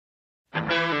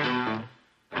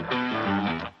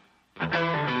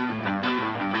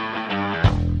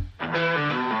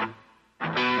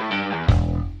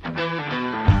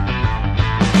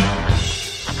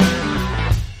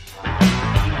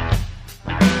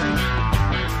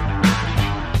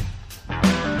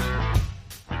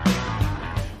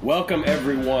Welcome,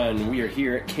 everyone. We are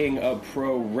here at King of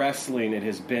Pro Wrestling. It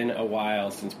has been a while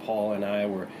since Paul and I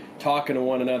were talking to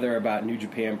one another about New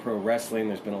Japan Pro Wrestling.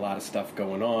 There's been a lot of stuff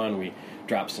going on. We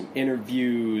dropped some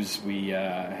interviews. We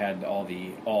had all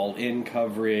the All-In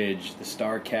coverage, the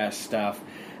StarCast stuff.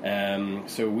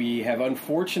 So we have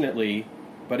unfortunately,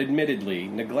 but admittedly,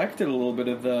 neglected a little bit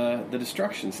of the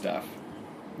Destruction stuff.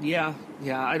 Yeah,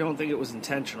 I don't think it was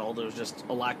intentional. There was just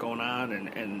a lot going on,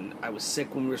 and I was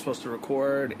sick when we were supposed to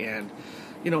record, and,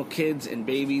 kids and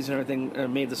babies and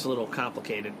everything made this a little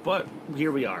complicated, but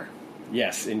here we are.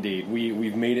 Yes, indeed.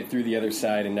 We've made it through the other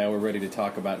side, and now we're ready to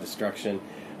talk about Destruction.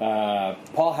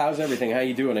 Paul, how's everything? How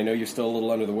you doing? I know you're still a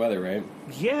little under the weather, right?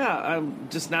 Yeah, I'm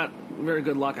just not very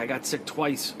good luck. I got sick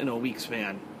twice in a week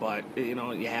span, but,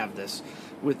 you have this.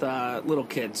 With little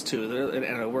kids, too. And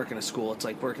I work in a school. It's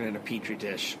like working in a petri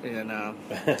dish. And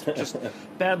just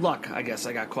bad luck, I guess.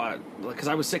 I got caught. Because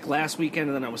I was sick last weekend,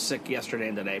 and then I was sick yesterday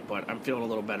and today. But I'm feeling a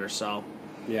little better, so.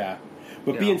 Yeah.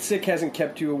 But being sick hasn't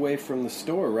kept you away from the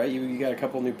store, right? You got a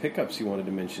couple new pickups you wanted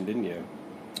to mention, didn't you?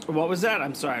 What was that?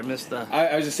 I'm sorry, I missed the...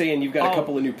 I was just saying you've got a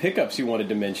couple of new pickups you wanted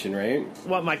to mention, right?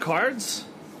 What, my cards?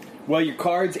 Well, your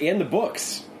cards and the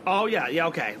books. Oh, yeah,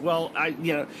 okay. Well,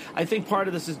 I think part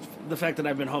of this is the fact that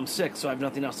I've been homesick, so I have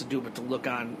nothing else to do but to look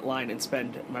online and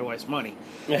spend my wife's money.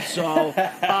 So,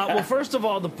 well, first of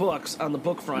all, the books. On the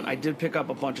book front, I did pick up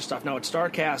a bunch of stuff. Now, at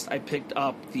StarCast, I picked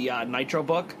up the Nitro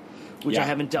book, which I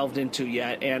haven't delved into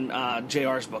yet, and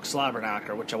JR's book,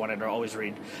 Slobberknocker, which I wanted to always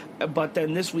read. But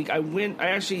then this week, I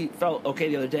actually felt okay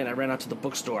the other day, and I ran out to the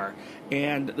bookstore,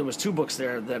 and there was two books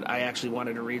there that I actually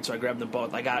wanted to read, so I grabbed them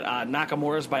both. I got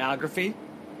Nakamura's biography.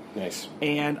 Nice.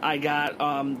 And I got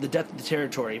the Death of the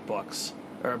Territory books,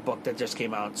 or a book that just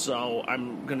came out, so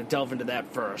I'm going to delve into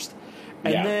that first.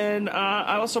 And then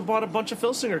I also bought a bunch of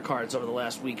Phil Singer cards over the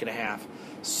last week and a half.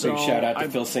 So big shout out to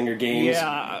Phil Singer Games.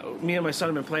 Yeah, me and my son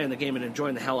have been playing the game and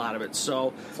enjoying the hell out of it.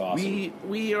 So awesome.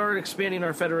 we are expanding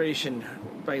our federation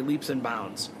by leaps and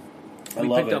bounds. I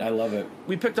love it.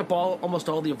 We picked up almost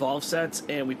all the Evolve sets,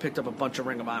 and we picked up a bunch of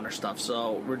Ring of Honor stuff.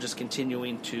 So we're just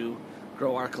continuing to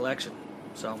grow our collection.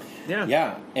 So,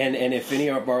 yeah. And if any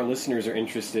of our listeners are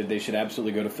interested, they should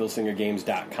absolutely go to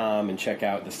philsingergames.com and check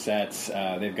out the sets.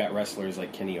 They've got wrestlers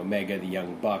like Kenny Omega, the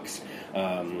Young Bucks,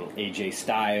 AJ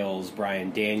Styles,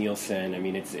 Bryan Danielson. I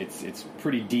mean, it's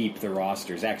pretty deep, the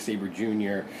roster. Zack Sabre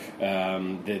Jr.,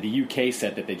 the UK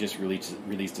set that they just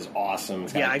released is awesome.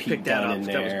 It's got I picked that up.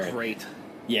 That was great.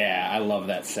 Yeah, I love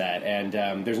that set.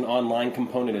 And there's an online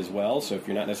component as well, so if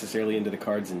you're not necessarily into the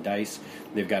cards and dice,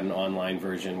 they've got an online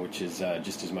version, which is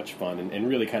just as much fun and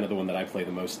really kind of the one that I play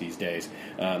the most these days.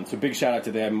 So big shout out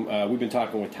to them. We've been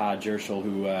talking with Todd Jerschel,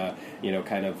 who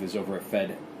kind of is over at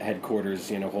Fed headquarters,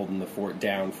 holding the fort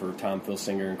down for Tom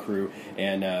Philsinger and crew,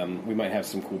 and we might have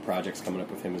some cool projects coming up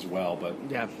with him as well. But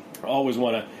I always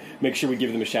want to make sure we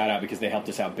give them a shout out because they helped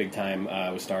us out big time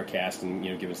with StarCast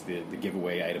and give us the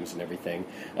giveaway items and everything.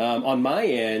 On my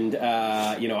end,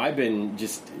 I've been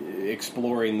just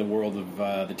exploring the world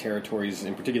of the territories,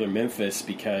 in particular Memphis,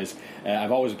 because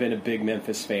I've always been a big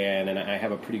Memphis fan and I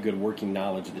have a pretty good working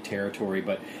knowledge of the territory.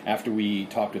 But after we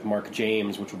talked with Mark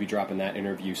James, which will be dropping that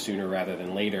interview sooner rather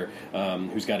than later,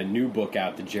 who's got a new book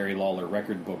out, the Jerry Lawler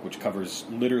record book, which covers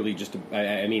literally just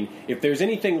if there's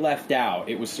anything left out,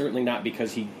 it was certainly not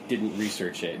because he didn't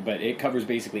research it, but it covers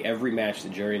basically every match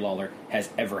that Jerry Lawler has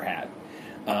ever had.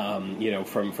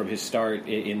 From his start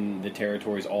in the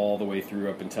territories all the way through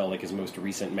up until his most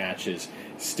recent matches,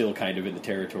 still kind of in the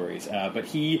territories. But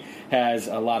he has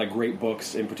a lot of great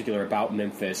books, in particular about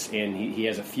Memphis, and he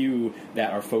has a few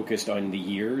that are focused on the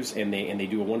years, and they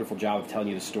do a wonderful job of telling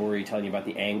you the story, telling you about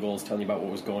the angles, telling you about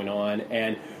what was going on.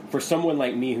 And for someone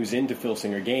like me who's into Phil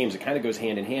Singer Games, it kind of goes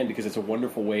hand in hand because it's a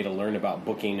wonderful way to learn about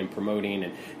booking and promoting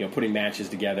and putting matches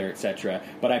together, etc.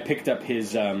 But I picked up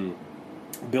his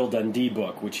Bill Dundee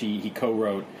book, which he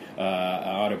co-wrote an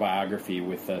autobiography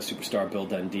with superstar Bill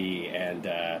Dundee,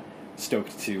 and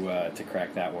stoked to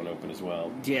crack that one open as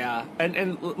well. Yeah,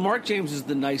 and Mark James is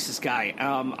the nicest guy.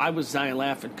 I was dying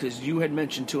laughing because you had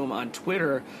mentioned to him on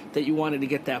Twitter that you wanted to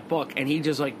get that book, and he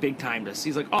just big timed us.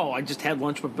 He's like, "Oh, I just had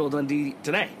lunch with Bill Dundee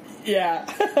today." Yeah.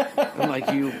 I'm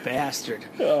like, "You bastard."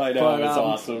 Oh, I know. It's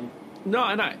awesome. No,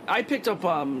 and I picked up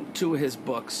two of his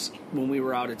books when we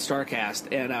were out at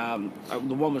StarCast, and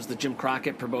the one was the Jim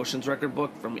Crockett Promotions record book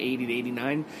from 80 to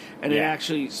 89, and it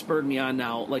actually spurred me on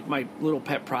now. My little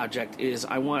pet project is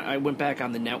I went back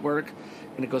on the network,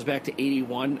 and it goes back to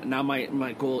 81. Now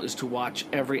my goal is to watch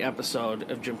every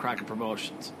episode of Jim Crockett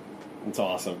Promotions. It's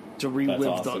awesome. To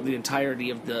relive the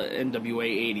entirety of the NWA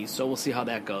 80s, so we'll see how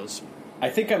that goes. I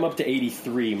think I'm up to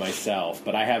 83 myself,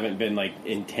 but I haven't been like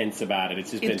intense about it.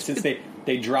 It's just been since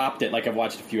they dropped it. Like I've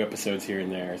watched a few episodes here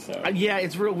and there. So yeah,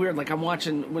 it's real weird. Like I'm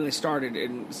watching when they started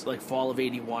in like fall of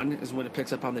 '81 is when it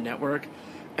picks up on the network,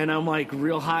 and I'm like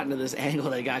real hot into this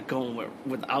angle they got going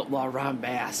with Outlaw Ron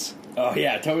Bass. Oh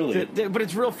yeah, totally. But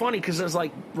it's real funny because there's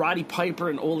like Roddy Piper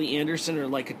and Ole Anderson are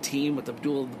like a team with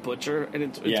Abdullah the Butcher, and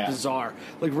it's bizarre.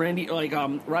 Like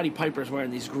Roddy Piper's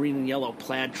wearing these green and yellow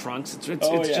plaid trunks. It's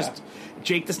just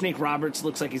Jake the Snake Roberts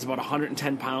looks like he's about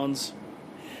 110 pounds.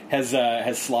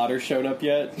 Has Slaughter shown up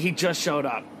yet? He just showed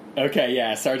up. Okay,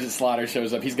 yeah, Sergeant Slaughter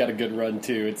shows up. He's got a good run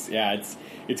too.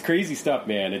 It's crazy stuff,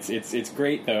 man. It's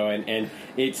great though, and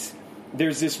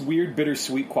there's this weird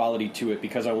bittersweet quality to it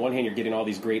because on one hand you're getting all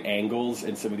these great angles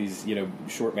and some of these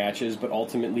short matches, but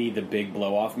ultimately the big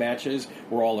blow off matches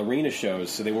were all arena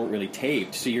shows, so they weren't really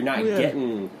taped. So you're not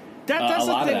getting that's a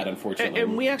lot of that, unfortunately.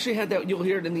 And we actually had that. You'll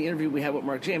hear it in the interview we had with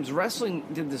Mark James. Wrestling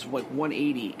did this like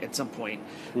 180 at some point,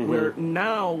 where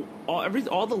now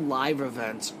all the live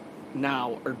events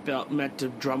now are meant to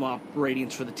drum up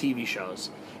ratings for the TV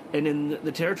shows. And in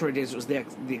the territory days, it was the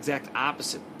exact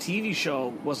opposite. TV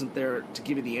show wasn't there to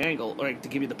give you the angle or to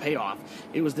give you the payoff.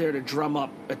 It was there to drum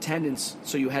up attendance,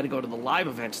 so you had to go to the live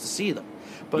events to see them.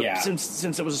 But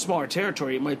since it was a smaller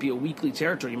territory, it might be a weekly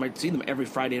territory. You might see them every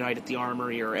Friday night at the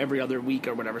Armory or every other week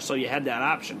or whatever. So you had that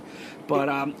option.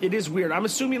 But it is weird. I'm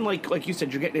assuming, like you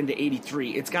said, you're getting into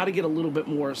 83. It's got to get a little bit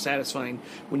more satisfying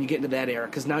when you get into that era,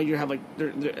 because now you have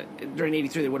during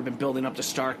 83 they would have been building up to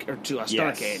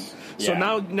Starrcade. So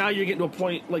now you're getting to a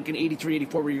point like in 83,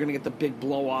 84 where you're going to get the big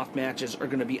blow off matches are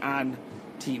going to be on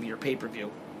TV or pay per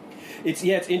view. It's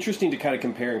interesting to kind of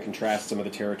compare and contrast some of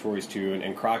the territories too,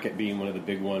 and Crockett being one of the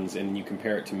big ones, and you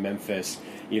compare it to Memphis,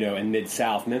 and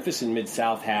Mid-South. Memphis and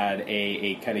Mid-South had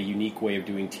a kind of unique way of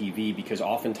doing TV because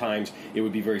oftentimes it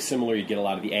would be very similar. You'd get a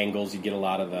lot of the angles, you'd get a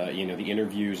lot of the the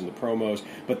interviews and the promos,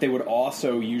 but they would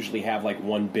also usually have like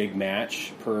one big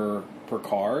match per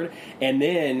card, and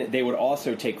then they would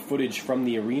also take footage from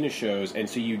the arena shows, and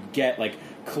so you'd get like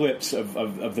clips of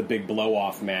the big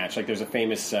blow-off match. Like there's a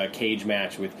famous cage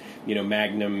match with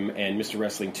Magnum and Mr.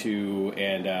 Wrestling 2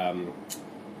 and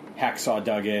Hacksaw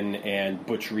Duggan and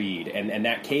Butch Reed, and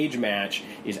that cage match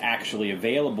is actually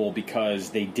available because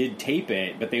they did tape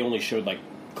it, but they only showed like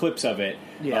clips of it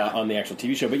on the actual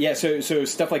TV show. But so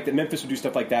stuff like that. Memphis would do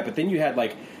stuff like that, but then you had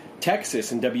like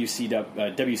Texas and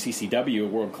WCCW,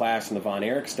 World Class, and the Von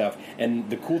Erich stuff. And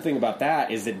the cool thing about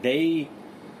that is that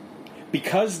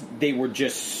because they were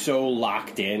just so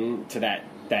locked in to that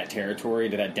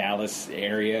territory, to that Dallas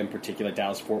area, in particular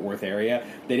Dallas-Fort Worth area,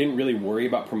 they didn't really worry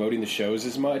about promoting the shows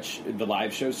as much, the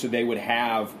live shows, so they would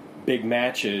have big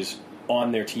matches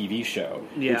on their TV show,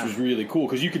 which was really cool,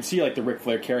 because you could see like the Ric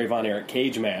Flair Kerry Von Erich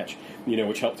cage match,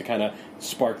 which helped to kind of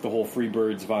spark the whole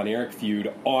Freebirds Von Erich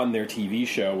feud on their TV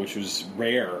show, which was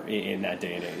rare in that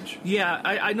day and age. Yeah,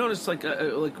 I noticed like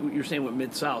what you're saying with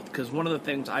Mid-South, because one of the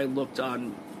things I looked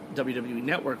on WWE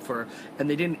Network for, and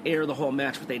they didn't air the whole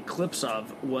match, but they had clips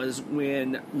of, was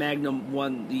when Magnum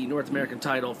won the North American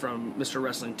title from Mr.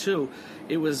 Wrestling 2.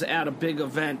 It was at a big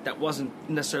event that wasn't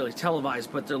necessarily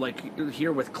televised, but they're like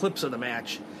here with clips of the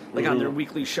match, like on their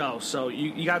weekly show. So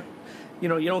you got, you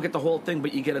don't get the whole thing,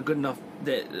 but you get a good enough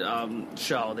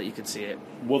show that you can see it.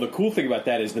 Well, the cool thing about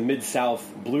that is the Mid-South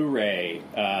Blu-ray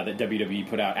that WWE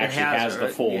put out actually has the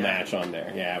full match on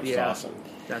there. Yeah, it was awesome.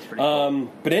 That's pretty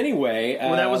cool. But anyway...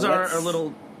 well, that was our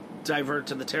little divert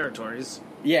to the territories.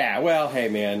 Yeah, well, hey,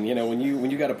 man, when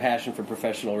you got a passion for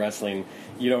professional wrestling,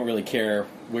 you don't really care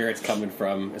where it's coming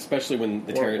from, especially when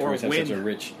the territories have such a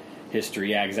rich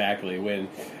history. Yeah, exactly.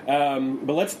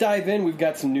 But let's dive in. We've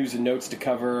got some news and notes to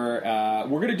cover.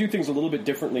 We're going to do things a little bit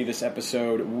differently this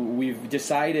episode. We've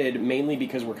decided, mainly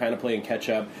because we're kind of playing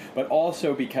catch-up, but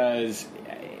also because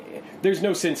there's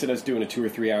no sense in us doing a 2 or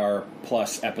 3 hour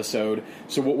plus episode.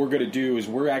 So what we're going to do is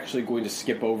we're actually going to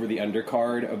skip over the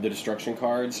undercard of the Destruction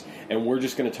cards, and we're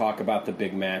just going to talk about the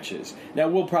big matches. Now,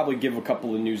 we'll probably give a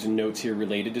couple of news and notes here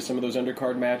related to some of those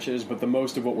undercard matches, but the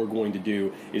most of what we're going to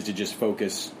do is to just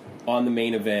focus on the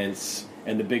main events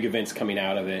and the big events coming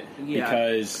out of it. Yeah.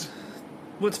 Because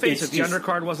let's face it, the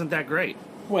undercard wasn't that great.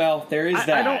 Well, there is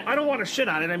that. I don't want to shit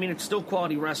on it. I mean, it's still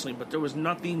quality wrestling, but there was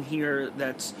nothing here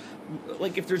that's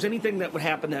like, if there's anything that would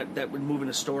happen that would move in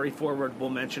a story forward, we'll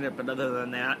mention it. But other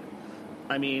than that,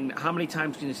 I mean, how many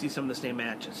times can you see some of the same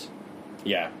matches?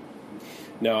 Yeah.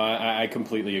 No, I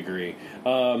completely agree.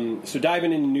 So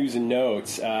diving into news and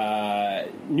notes,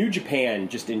 New Japan,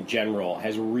 just in general,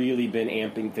 has really been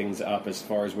amping things up as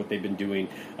far as what they've been doing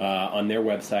on their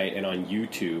website and on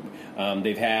YouTube.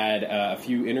 They've had a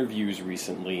few interviews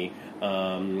recently,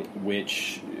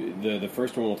 which the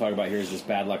first one we'll talk about here is this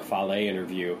Bad Luck Fale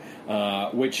interview,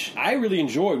 which I really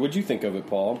enjoyed. What'd you think of it,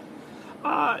 Paul?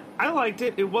 I liked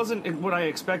it. It wasn't what I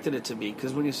expected it to be,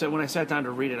 because when I sat down to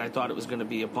read it, I thought it was going to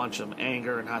be a bunch of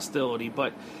anger and hostility.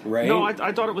 But right? No,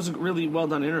 I thought it was a really well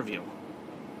done interview.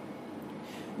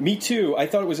 Me too. I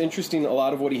thought it was interesting, a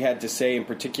lot of what he had to say, in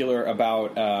particular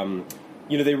about,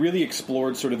 they really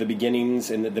explored sort of the beginnings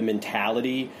and the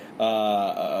mentality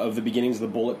of the beginnings of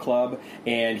the Bullet Club.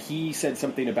 And he said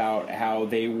something about how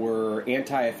they were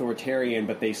anti-authoritarian,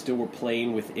 but they still were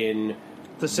playing within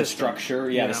the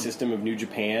structure, the system of New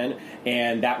Japan,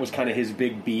 and that was kind of his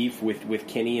big beef with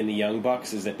Kenny and the Young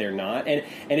Bucks, is that they're not. And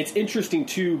it's interesting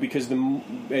too, because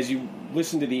as you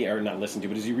as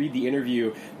you read the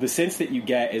interview, the sense that you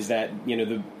get is that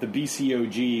the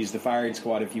BCOGs, the firing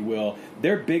squad, if you will,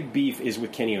 their big beef is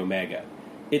with Kenny Omega.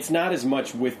 It's not as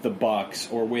much with the Bucks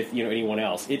or with anyone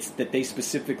else. It's that they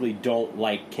specifically don't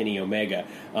like Kenny Omega,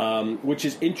 which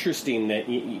is interesting. That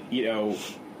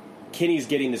Kenny's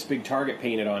getting this big target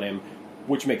painted on him,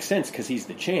 which makes sense because he's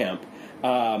the champ.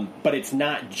 But it's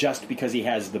not just because he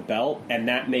has the belt, and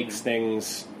that gives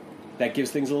things a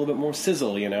little bit more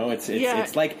sizzle.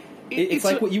 It's like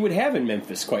what you would have in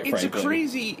Memphis, quite frankly. It's a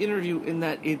crazy interview in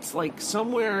that it's like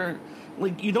somewhere,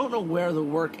 like you don't know where the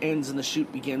work ends and the shoot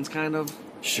begins, kind of.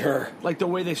 Sure. Like the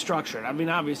way they structure it. I mean,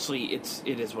 obviously it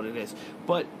is what it is,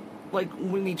 but. Like,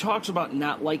 when he talks about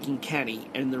not liking Kenny,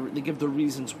 and they give the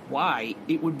reasons why,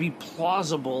 it would be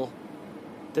plausible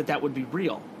that would be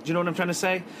real. Do you know what I'm trying to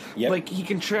say? Yep. Like, he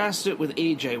contrasts it with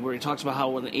AJ, where he talks about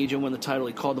how when AJ won the title,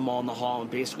 he called them all in the hall and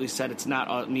basically said, it's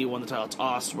not me who won the title, it's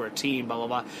us, we're a team, blah, blah,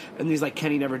 blah. And he's like,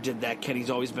 Kenny never did that. Kenny's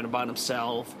always been about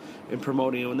himself and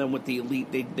promoting him. And then with the Elite,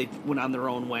 they went on their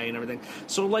own way and everything.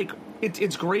 So, like,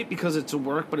 it's great because it's a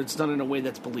work, but it's done in a way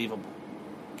that's believable.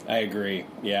 I agree.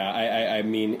 Yeah, I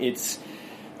mean, it's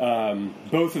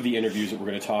both of the interviews that we're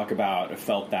going to talk about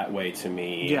felt that way to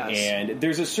me. Yes. And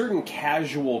there's a certain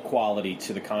casual quality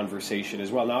to the conversation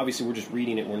as well. Now, obviously, we're just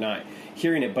reading it, we're not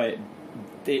hearing it, but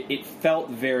it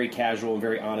felt very casual and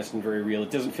very honest and very real.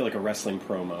 It doesn't feel like a wrestling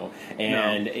promo,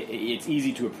 and it's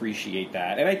easy to appreciate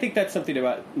that. And I think that's something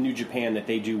about New Japan that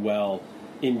they do well.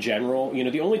 In general,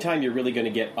 the only time you're really going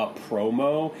to get a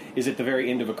promo is at the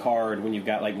very end of a card when you've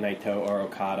got like Naito or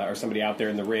Okada or somebody out there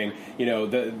in the ring.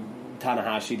 The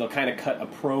Tanahashi, they'll kind of cut a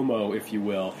promo, if you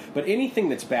will. But anything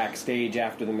that's backstage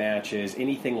after the matches,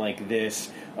 anything like this,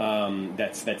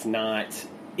 that's not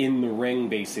in the ring,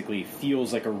 basically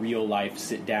feels like a real life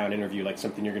sit down interview, like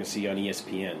something you're going to see on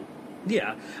ESPN.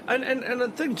 Yeah, and the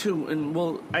thing too,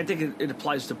 and I think it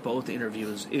applies to both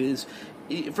interviews, is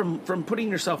from putting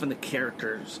yourself in the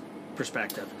character's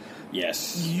perspective.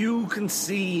 Yes, you can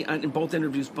see in both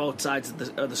interviews both sides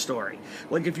of the story.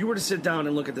 Like if you were to sit down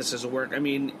and look at this as a work, I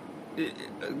mean,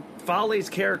 Fale's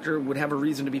character would have a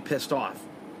reason to be pissed off.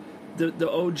 The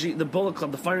OG, the Bullet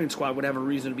Club, the firing squad would have a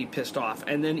reason to be pissed off.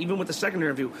 And then even with the second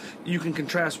interview, you can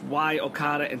contrast why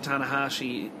Omega and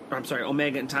Tanahashi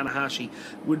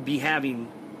would be having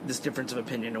this difference of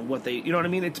opinion and what they, you know what I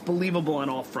mean? It's believable on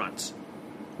all fronts.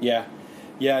 Yeah.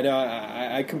 Yeah, no,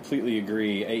 I completely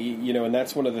agree. And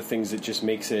that's one of the things that just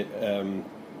makes it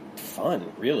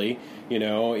fun, really.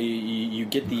 You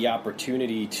get the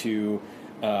opportunity to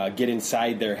get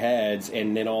inside their heads,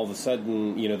 and then all of a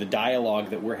sudden, the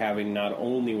dialogue that we're having not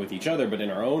only with each other, but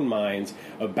in our own minds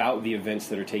about the events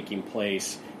that are taking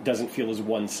place doesn't feel as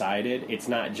one-sided. It's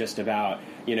not just about,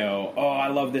 oh, I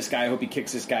love this guy, I hope he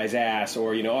kicks this guy's ass,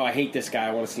 or, oh, I hate this guy,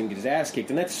 I want to see him get his ass kicked.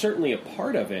 And that's certainly a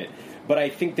part of it. But I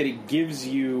think that it gives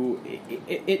you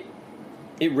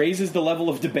it raises the level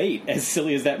of debate, as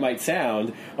silly as that might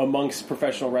sound, amongst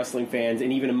professional wrestling fans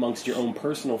and even amongst your own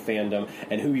personal fandom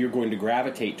and who you're going to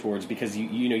gravitate towards, because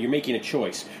you're making a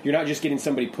choice. You're not just getting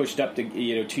somebody pushed up to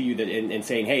you that and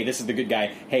saying, hey, this is the good guy,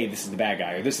 hey, this is the bad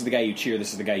guy, or this is the guy you cheer,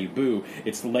 this is the guy you boo.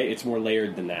 It's more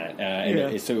layered than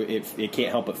that, so it can't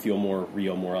help but feel more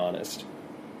real, more honest.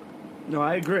 No,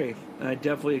 I agree. I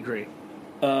definitely agree.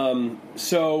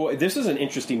 So this is an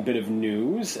interesting bit of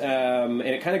news, and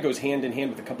it kind of goes hand in hand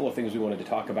with a couple of things we wanted to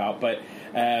talk about, but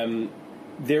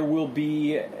there will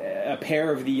be a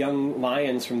pair of the young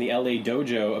lions from the LA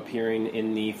Dojo appearing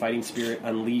in the Fighting Spirit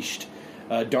Unleashed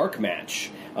dark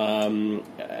match.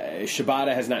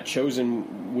 Shibata has not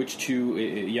chosen which two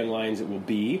young lions it will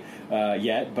be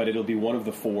yet, but it'll be one of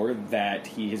the 4 that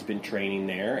he has been training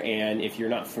there. And if you're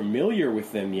not familiar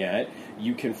with them yet,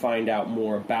 you can find out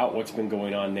more about what's been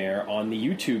going on there on the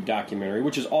YouTube documentary,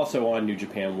 which is also on New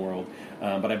Japan World.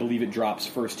 But I believe it drops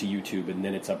first to YouTube and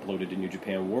then it's uploaded to New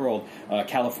Japan World.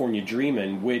 California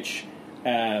Dreamin', which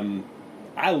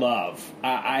I love.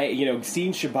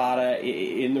 Seeing Shibata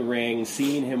in the ring,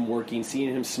 seeing him working,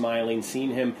 seeing him smiling,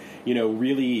 seeing him,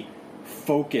 really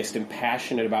focused and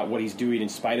passionate about what he's doing in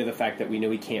spite of the fact that we know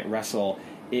he can't wrestle,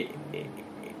 it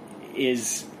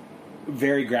is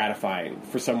very gratifying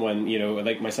for someone,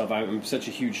 like myself. I'm such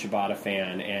a huge Shibata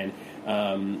fan,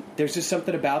 and there's just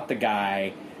something about the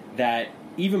guy that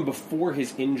even before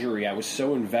his injury, I was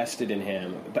so invested in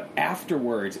him. But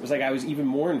afterwards, it was like I was even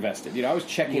more invested. I was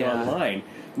checking online,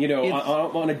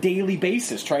 on a daily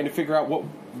basis, trying to figure out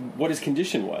what his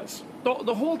condition was.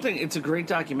 The whole thing, it's a great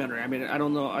documentary. I mean, I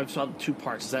don't know. I've saw 2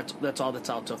 parts. That's all that's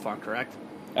out so far, correct?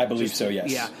 I believe so,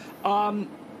 yes. Yeah.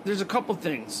 There's a couple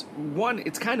things. One,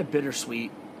 it's kind of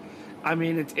bittersweet. I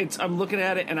mean, it's. I'm looking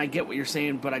at it, and I get what you're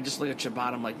saying, but I just look at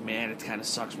Shibata, I'm like, man, it kind of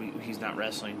sucks he's not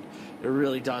wrestling. It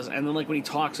really does. And then, like, when he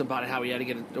talks about how he had to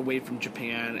get away from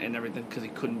Japan and everything because he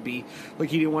couldn't be, like,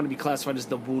 he didn't want to be classified as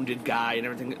the wounded guy and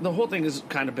everything. The whole thing is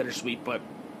kind of bittersweet, but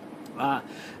on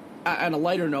a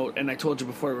lighter note, and I told you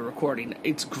before we were recording,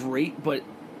 it's great, but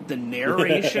the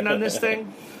narration on this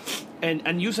thing,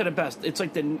 and you said it best, it's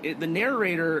like the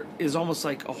narrator is almost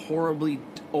like a horribly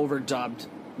overdubbed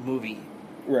movie.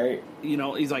 Right.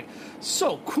 He's like,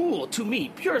 so cool to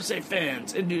meet Pure Say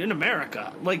fans in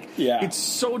America. Like, It's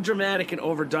so dramatic and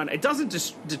overdone. It doesn't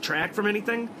just detract from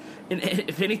anything. And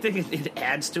if anything, it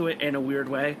adds to it in a weird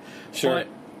way. Sure. But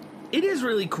it is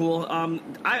really cool.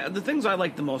 The things I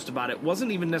liked the most about it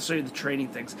wasn't even necessarily the training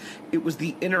things. It was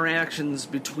the interactions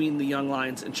between the young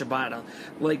lions and Shibata.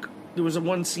 Like, there was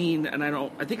one scene, and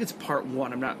I think it's part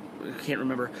 1, I can't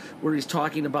remember, where he's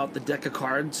talking about the deck of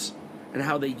cards and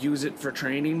how they use it for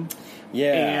training.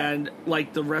 Yeah. And,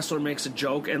 like, the wrestler makes a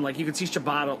joke, and, like, you can see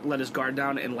Shibata let his guard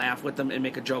down and laugh with them and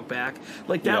make a joke back.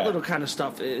 Like, that little kind of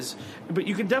stuff is... But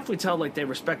you can definitely tell, like, they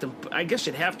respect him. I guess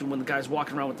you'd have to when the guy's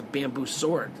walking around with the bamboo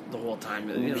sword the whole time.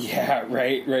 Yeah,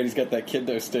 right. He's got that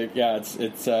kendo stick. Yeah,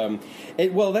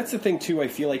 well, that's the thing, too. I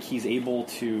feel like he's able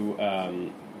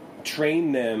to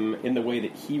train them in the way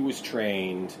that he was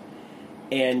trained,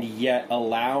 and yet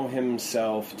allow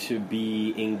himself to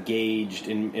be engaged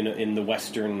in the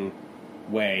Western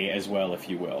way as well, if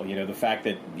you will. The fact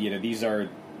that these are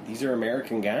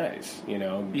American guys.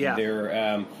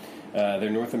 They're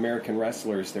North American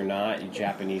wrestlers. They're not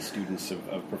Japanese students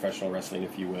of professional wrestling,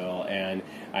 if you will. And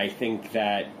I think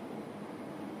that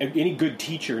any good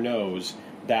teacher knows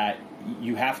that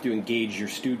you have to engage your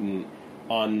student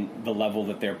on the level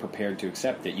that they're prepared to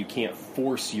accept it. You can't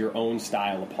force your own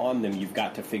style upon them. You've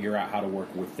got to figure out how to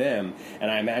work with them. And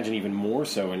I imagine even more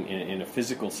so in a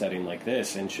physical setting like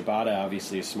this. And Shibata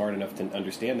obviously is smart enough to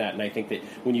understand that. And I think that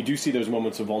when you do see those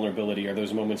moments of vulnerability, or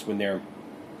those moments when they're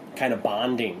kind of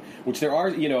bonding, which there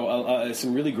are,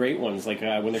 some really great ones, like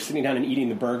when they're sitting down and eating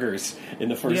the burgers in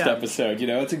the first episode.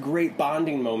 It's a great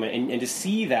bonding moment. And to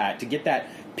see that, to get that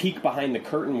peek behind the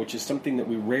curtain, which is something that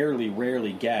we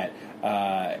rarely get,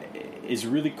 is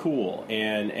really cool.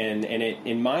 And it,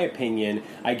 in my opinion,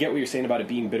 I get what you're saying about it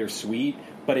being bittersweet,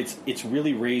 but it's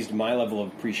really raised my level of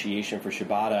appreciation for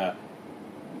Shibata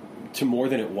to more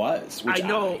than it was. Which I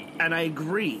know, and I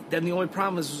agree. Then the only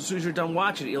problem is, as soon as you're done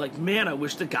watching it, you're like, man, I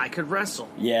wish the guy could wrestle.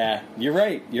 Yeah, you're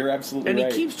right. You're absolutely right.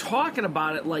 And he keeps talking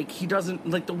about it like he doesn't,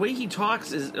 like the way he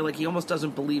talks is like he almost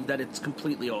doesn't believe that it's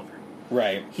completely over.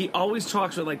 Right. He always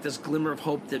talks with like this glimmer of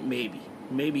hope that maybe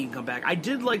he can come back. I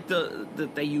did like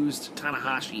that they used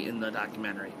Tanahashi in the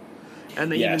documentary. And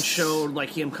they even showed like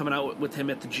him coming out with him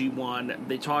at the G1.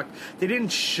 They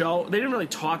didn't really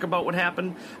talk about what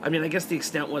happened. I mean, I guess the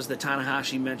extent was that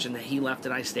Tanahashi mentioned that he left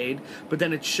and I stayed, but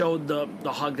then it showed the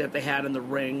hug that they had in the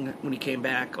ring when he came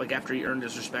back, like after he earned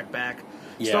his respect back.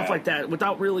 Yeah. Stuff like that,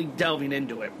 without really delving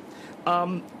into it.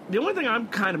 The only thing I'm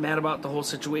kind of mad about the whole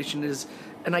situation is,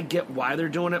 and I get why they're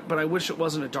doing it, but I wish it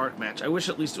wasn't a dark match. I wish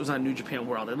at least it was on New Japan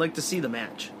World. I'd like to see the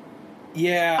match.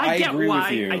 Yeah, I agree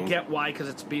with you. I get why, because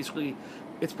it's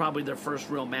probably their first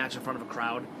real match in front of a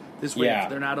crowd. This way, if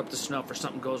they're not up to snuff or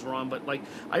something goes wrong. But like,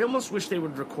 I almost wish they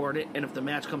would record it, and if the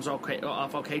match comes off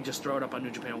okay, just throw it up on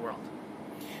New Japan World.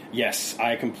 Yes,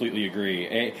 I completely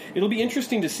agree. It'll be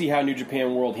interesting to see how New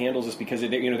Japan World handles this, because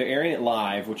they're airing it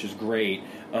live, which is great.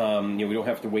 We don't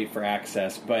have to wait for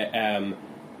access, but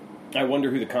I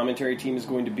wonder who the commentary team is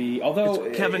going to be. Although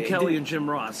it's Kevin Kelly and Jim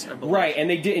Ross, I believe. Right, and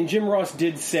they did. And Jim Ross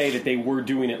did say that they were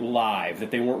doing it live, that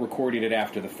they weren't recording it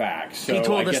after the fact. So he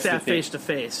told the staff face to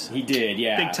face. He did,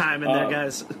 yeah, big time in there,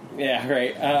 guys. Yeah,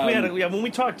 right. When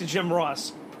we talked to Jim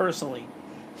Ross personally,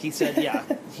 he said, "Yeah,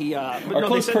 he our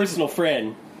close personal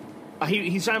friend.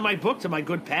 He signed my book to my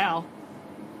good pal."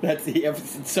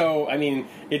 So. I mean,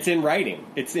 it's in writing.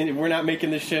 We're not making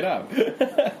this shit up.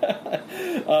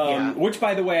 Which,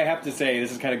 by the way, I have to say,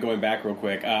 this is kind of going back real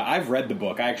quick. I've read the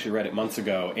book. I actually read it months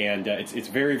ago, and it's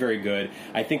very, very good.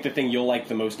 I think the thing you'll like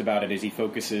the most about it is he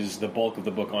focuses the bulk of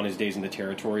the book on his days in the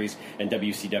territories and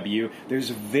WCW. There's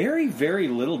very, very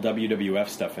little WWF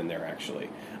stuff in there, actually.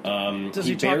 Does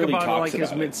he talk about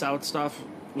his Mid-South stuff?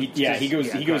 He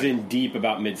goes in deep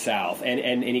about Mid-South,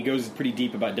 and he goes pretty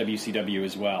deep about WCW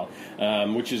as well,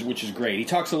 which is great. He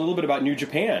talks a little bit about New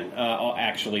Japan.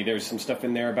 Actually, there's some stuff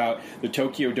in there about the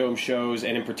Tokyo Dome shows,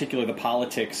 and in particular the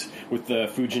politics with the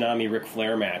Fujinami Ric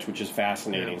Flair match, which is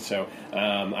fascinating. Yeah. So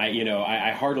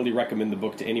I heartily recommend the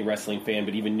book to any wrestling fan,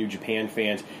 but even New Japan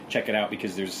fans, check it out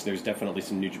because there's definitely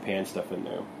some New Japan stuff in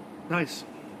there. Nice.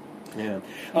 Yeah.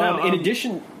 In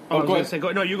addition. Go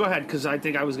ahead. No, you go ahead, because I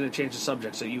think I was going to change the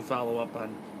subject, so you follow up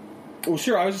on... Well,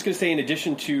 sure. I was just going to say, in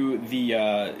addition to the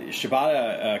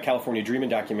Shibata California Dreamin'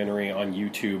 documentary on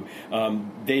YouTube,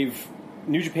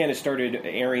 New Japan has started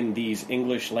airing these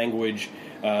English language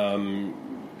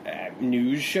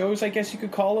news shows, I guess you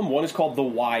could call them. One is called The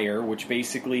Wire, which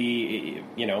basically,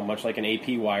 much like an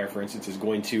AP Wire, for instance, is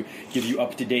going to give you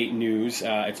up-to-date news.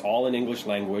 It's all in English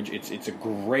language. It's a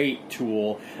great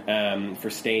tool for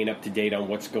staying up-to-date on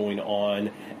what's going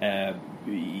on, not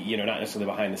necessarily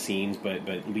behind the scenes,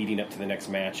 but leading up to the next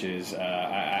matches.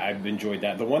 I've enjoyed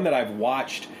that. The one that I've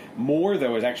watched more,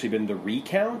 though, has actually been The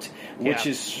Recount, which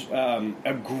is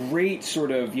a great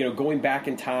sort of, going back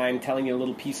in time, telling you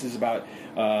little pieces about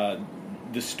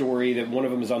the story. That one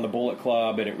of them is on the Bullet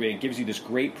Club, and it gives you this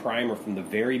great primer from the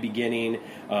very beginning,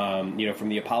 from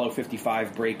the Apollo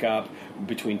 55 breakup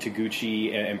between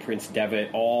Taguchi and Prince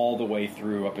Devitt, all the way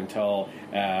through up until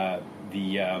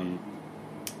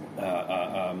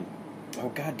oh,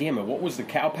 God damn it, what was the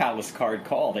Cow Palace card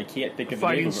called? I can't think of the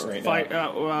name of it right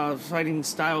now. Fighting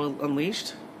Style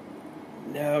Unleashed?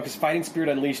 No, because Fighting Spirit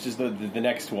Unleashed is the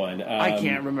next one. I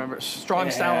can't remember.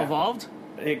 Strong Style Evolved?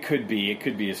 It could be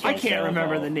a strong. I can't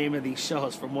remember the name of these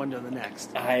shows from one to the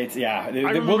next. We're just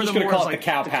going to call it the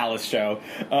Cow Palace show.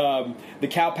 The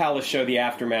Cow Palace show, the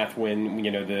aftermath when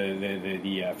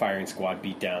the firing squad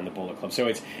beat down the Bullet Club.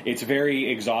 So it's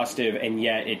very exhaustive, and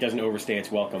yet it doesn't overstay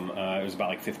its welcome. It was about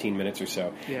like 15 minutes or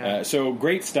so. Yeah. So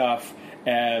great stuff.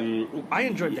 I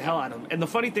enjoyed the hell out of them. And the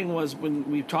funny thing was,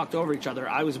 when we talked over each other,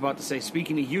 I was about to say,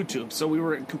 speaking of YouTube, so we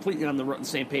were completely on the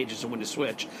same page as to when to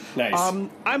switch. Nice.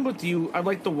 I'm with you. I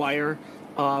like The Wire.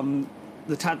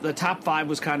 The top five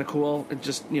was kind of cool. It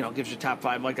just gives you top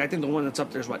five. Like, I think the one that's up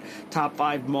there is top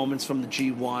 5 moments from the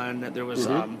G1. There was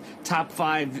top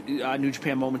 5 New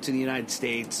Japan moments in the United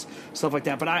States, stuff like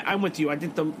that. But I'm with you. I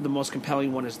think the most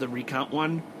compelling one is the Recount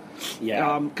one.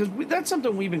 Yeah, because that's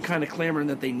something we've been kind of clamoring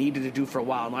that they needed to do for a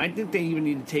while, and I think they even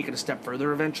need to take it a step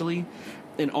further eventually,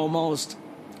 and almost,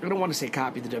 I don't want to say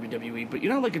copy the WWE, but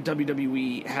like a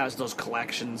WWE has those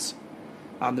collections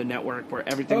on the network where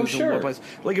everything is in one place.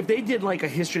 Like if they did like a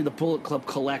History of the Bullet Club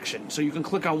collection, so you can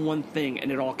click on one thing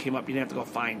and it all came up, you didn't have to go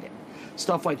find it,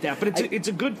 stuff like that. But it's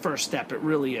a good first step. It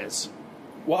really is.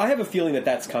 Well, I have a feeling that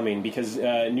that's coming because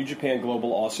New Japan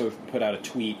Global also put out a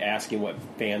tweet asking what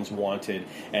fans wanted,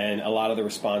 and a lot of the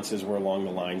responses were along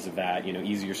the lines of that.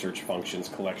 Easier search functions,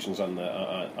 collections on the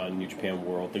on New Japan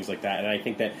World, things like that. And I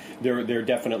think that they're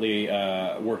definitely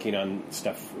working on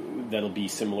stuff that'll be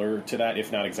similar to that,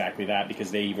 if not exactly that, because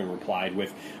they even replied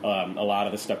with a lot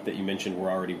of the stuff that you mentioned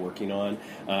we're already working on.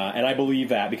 And I believe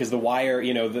that because The Wire,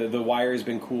 the Wire has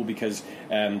been cool because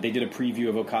they did a preview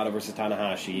of Okada versus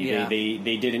Tanahashi. Yeah.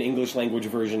 They did an English language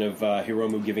version of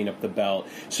Hiromu giving up the belt.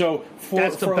 So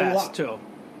that's the best too.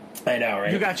 I know,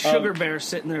 right? You got Sugar Bear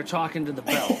sitting there talking to the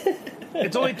belt.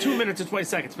 It's only 2 minutes and 20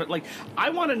 seconds, but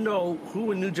I want to know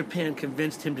who in New Japan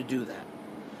convinced him to do that.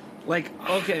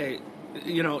 Okay,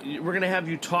 we're gonna have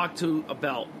you talk to a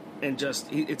belt, and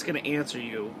it's gonna answer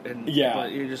you,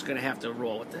 but you're just gonna have to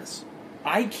roll with this.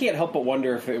 I can't help but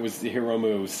wonder if it was the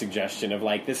Hiromu's suggestion of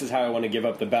this is how I want to give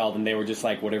up the belt, and they were just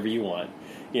like, whatever you want.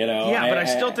 Yeah, but I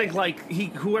still think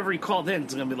whoever he called in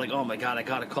is going to be like, oh my god, I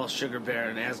got to call Sugar Bear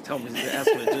and ask him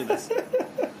to do this.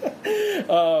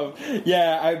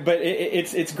 But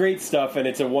it's great stuff, and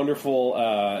it's a wonderful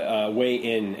way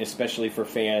in, especially for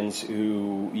fans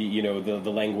who,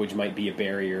 the language might be a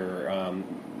barrier.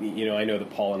 I know that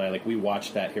Paul and I, we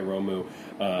watched that Hiromu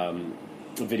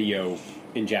video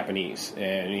in Japanese,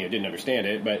 and didn't understand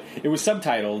it, but it was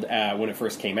subtitled when it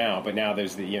first came out. But now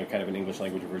there's the kind of an English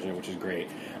language version, which is great.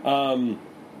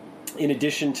 In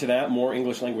addition to that, more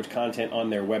English language content on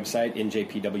their website,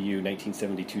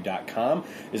 njpw1972.com.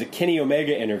 There's a Kenny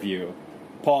Omega interview.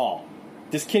 Paul,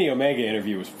 this Kenny Omega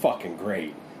interview was fucking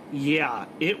great. Yeah,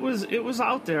 it was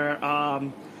out there.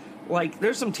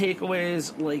 There's some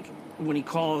takeaways, when he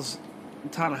calls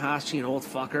Tanahashi an old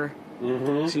fucker.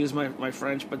 Mm-hmm. Excuse my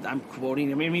French, but I'm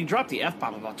quoting him. I mean, he dropped the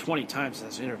F-bomb about 20 times in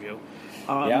this interview.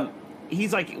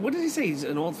 He's like, what did he say? He's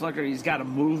an old fucker. He's got a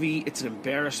movie. It's an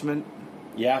embarrassment.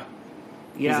 Yeah.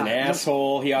 He's an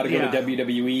asshole. He ought to go to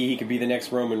WWE. He could be the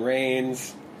next Roman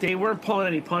Reigns. They weren't pulling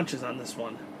any punches on this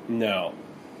one. No.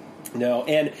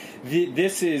 And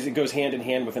it goes hand in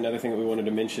hand with another thing that we wanted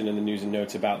to mention in the news and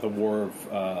notes about the war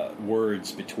of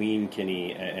words between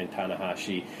Kenny and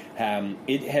Tanahashi.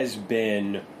 It has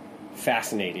been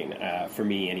fascinating, for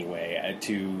me anyway,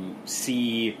 to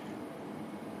see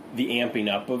the amping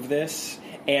up of this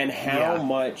and how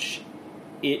much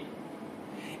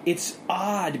it's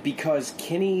odd because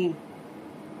Kenny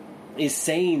is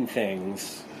saying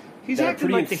things. He's acting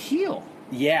like the heel.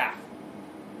 Yeah.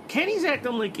 Kenny's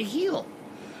acting like a heel,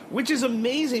 which is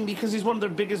amazing because he's one of their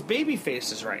biggest baby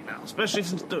faces right now, especially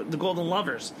since the Golden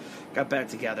Lovers got back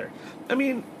together. I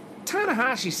mean,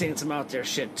 Tanahashi's saying some out there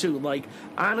shit too.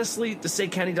 Honestly, to say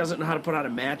Kenny doesn't know how to put on a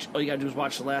match, all you gotta do is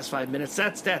watch the last 5 minutes.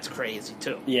 That's crazy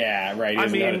too. Yeah, right. He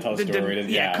doesn't know how to tell a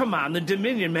story. Come on. The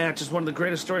Dominion match is one of the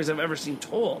greatest stories I've ever seen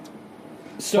told.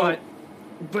 But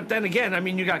then again, I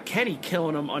mean, you got Kenny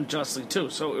killing him unjustly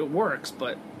too, so it works.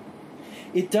 But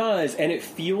it does, and it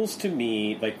feels to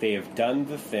me like they have done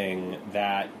the thing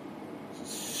that.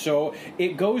 So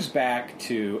it goes back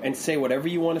to, and say whatever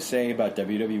you want to say about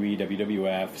WWE,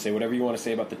 WWF, say whatever you want to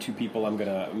say about the two people I'm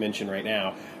going to mention right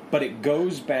now, but it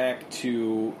goes back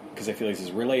to, because I feel like this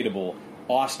is relatable,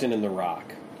 Austin and The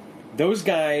Rock. Those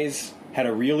guys had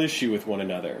a real issue with one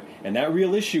another, and that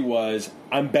real issue was,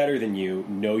 I'm better than you,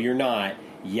 no you're not,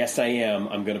 yes I am,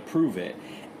 I'm going to prove it.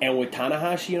 And with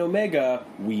Tanahashi and Omega,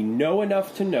 we know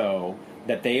enough to know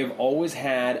that they have always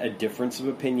had a difference of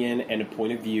opinion and a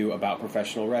point of view about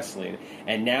professional wrestling.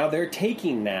 And now they're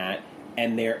taking that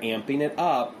and they're amping it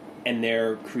up and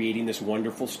they're creating this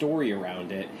wonderful story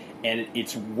around it. And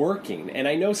it's working. And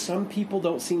I know some people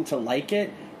don't seem to like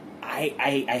it.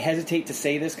 I hesitate to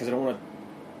say this because I don't want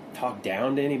to talk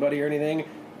down to anybody or anything.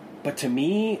 But to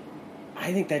me,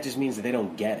 I think that just means that they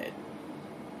don't get it.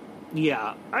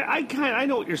 Yeah, I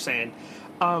know what you're saying.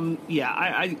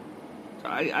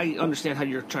 I understand how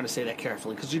you're trying to say that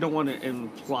carefully because you don't want to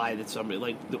imply that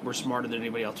somebody that we're smarter than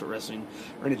anybody else at wrestling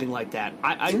or anything like that.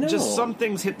 Just some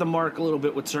things hit the mark a little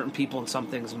bit with certain people and some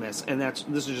things miss, and this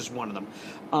is just one of them.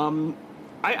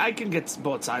 I can get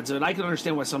both sides of it. I can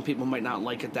understand why some people might not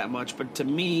like it that much, but to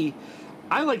me,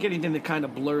 I like anything that kind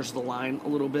of blurs the line a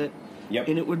little bit. Yep.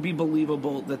 And it would be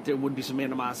believable that there would be some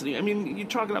animosity. I mean, you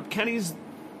chalk it up. Kenny's,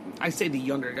 I say the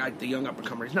younger guy, the young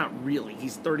up-and-comer. He's not really.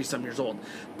 He's 30-some years old,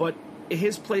 but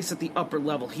his place at the upper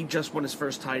level, he just won his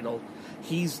first title.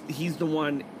 He's the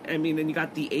one. I mean, and you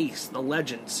got the ace, the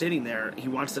legend, sitting there. He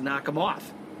wants to knock him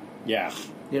off. Yeah,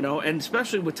 and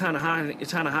especially with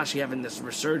Tanahashi having this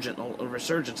resurgence in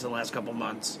the last couple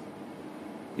months.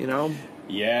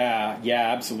 Yeah,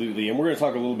 absolutely. And we're going to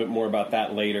talk a little bit more about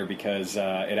that later because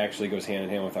it actually goes hand in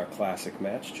hand with our classic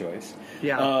match choice.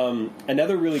 Yeah.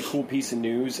 Another really cool piece of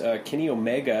news, Kenny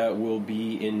Omega will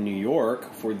be in New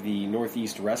York for the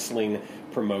Northeast Wrestling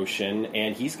promotion,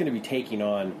 and he's going to be taking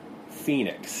on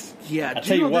Phoenix. Yeah,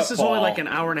 do you know this is Paul, only an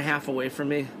hour and a half away from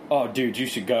me? Oh, dude, you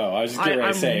should go. I was just getting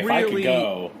ready to say, if I could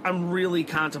go. I'm really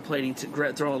contemplating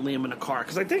throwing Liam in a car,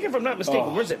 because I think, if I'm not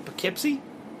mistaken, where's it, Poughkeepsie?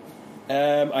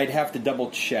 I'd have to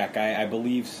double check. I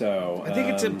believe so. I think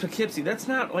it's in Poughkeepsie. That's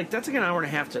that's an hour and a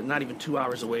half to not even 2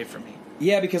 hours away from me.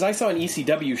 Yeah, because I saw an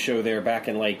ECW show there back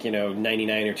in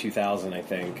 99 or 2000, I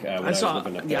think. I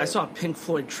saw a Pink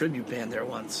Floyd tribute band there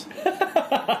once.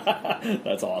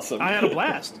 That's awesome. I had a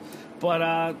blast. But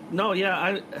I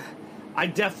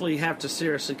definitely have to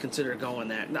seriously consider going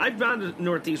that. I've gone to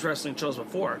Northeast Wrestling shows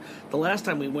before. The last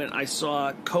time we went, I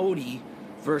saw Cody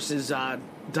versus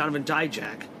Donovan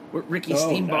Dijak. Ricky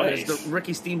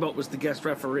Steamboat was the guest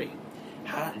referee.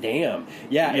 Hot damn.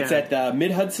 Yeah, it's at the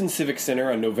Mid-Hudson Civic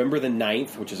Center on November the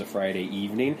 9th, which is a Friday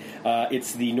evening.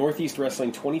 It's the Northeast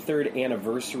Wrestling 23rd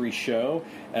anniversary show.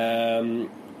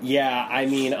 Yeah, I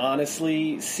mean,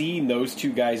 honestly, seeing those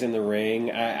two guys in the ring,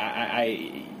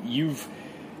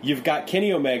 you've got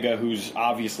Kenny Omega, who's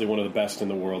obviously one of the best in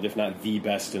the world, if not the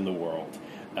best in the world.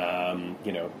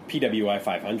 PWI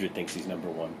 500 thinks he's number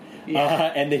one.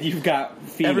 Yeah. And then you've got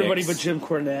Phoenix. Everybody but Jim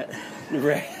Cornette.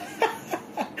 Right.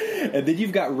 And then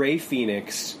you've got Ray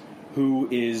Phoenix, who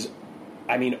is,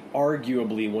 I mean,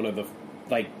 arguably one of the,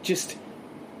 just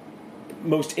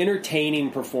most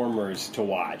entertaining performers to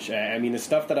watch. I mean, the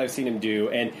stuff that I've seen him do,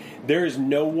 and there is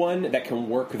no one that can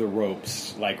work the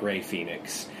ropes like Ray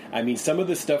Phoenix. I mean, some of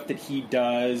the stuff that he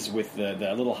does with the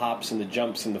little hops and the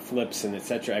jumps and the flips and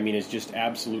etc. I mean, it's just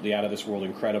absolutely out of this world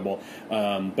incredible.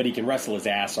 But he can wrestle his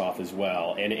ass off as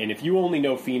well. And if you only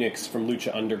know Phoenix from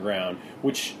Lucha Underground,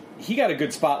 which he got a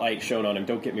good spotlight shown on him,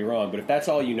 don't get me wrong, but if that's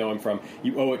all you know him from,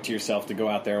 you owe it to yourself to go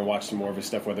out there and watch some more of his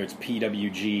stuff, whether it's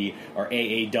PWG or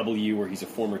AAW, where he's a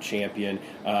former champion,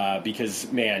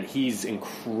 because, man, he's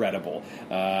incredible.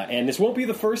 And this won't be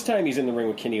the first time he's in the ring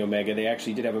with Kenny Omega. They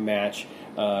actually did have a match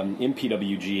in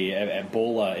PWG at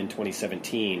Bola in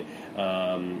 2017.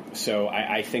 So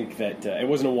I think that it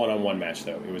wasn't a one-on-one match,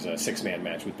 though. It was a six-man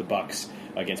match with the Bucks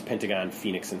against Pentagon,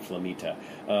 Phoenix, and Flamita.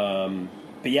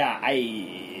 But yeah,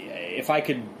 if I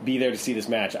could be there to see this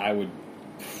match, I would.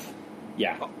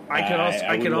 Yeah, I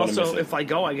can also, if I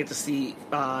go, I get to see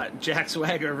Jack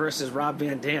Swagger versus Rob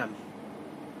Van Dam.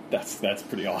 That's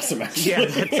pretty awesome, actually.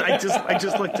 Yeah, I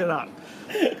just looked it up.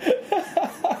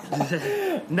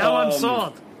 Now I'm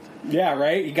sold. Yeah,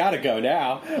 right? You got to go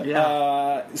now.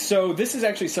 Yeah. So this is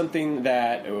actually something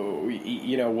that,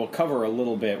 we'll cover a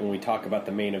little bit when we talk about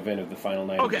the main event of the Final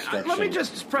Night of Destruction. Let me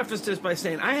just preface this by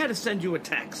saying I had to send you a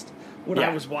text when I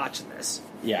was watching this.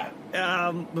 Yeah.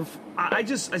 I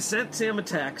sent Sam a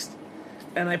text,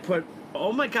 and I put,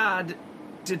 oh my God,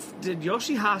 did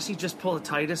Yoshihashi just pull a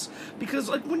Titus? Because,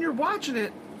 when you're watching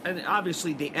it, and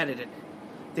obviously they edit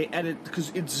because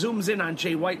it zooms in on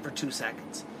Jay White for 2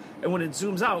 seconds. And when it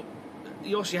zooms out,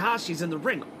 Yoshihashi's in the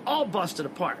ring, all busted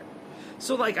apart.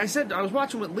 So, I said, I was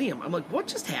watching with Liam. I'm like, what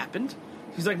just happened?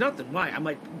 He's like, nothing. Why? I'm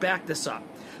like, back this up.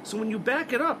 So when you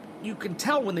back it up, you can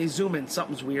tell when they zoom in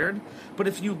something's weird. But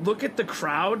if you look at the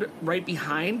crowd right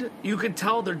behind, you can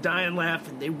tell they're dying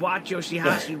laughing. They watch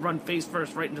Yoshihashi run face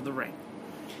first right into the ring.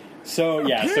 So,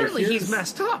 yeah. Apparently he's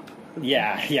messed up.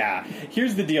 Yeah.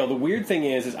 Here's the deal. The weird thing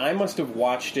is I must have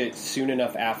watched it soon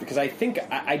enough after, because I think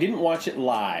I didn't watch it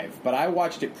live, but I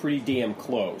watched it pretty damn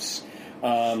close,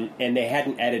 and they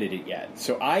hadn't edited it yet.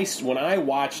 So when I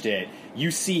watched it,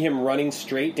 you see him running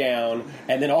straight down,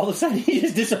 and then all of a sudden he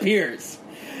just disappears.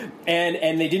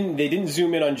 And they didn't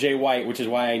zoom in on Jay White, which is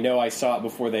why I know I saw it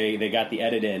before they got the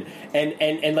edit in.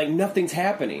 And nothing's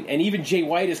happening. And even Jay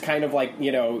White is kind of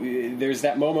there's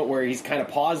that moment where he's kind of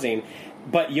pausing.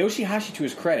 But Yoshihashi, to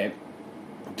his credit,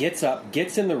 gets up,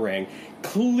 gets in the ring,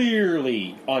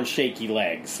 clearly on shaky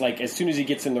legs. As soon as he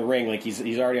gets in the ring, he's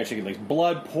already on shaky legs.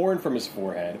 Blood pouring from his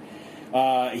forehead.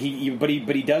 But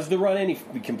he does the run in.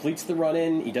 He completes the run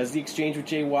in. He does the exchange with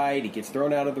Jay White. He gets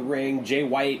thrown out of the ring. Jay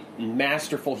White,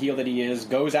 masterful heel that he is,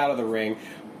 goes out of the ring,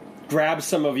 grabs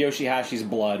some of Yoshihashi's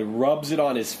blood, rubs it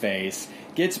on his face,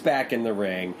 gets back in the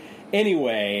ring.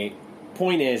 Anyway,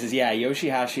 point is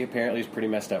Yoshihashi apparently is pretty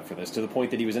messed up for this, to the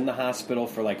point that he was in the hospital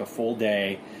for a full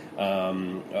day,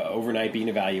 overnight being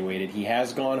evaluated. He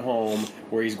has gone home,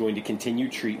 where he's going to continue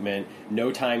treatment.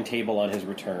 No timetable on his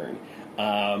return.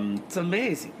 It's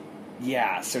amazing.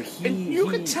 Yeah, so you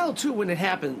could tell too when it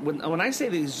happened. When I say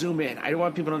they zoom in, I don't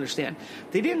want people to understand.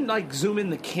 They didn't zoom in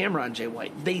the camera on Jay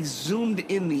White. They zoomed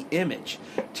in the image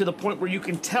to the point where you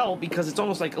can tell, because it's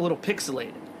almost a little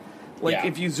pixelated.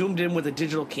 If you zoomed in with a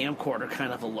digital camcorder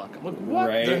kind of a look. I'm like,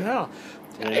 what the hell?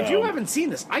 If you haven't seen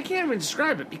this, I can't even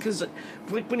describe it, because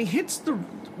when he hits,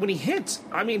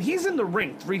 I mean, he's in the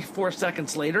ring 3-4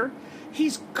 seconds later,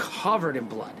 he's covered in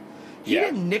blood. He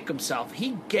didn't nick himself.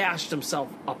 He gashed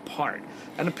himself apart.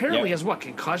 And apparently has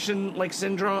concussion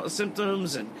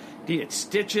symptoms, and he had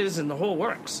stitches and the whole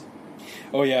works.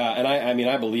 Oh, yeah, and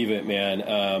I believe it,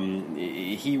 man.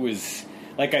 He was,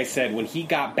 like I said, when he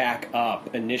got back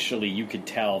up initially, you could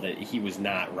tell that he was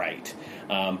not right.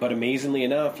 But amazingly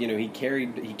enough, he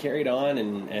carried on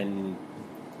and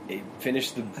it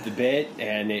finished the bit,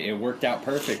 and it worked out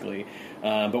perfectly.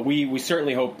 But we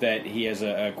certainly hope that he has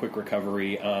a quick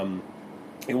recovery.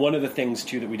 And one of the things,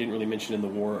 too, that we didn't really mention in the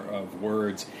War of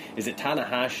Words is that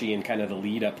Tanahashi, in kind of the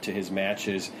lead-up to his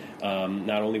matches,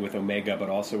 not only with Omega but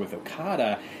also with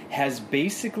Okada, has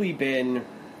basically been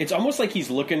it's almost like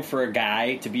he's looking for a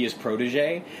guy to be his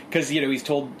protege, because he's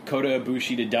told Kota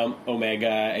Ibushi to dump Omega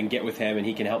and get with him, and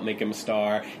he can help make him a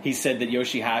star. He said that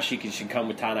Yoshihashi should come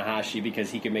with Tanahashi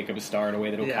because he can make him a star in a way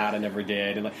that Okada never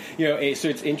did, and so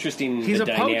it's interesting. He's the a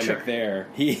dynamic poacher. There.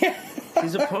 He's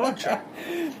a poacher.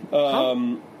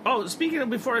 Speaking of,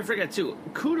 before I forget too,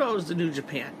 kudos to New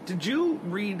Japan. Did you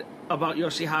read about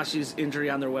Yoshihashi's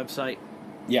injury on their website?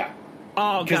 Yeah.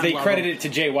 Oh, because they credit it to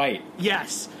Jay White.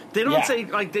 Yes. They don't say,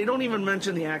 they don't even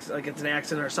mention the accident, like it's an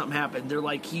accident or something happened. They're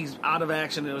like, he's out of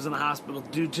action and was in the hospital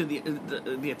due to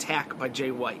the attack by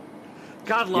Jay White.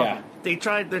 God love him.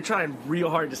 They're trying real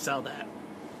hard to sell that.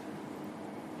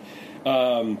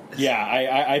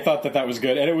 I thought that was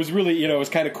good, and it was really, it was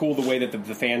kind of cool the way that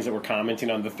the fans that were commenting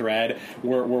on the thread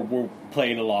were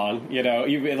playing along.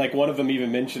 Even like one of them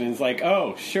even mentioned, it's like,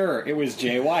 oh, sure, it was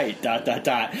Jay White, ...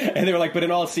 and they were like, but in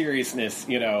all seriousness,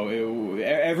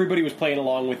 everybody was playing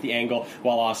along with the angle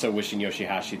while also wishing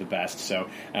Yoshihashi the best. So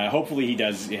hopefully he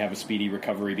does have a speedy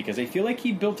recovery, because I feel like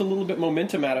he built a little bit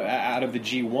momentum out of the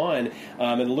G1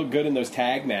 and looked good in those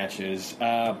tag matches.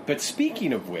 But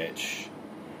speaking of which.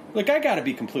 Look, I got to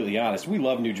be completely honest. We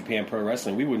love New Japan Pro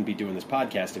Wrestling. We wouldn't be doing this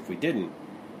podcast if we didn't.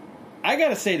 I got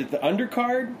to say that the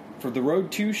undercard for the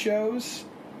Road 2 shows,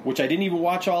 which I didn't even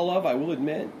watch all of, I will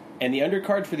admit, and the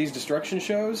undercard for these Destruction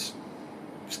shows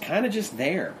was kind of just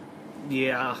there.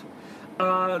 Yeah.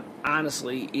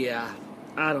 Honestly, yeah.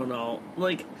 I don't know.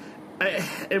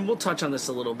 And we'll touch on this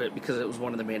a little bit because it was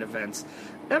one of the main events.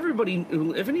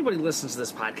 If anybody listens to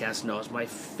this podcast knows my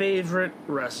favorite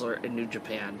wrestler in New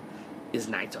Japan is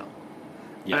Naito.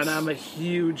 Yes. And I'm a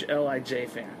huge LIJ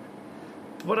fan.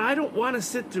 But I don't want to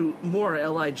sit through more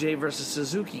LIJ versus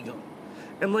Suzuki-gun.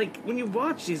 And, when you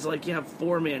watch these, you have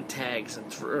 4-man tags,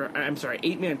 and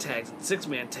 8-man tags and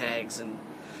 6-man tags, and,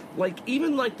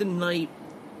 even, the night,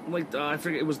 I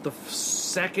forget, it was the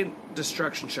second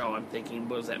Destruction show, I'm thinking,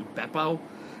 was that in Beppo?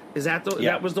 Is that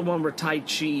that was the one where Tai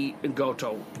Chi and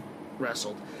Goto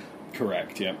wrestled?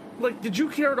 Correct, yeah. Did you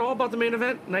care at all about the main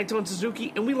event, Naito and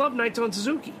Suzuki? And we love Naito and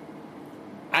Suzuki.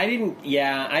 I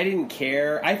didn't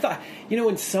care. I thought,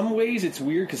 in some ways it's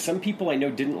weird because some people I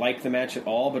know didn't like the match at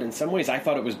all, but in some ways I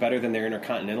thought it was better than their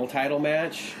Intercontinental title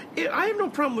match. I have no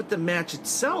problem with the match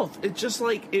itself. It's just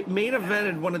it main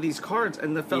evented one of these cards,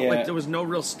 and it felt like there was no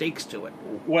real stakes to it.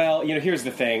 Well, here's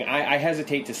the thing. I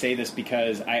hesitate to say this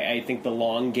because I think the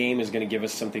long game is going to give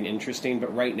us something interesting,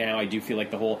 but right now I do feel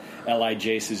like the whole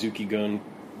LIJ Suzuki-gun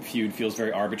feud feels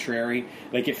very arbitrary.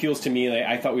 It feels to me like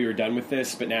I thought we were done with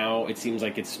this, but now it seems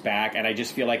like it's back, and I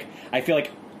just feel like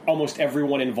almost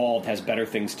everyone involved has better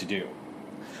things to do.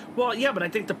 Well, yeah, but I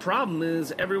think the problem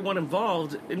is everyone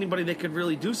involved, anybody they could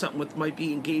really do something with, might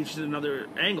be engaged in another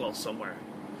angle somewhere.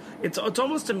 It's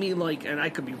almost to me and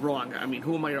I could be wrong. I mean,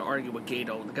 who am I to argue with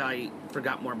Gato? The guy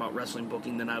forgot more about wrestling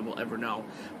booking than I will ever know.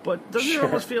 But doesn't it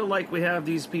almost feel like we have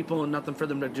these people and nothing for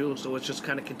them to do, so let's just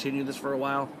kind of continue this for a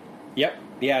while? Yep.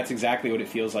 Yeah, it's exactly what it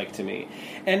feels like to me.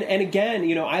 And again,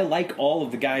 I like all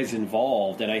of the guys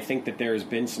involved, and I think that there's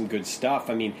been some good stuff.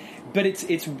 I mean, but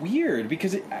it's weird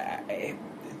because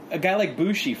a guy like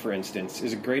Bushi, for instance,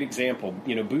 is a great example.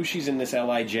 Bushi's in this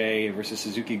LIJ versus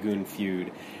Suzuki-gun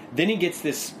feud. Then he gets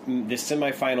this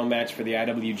semifinal match for the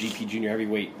IWGP Junior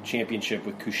Heavyweight Championship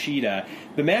with Kushida.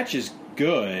 The match is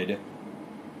good.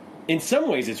 In some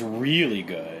ways, it's really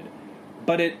good.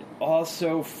 But it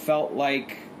also felt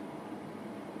like...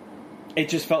 It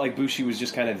just felt like Bushi was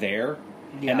just kind of there.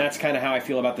 Yeah. And that's kind of how I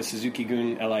feel about the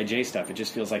Suzuki-gun LIJ stuff. It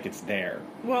just feels like it's there.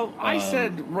 Well, I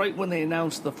said right when they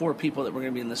announced the 4 people that were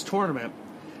going to be in this tournament,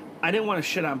 I didn't want to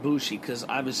shit on Bushi because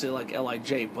obviously like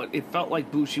LIJ, but it felt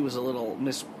like Bushi was a little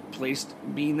misplaced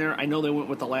being there. I know they went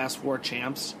with the last 4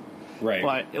 champs. Right.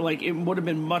 But it would have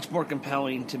been much more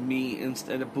compelling to me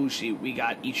instead of Bushi, we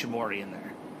got Ishimori in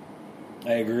there.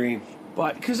 I agree.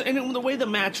 But, and the way the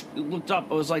match looked up,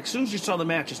 it was as soon as you saw the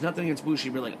match, it's nothing against Bushi,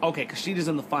 you're like, okay, Kushida's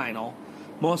in the final,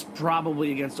 most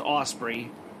probably against Ospreay.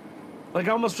 I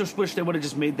almost just wish they would have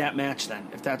just made that match then,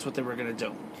 if that's what they were going to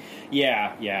do.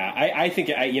 Yeah. I think,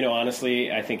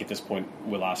 honestly, I think at this point,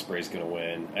 Will Ospreay's going to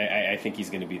win. I think he's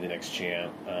going to be the next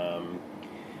champ. I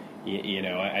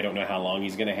don't know how long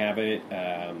he's going to have it.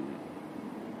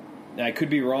 I could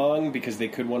be wrong because they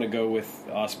could want to go with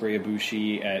Ospreay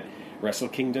Ibushi at Wrestle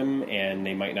Kingdom, and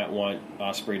they might not want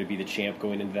Ospreay to be the champ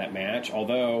going into that match.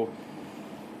 Although,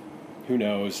 who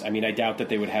knows? I mean, I doubt that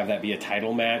they would have that be a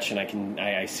title match, and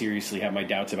I seriously have my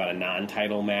doubts about a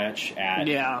non-title match at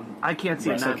I can't see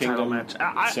Wrestle a non-title Kingdom. match.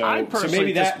 I personally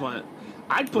maybe just want.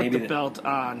 I'd put the belt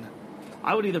on.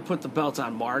 I would either put the belt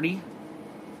on Marty.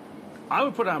 I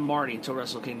would put it on Marty until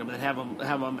Wrestle Kingdom and have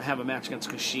him have a match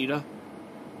against Kushida.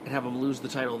 and have him lose the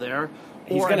title there.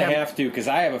 He's going to have to, because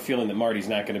I have a feeling that Marty's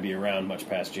not going to be around much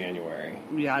past January.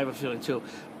 Yeah, I have a feeling too.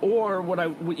 Or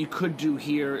what you could do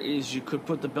here is you could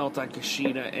put the belt on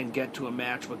Kushida and get to a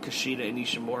match with Kushida and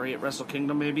Ishimori at Wrestle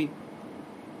Kingdom, maybe.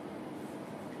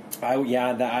 That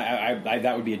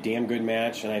would be a damn good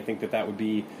match, and I think that would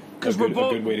be a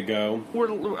good way to go.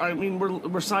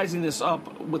 We're sizing this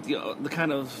up with the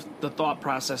kind of the thought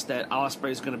process that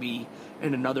Ospreay is going to be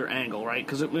in another angle, right?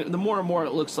 Because the more and more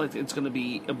it looks like it's going to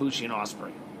be Ibushi and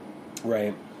Ospreay,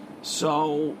 right?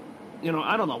 So,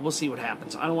 I don't know. We'll see what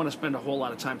happens. I don't want to spend a whole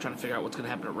lot of time trying to figure out what's going to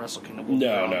happen at Wrestle Kingdom.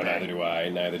 Neither do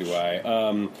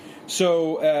I.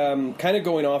 So, kind of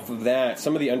going off of that,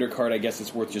 some of the undercard I guess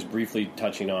it's worth just briefly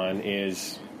touching on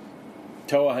is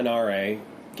Toa Hanare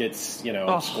gets,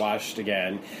 squashed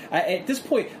again. At this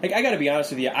point, I got to be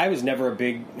honest with you, I was never a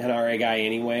big Hanare guy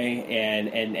anyway,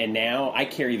 and now I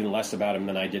care even less about him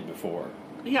than I did before.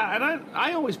 Yeah, and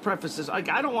I always preface this, I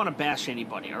don't want to bash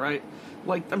anybody, all right?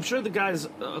 I'm sure the guy's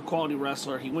a quality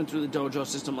wrestler. He went through the dojo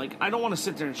system. I don't want to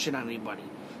sit there and shit on anybody,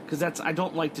 because I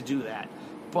don't like to do that.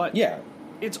 But yeah,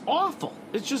 it's awful.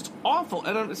 It's just awful,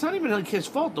 and it's not even his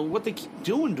fault though. What they keep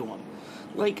doing to him,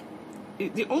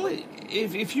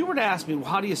 if you were to ask me, well,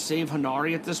 how do you save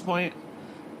Hanare at this point?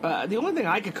 The only thing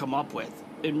I could come up with,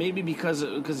 and maybe because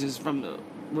he's from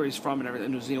where he's from and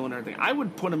everything, New Zealand and everything, I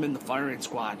would put him in the firing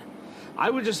squad. I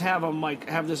would just have him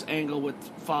have this angle with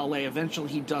Fale. Eventually,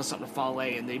 he does something to Fale,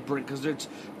 and they bring because they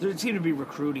seem to be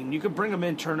recruiting. You could bring him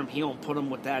in, turn him heel, and put him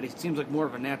with that. He seems like more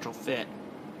of a natural fit.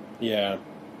 Yeah,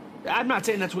 I'm not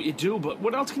saying that's what you do, but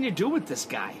what else can you do with this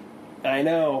guy? I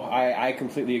know. I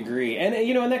completely agree. And,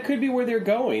 and that could be where they're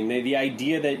going. The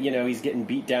idea that, he's getting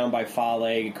beat down by Fale,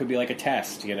 it could be like a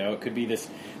test, It could be this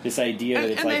idea that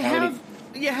it's like...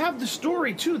 You have the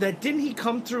story, too, that didn't he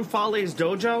come through Fale's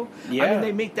dojo? Yeah. I mean,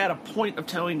 they make that a point of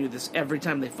telling you this every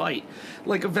time they fight.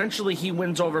 Eventually he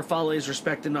wins over Fale's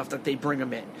respect enough that they bring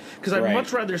him in. Because I'd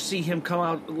much rather see him come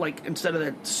out, instead of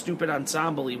that stupid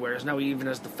ensemble he wears, now he even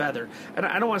has the feather. And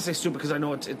I don't want to say stupid because I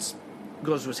know it's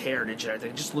goes to his heritage and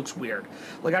everything. It just looks weird.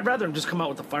 I'd rather him just come out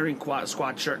with a firing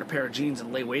squad shirt and a pair of jeans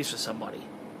and lay waste with somebody.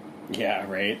 Yeah,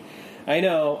 right. I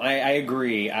know. I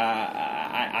agree.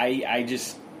 I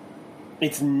just...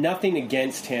 It's nothing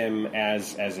against him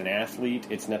as an athlete.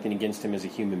 It's nothing against him as a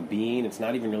human being. It's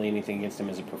not even really anything against him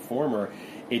as a performer.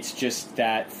 It's just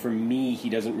that, for me,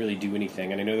 he doesn't really do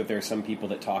anything. And I know that there are some people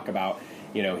that talk about,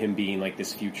 him being like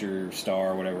this future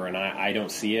star or whatever, and I don't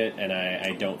see it, and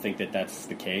I don't think that that's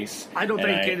the case. I don't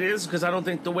think it is, because I don't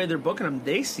think the way they're booking him,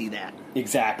 they see that.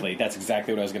 Exactly. That's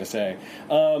exactly what I was going to say.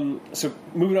 So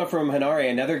moving on from Hanare,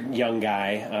 another young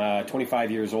guy,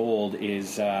 25 years old,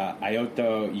 is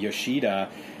Aoto Yoshida,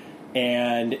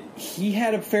 and he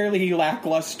had a fairly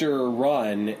lackluster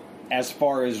run as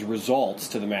far as results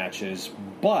to the matches,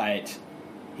 but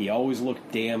he always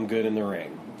looked damn good in the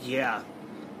ring. Yeah.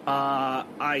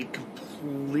 I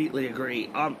completely agree.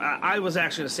 I was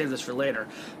actually going to save this for later.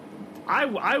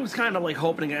 I was kind of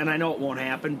hoping, and I know it won't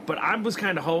happen, but I was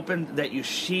kind of hoping that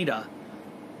Yoshida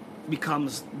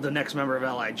becomes the next member of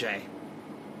LIJ.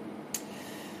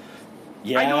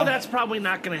 Yeah. I know that's probably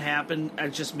not going to happen.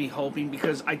 It's just me hoping,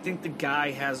 because I think the guy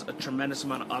has a tremendous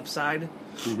amount of upside,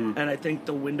 and I think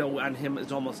the window on him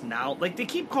is almost now. They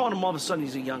keep calling him all of a sudden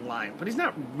he's a young lion, but he's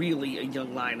not really a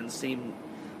young lion in the same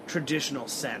traditional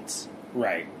sense.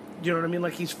 Right. Do you know what I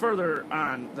mean? He's further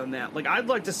on than that. I'd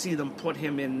like to see them put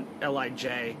him in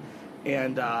LIJ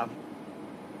and,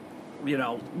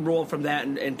 roll from that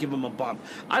and give him a bump.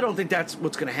 I don't think that's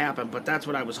what's going to happen, but that's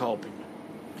what I was hoping.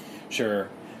 Sure.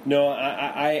 No,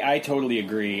 I totally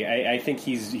agree. I think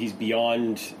he's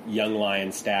beyond young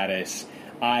lion status.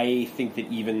 I think that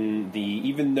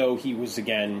even though he was,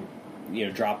 again,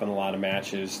 dropping a lot of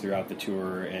matches throughout the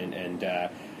tour and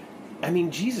I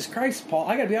mean, Jesus Christ, Paul,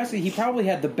 I gotta be honest with you, he probably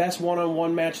had the best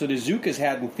one-on-one match that Iizuka's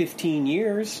had in 15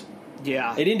 years.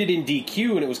 Yeah. It ended in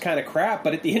DQ, and it was kind of crap,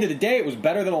 but at the end of the day, it was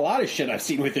better than a lot of shit I've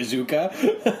seen with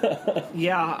Iizuka.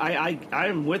 Yeah,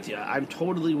 I'm with you. I'm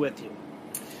totally with you.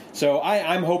 So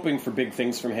I'm hoping for big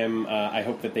things from him. I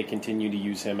hope that they continue to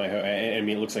use him. I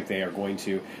mean, it looks like they are going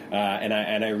to, and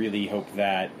I really hope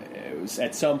that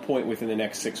at some point within the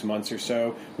next 6 months or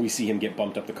so, we see him get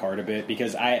bumped up the card a bit.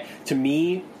 Because to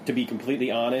be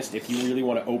completely honest, if you really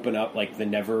want to open up the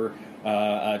Never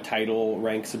title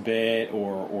ranks a bit,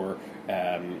 or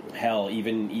hell,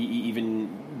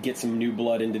 even get some new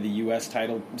blood into the U.S.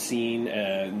 title scene.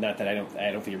 Not that I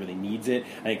don't think it really needs it.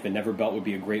 I think the Never belt would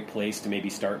be a great place to maybe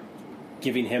start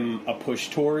giving him a push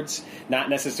towards, not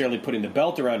necessarily putting the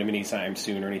belt around him anytime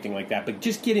soon or anything like that, but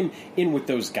just get him in with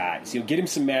those guys. Get him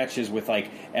some matches with like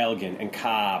Elgin and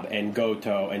Cobb and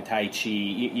Goto and Tai Chi.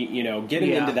 Get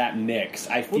him into that mix.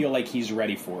 I feel like he's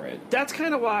ready for it. That's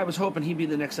kind of why I was hoping he'd be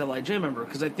the next LIJ member,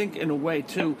 because I think in a way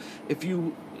too, if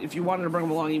you wanted to bring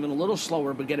him along even a little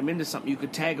slower but get him into something, you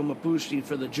could tag him with Bushi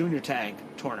for the junior tag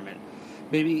tournament.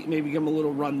 Maybe give him a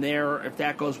little run there. If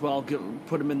that goes well,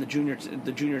 put him in the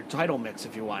junior title mix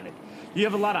if you wanted. You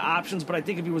have a lot of options, but I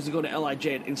think if he was to go to LIJ,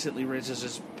 it instantly raises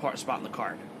his spot in the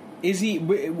card. Would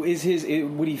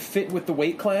he fit with the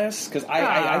weight class? Because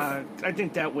I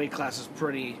think that weight class is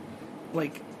pretty.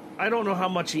 Like, I don't know how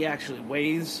much he actually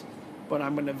weighs, but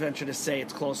I'm going to venture to say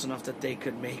it's close enough that they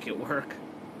could make it work.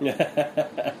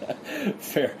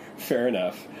 Fair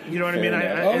enough. You know what I mean?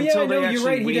 You're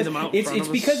right. It's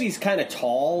because he's kind of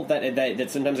tall that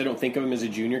sometimes I don't think of him as a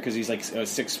junior, because he's like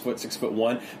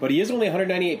 6'1", but he is only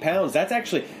 198 pounds. That's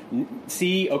actually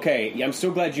I'm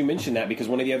so glad you mentioned that, because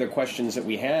one of the other questions that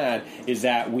we had is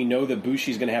that we know that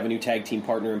Bushi's going to have a new tag team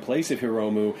partner in place of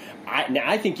Hiromu.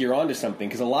 I think you're onto something,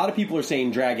 because a lot of people are saying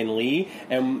Dragon Lee,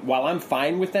 and while I'm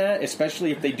fine with that,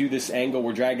 especially if they do this angle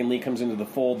where Dragon Lee comes into the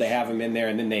fold, they have him in there,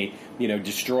 and then they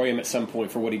destroy him at some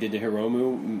point for what he did to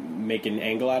Hiromu, make an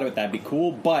angle out of it, that'd be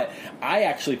cool. But I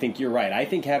actually think you're right. I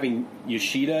think having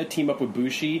Yoshida team up with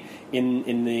Bushi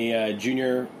in the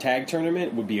junior tag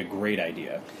tournament would be a great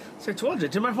idea. So I told you,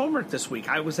 I did my homework this week.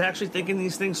 I was actually thinking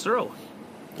these things through.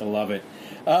 I love it.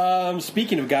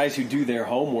 Speaking of guys who do their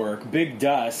homework, Big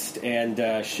Dust and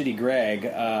Shitty Greg,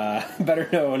 better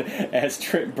known as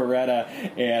Trent Beretta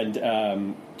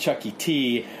and Chucky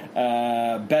T,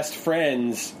 best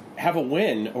friends, have a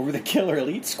win over the Killer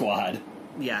Elite Squad.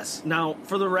 Yes. Now,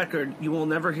 for the record, you will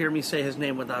never hear me say his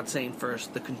name without saying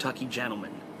first, the Kentucky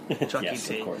Gentleman. Chucky yes,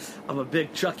 T. Of course. I'm a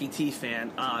big Chucky T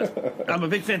fan. I'm a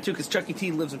big fan, too, because Chucky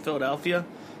T lives in Philadelphia.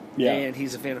 Yeah. And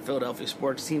he's a fan of Philadelphia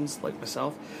sports teams, like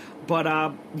myself. But,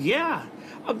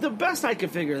 the best I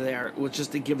could figure there was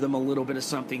just to give them a little bit of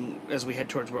something as we head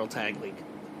towards World Tag League.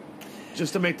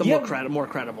 Just to make them more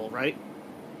credible, right?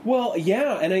 Well,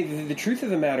 yeah, and the truth of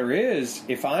the matter is,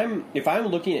 if I'm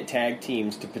looking at tag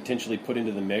teams to potentially put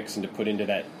into the mix and to put into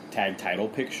that tag title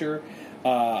picture,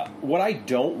 what I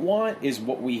don't want is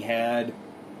what we had,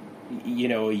 a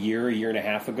year and a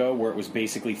half ago, where it was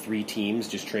basically three teams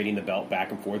just trading the belt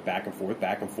back and forth, back and forth,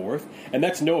 back and forth. And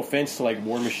that's no offense to like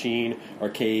War Machine or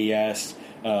KES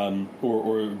or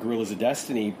Guerrillas of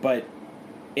Destiny, but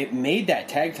it made that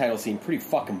tag title seem pretty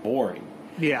fucking boring.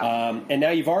 Yeah. And now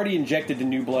you've already injected the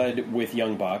new blood with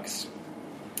Young Bucks.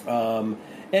 And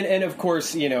of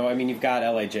course, you've got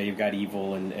LIJ, you've got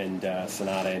Evil and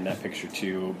Sonata in that picture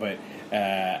too, but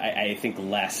I think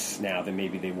less now than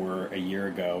maybe they were a year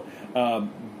ago.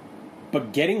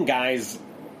 But getting guys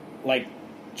like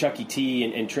Chucky T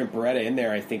and Trent Beretta in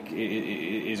there, I think,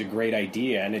 is a great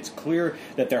idea. And it's clear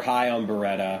that they're high on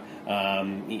Beretta.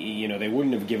 They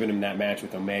wouldn't have given him that match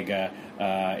with Omega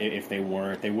if they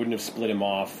weren't. They wouldn't have split him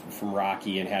off from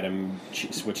Rocky and had him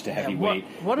switch to heavyweight.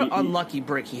 What an unlucky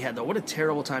break he had, though. What a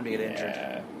terrible time to get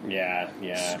injured. Yeah.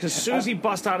 Because as soon as he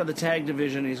busts out of the tag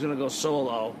division and he's going to go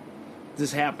solo,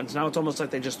 this happens. Now it's almost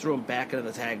like they just threw him back into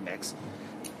the tag mix.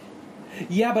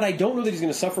 Yeah, but I don't know that he's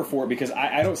going to suffer for it, because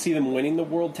I don't see them winning the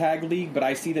World Tag League, but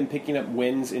I see them picking up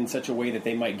wins in such a way that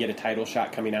they might get a title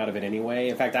shot coming out of it anyway.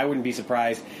 In fact, I wouldn't be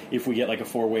surprised if we get like a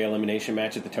 4-way elimination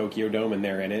match at the Tokyo Dome and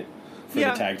they're in it for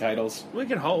the tag titles. We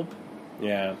can hope.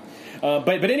 Yeah.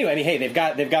 But anyway, hey, they've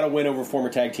got a win over former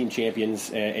tag team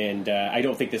champions, and I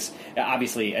don't think this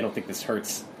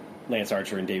hurts Lance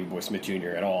Archer and Davey Boy Smith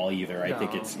Jr. at all either. I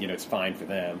think it's fine for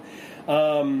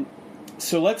them.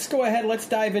 So let's go ahead. Let's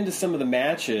dive into some of the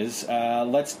matches.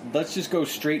 Let's just go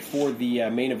straight for the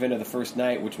main event of the first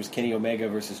night, which was Kenny Omega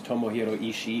versus Tomohiro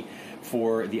Ishii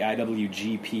for the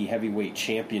IWGP Heavyweight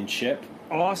Championship.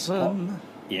 Awesome.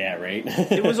 Yeah, right.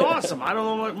 It was awesome. I don't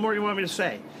know what more you want me to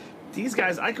say. These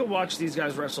guys, I could watch these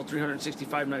guys wrestle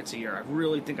 365 nights a year. I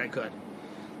really think I could.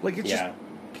 Like, it's just,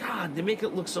 God, they make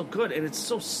it look so good, and it's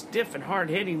so stiff and hard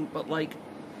hitting, but like,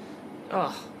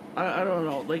 I don't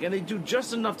know. Like, and they do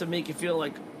just enough to make you feel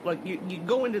like you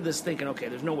go into this thinking, okay,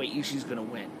 there's no way Ishii's going to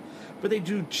win. But they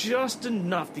do just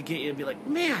enough to get you to be like,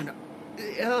 man,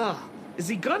 is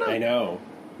he gonna? I know.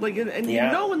 Like, and you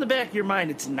know in the back of your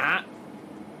mind it's not.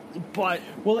 But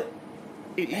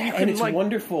And it's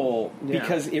wonderful Yeah.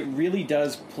 because it really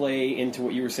does play into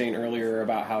what you were saying earlier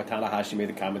about how Tanahashi made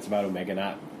the comments about Omega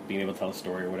not being able to tell a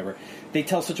story or whatever. They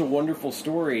tell such a wonderful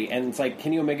story, and it's like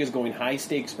Kenny Omega's going high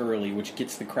stakes early, which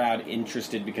gets the crowd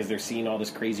interested because they're seeing all this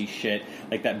crazy shit,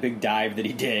 like that big dive that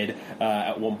he did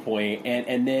at one point,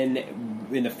 and then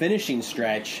in the finishing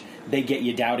stretch, they get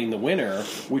you doubting the winner,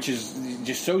 which is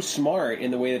just so smart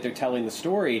in the way that they're telling the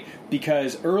story,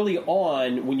 because early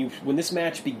on, when this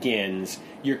match begins,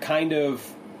 you're kind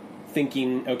of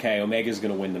thinking, okay, Omega's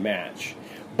going to win the match.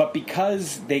 But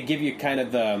because they give you kind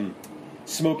of the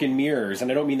smoke and mirrors,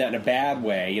 and I don't mean that in a bad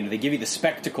way, they give you the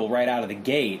spectacle right out of the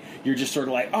gate, you're just sort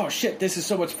of like, oh shit, this is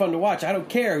so much fun to watch, I don't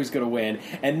care who's going to win.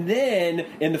 And then,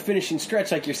 in the finishing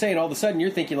stretch, like you're saying, all of a sudden you're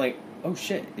thinking like, oh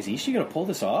shit, is Ishii going to pull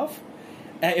this off?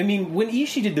 I mean, when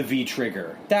Ishii did the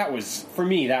V-trigger, for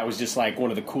me, that was just like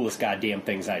one of the coolest goddamn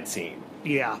things I'd seen.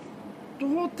 Yeah. The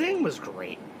whole thing was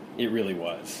great. It really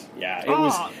was. Yeah, it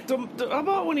was. was. How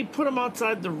about when he put him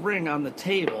outside the ring on the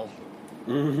table?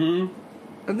 Mm-hmm.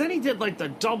 And then he did, like, the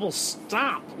double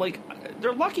stomp. Like,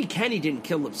 they're lucky Kenny didn't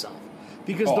kill himself.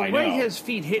 Because the way his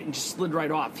feet hit and just slid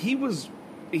right off, he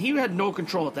had no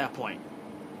control at that point.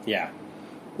 Yeah.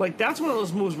 Like, that's one of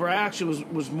those moves where I actually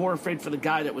was more afraid for the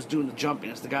guy that was doing the jumping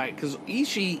as the guy, because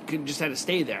Ishii just had to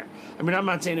stay there. I mean, I'm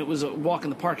not saying it was a walk in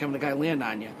the park having the guy land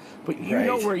on you, but you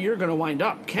know where you're going to wind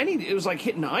up. Kenny, it was like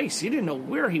hitting ice. He didn't know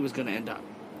where he was going to end up.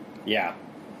 Yeah.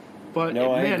 But,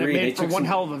 man, it made for one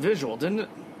hell of a visual, didn't it?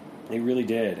 They really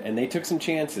did. And they took some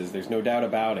chances. There's no doubt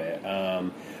about it.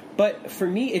 But for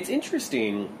me, it's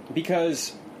interesting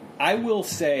because I will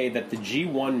say that the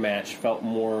G1 match felt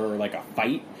more like a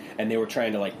fight, and they were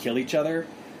trying to, like, kill each other.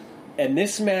 And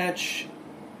this match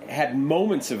had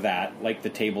moments of that, like the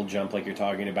table jump, like you're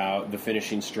talking about, the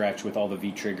finishing stretch with all the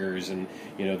V-triggers and,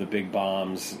 the big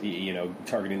bombs,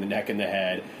 targeting the neck and the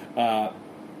head.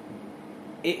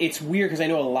 It's weird because I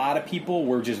know a lot of people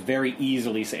were just very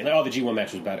easily saying, oh, the G1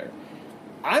 match was better.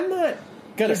 I'm not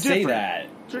going to say that.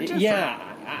 Yeah,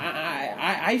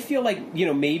 I feel like,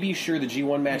 maybe, sure, the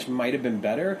G1 match might have been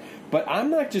better, but I'm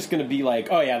not just going to be like,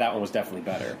 oh, yeah, that one was definitely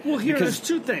better. Well, there's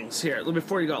two things here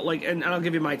before you go, and I'll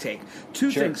give you my take.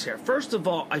 Two things here. First of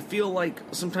all, I feel like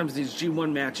sometimes these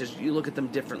G1 matches, you look at them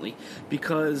differently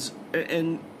because,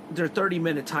 and they're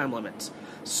 30-minute time limits.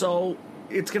 So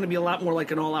it's going to be a lot more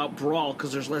like an all-out brawl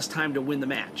because there's less time to win the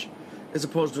match as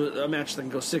opposed to a match that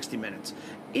can go 60 minutes.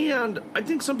 And I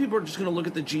think some people are just going to look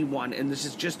at the G1, and this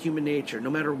is just human nature. No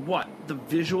matter what, the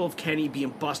visual of Kenny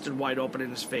being busted wide open in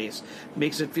his face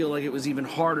makes it feel like it was even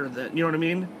harder than, you know what I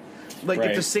mean? Like,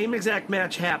 if the same exact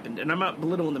match happened, and I'm not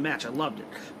belittling the match, I loved it,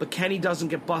 but Kenny doesn't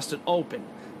get busted open,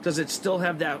 does it still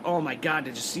have that, oh my God,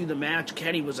 did you see the match?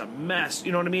 Kenny was a mess,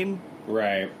 you know what I mean?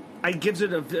 Right. It gives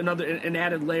it an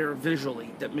added layer visually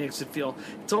that makes it feel...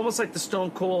 It's almost like the Stone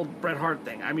Cold Bret Hart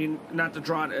thing. I mean, not to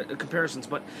draw comparisons,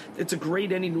 but it's a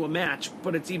great ending to a match,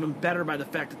 but it's even better by the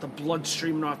fact that the blood's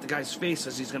streaming off the guy's face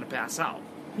as he's going to pass out.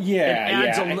 Yeah,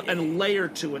 it adds a layer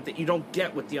to it that you don't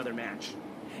get with the other match.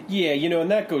 Yeah,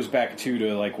 and that goes back to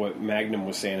like what Magnum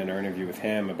was saying in our interview with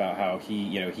him about how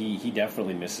he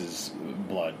definitely misses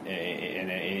blood,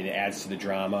 and it adds to the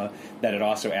drama. That it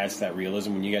also adds to that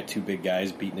realism when you got two big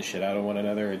guys beating the shit out of one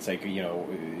another. It's like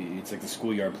it's like the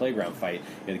schoolyard playground fight.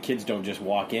 The kids don't just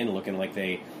walk in looking like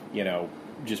they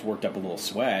just worked up a little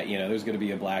sweat. There's going to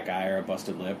be a black eye or a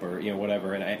busted lip or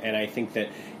whatever. And I think that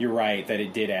you're right that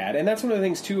it did add, and that's one of the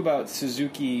things too about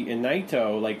Suzuki and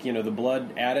Naito. Like the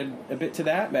blood added a bit to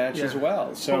that match as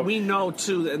well. So but we know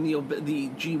too that in the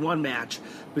G1 match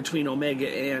between Omega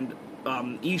and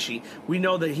Ishii, we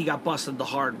know that he got busted the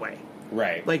hard way.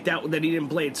 Right. Like that he didn't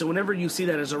blade. So whenever you see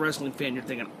that as a wrestling fan, you're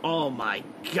thinking, oh my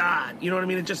God. You know what I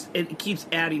mean? It keeps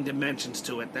adding dimensions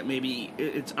to it that maybe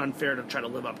it's unfair to try to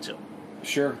live up to.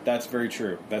 Sure, that's very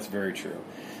true. That's very true.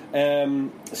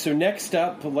 So next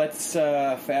up, let's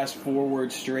fast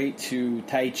forward straight to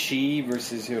Tai Chi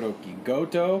versus Hiroki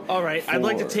Goto. All right, I'd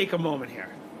like to take a moment here.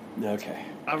 Okay.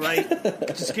 All right?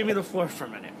 Just give me the floor for a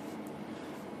minute.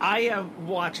 I am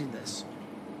watching this,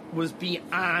 was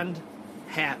beyond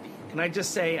happy. Can I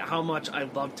just say how much I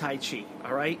love Tai Chi,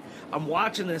 all right? I'm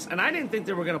watching this, and I didn't think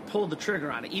they were going to pull the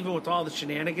trigger on it, even with all the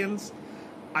shenanigans.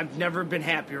 I've never been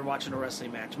happier watching a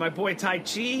wrestling match. My boy Tai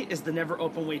Chi is the never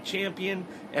open weight champion.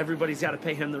 Everybody's got to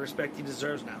pay him the respect he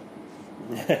deserves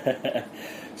now.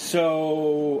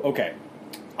 So, okay.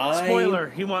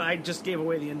 Spoiler, I just gave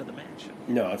away the end of the match.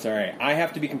 No, it's all right. I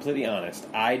have to be completely honest.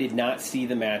 I did not see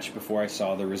the match before I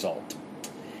saw the result.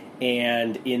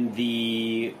 And in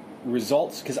the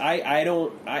results, because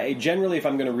I generally, if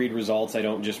I'm going to read results, I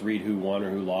don't just read who won or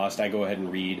who lost. I go ahead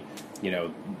and read,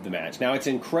 the match. Now, it's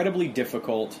incredibly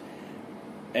difficult,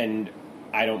 and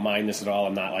I don't mind this at all.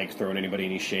 I'm not like throwing anybody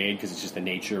any shade because it's just the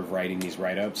nature of writing these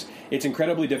write-ups. It's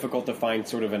incredibly difficult to find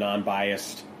sort of an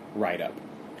unbiased write-up.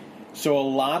 So a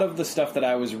lot of the stuff that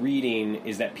I was reading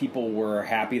is that people were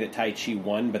happy that Taichi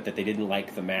won, but that they didn't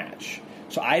like the match.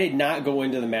 So I did not go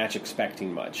into the match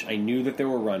expecting much. I knew that there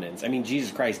were run-ins. I mean,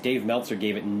 Jesus Christ, Dave Meltzer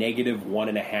gave it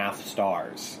 -1.5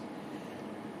 stars.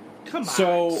 Come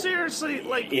on, seriously?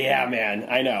 Yeah, man,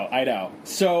 I know.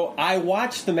 So I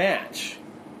watched the match.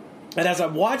 And as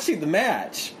I'm watching the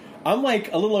match, I'm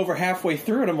like a little over halfway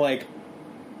through, and I'm like,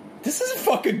 this is a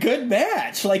fucking good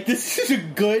match. Like, this is a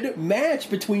good match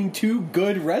between two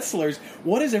good wrestlers.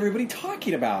 What is everybody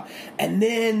talking about? And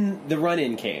then the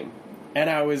run-in came. And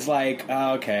I was like,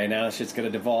 oh, okay, now this shit's going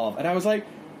to devolve. And I was like,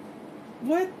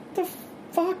 what the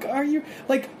fuck are you...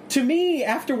 Like, to me,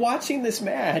 after watching this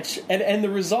match and the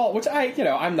result, which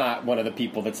I'm not one of the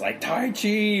people that's like,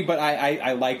 Taichi, but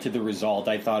I liked the result.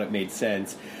 I thought it made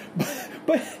sense.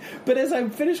 But as I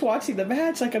finished watching the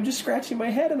match, like, I'm just scratching my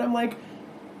head, and I'm like,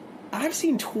 I've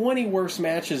seen 20 worse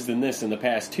matches than this in the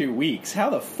past 2 weeks. How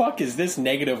the fuck is this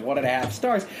 -1.5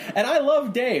 stars? And I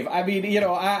love Dave. I mean,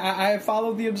 I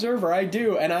follow the Observer. I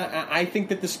do. And I think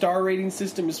that the star rating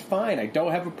system is fine. I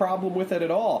don't have a problem with it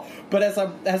at all. But as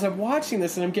I'm watching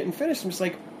this and I'm getting finished, I'm just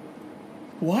like,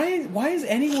 why is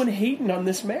anyone hating on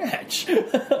this match?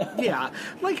 Yeah.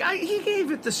 He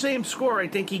gave it the same score I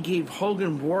think he gave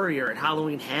Hogan Warrior at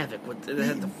Halloween Havoc.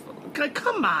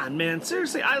 Come on, man.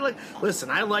 Seriously, I like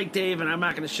Dave, and I'm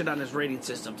not going to shit on his rating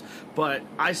systems, but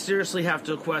I seriously have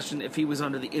to question if he was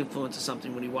under the influence of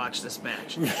something when he watched this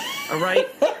match. All right?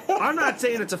 I'm not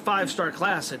saying it's a 5-star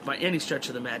classic by any stretch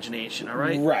of the imagination, all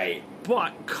right? Right.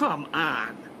 But come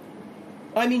on.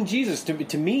 I mean, Jesus,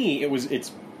 to me,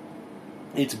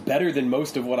 it's better than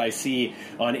most of what I see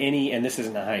on any, and this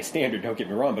isn't a high standard, don't get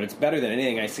me wrong, but it's better than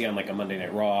anything I see on like a Monday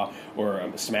Night Raw or a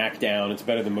SmackDown. It's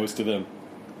better than most of the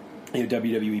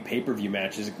WWE pay-per-view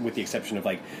matches, with the exception of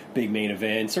like big main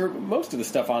events, or most of the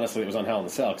stuff, honestly, that was on Hell in a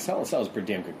Cell, because Hell in a Cell is a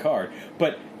pretty damn good card.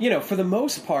 But, for the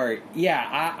most part,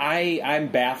 yeah, I'm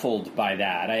baffled by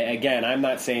that. I'm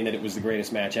not saying that it was the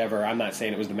greatest match ever. I'm not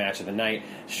saying it was the match of the night.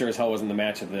 Sure as hell wasn't the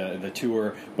match of the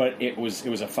tour, but it was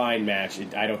a fine match.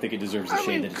 I don't think it deserves the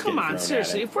shade that it's getting thrown at it. Come on,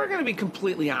 seriously, if we're going to be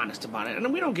completely honest about it,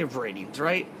 and we don't give ratings,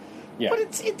 right? Yeah. But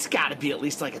it's got to be at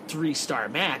least like a 3-star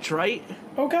match, right?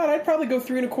 Oh, God, I'd probably go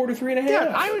 3 1/4, 3 1/2.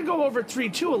 Yeah, I would go over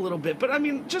 3.2 a little bit, but I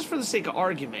mean, just for the sake of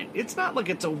argument, it's not like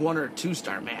it's a 1 or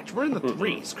 2-star match. We're in the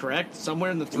 3s, correct?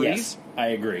 Somewhere in the 3s? Yes, I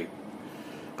agree.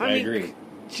 I agree.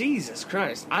 Jesus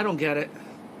Christ, I don't get it.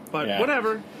 But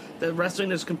whatever. The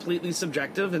wrestling is completely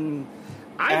subjective, and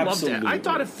I loved it. I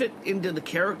thought it fit into the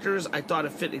characters. I thought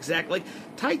it fit exactly.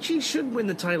 Like, Taichi should win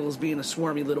the title as being a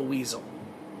swarmy little weasel.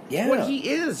 Yeah. What he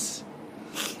is.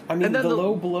 I mean, the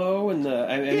low blow and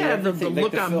the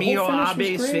look on Mio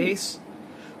Abe's face.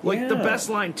 Like, the best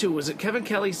line, too, was it Kevin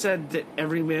Kelly said that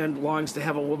every man longs to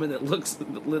have a woman that looks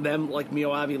at them like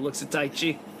Mio Abe looks at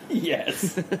Taichi?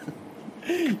 Yes.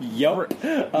 Yup.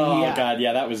 Oh, yeah. God,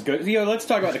 yeah, that was good. Let's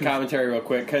talk about the commentary real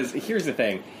quick, because here's the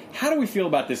thing. How do we feel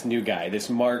about this new guy, this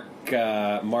Mark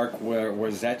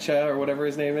Warzecha, or whatever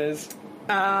his name is?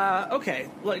 Okay.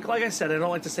 Like I said, I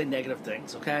don't like to say negative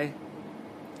things, okay?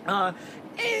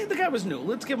 The guy was new.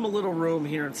 Let's give him a little room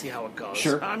here and see how it goes.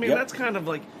 Sure. I mean, that's kind of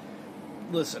like...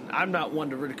 Listen, I'm not one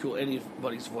to ridicule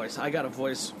anybody's voice. I got a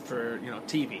voice for,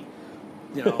 TV.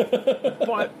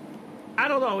 But, I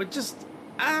don't know. It just...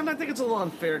 I think it's a little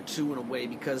unfair, too, in a way,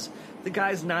 because the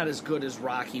guy's not as good as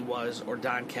Rocky was or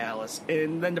Don Callis.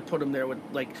 And then to put him there with,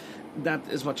 not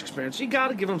as much experience, you got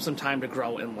to give him some time to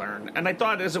grow and learn. And I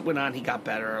thought as it went on, he got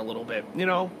better a little bit,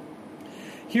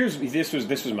 This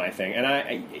was my thing, and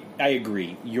I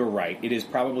agree. You're right. It is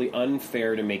probably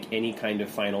unfair to make any kind of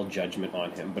final judgment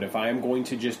on him. But if I am going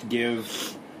to just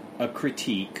give a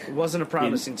critique, it wasn't a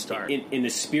promising start. In the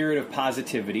spirit of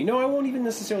positivity, no, I won't even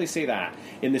necessarily say that.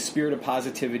 In the spirit of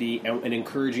positivity and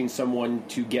encouraging someone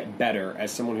to get better,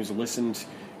 as someone who's listened,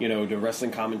 to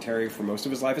wrestling commentary for most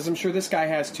of his life, as I'm sure this guy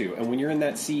has too. And when you're in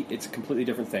that seat, it's a completely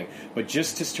different thing. But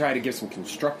just to try to give some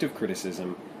constructive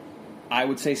criticism, I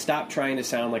would say stop trying to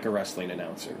sound like a wrestling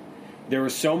announcer. There were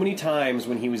so many times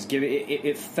when he was giving...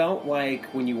 It felt like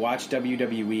when you watch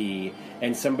WWE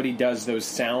and somebody does those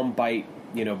soundbite,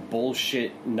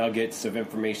 bullshit nuggets of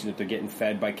information that they're getting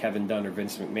fed by Kevin Dunn or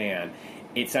Vince McMahon.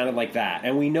 It sounded like that.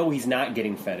 And we know he's not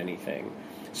getting fed anything.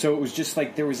 So it was just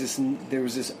like there was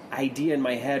this idea in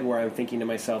my head where I'm thinking to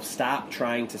myself, stop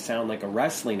trying to sound like a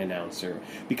wrestling announcer,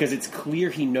 because it's clear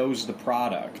he knows the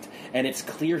product, and it's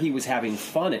clear he was having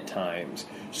fun at times.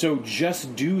 So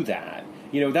just do that.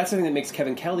 That's something that makes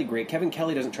Kevin Kelly great. Kevin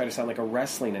Kelly doesn't try to sound like a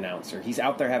wrestling announcer. He's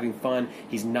out there having fun.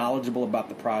 He's knowledgeable about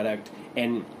the product,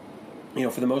 and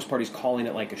for the most part, he's calling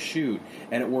it like a shoot,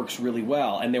 and it works really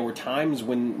well. And there were times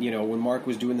when Mark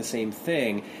was doing the same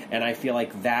thing, and I feel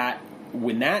like that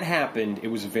when that happened, it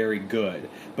was very good.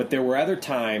 But there were other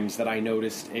times that I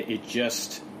noticed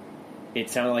it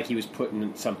sounded like he was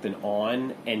putting something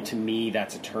on, and to me,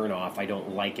 that's a turnoff. I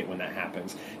don't like it when that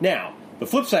happens. Now, the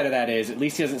flip side of that is, at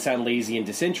least he doesn't sound lazy and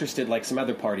disinterested like some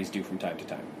other parties do from time to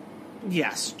time.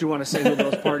 Yes. Do you want to say who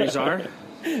those parties are?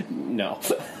 No.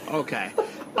 Okay.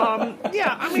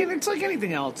 Yeah, I mean, it's like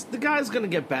anything else. The guy's going to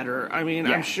get better. I mean,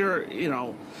 yeah. I'm sure,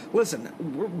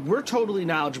 listen, we're totally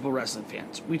knowledgeable wrestling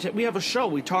fans. We have a show.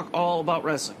 We talk all about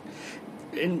wrestling.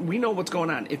 And we know what's going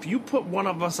on. If you put one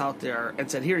of us out there and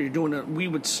said, here, you're doing it, we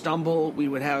would stumble. We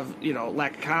would have,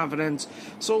 lack of confidence.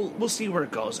 So we'll see where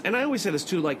it goes. And I always say this,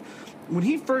 too. Like, when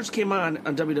he first came on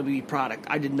WWE Product,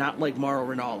 I did not like Mauro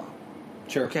Ranallo.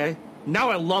 Sure. Okay?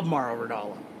 Now I love Mauro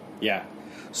Ranallo. Yeah.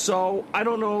 So I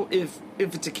don't know if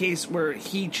it's a case where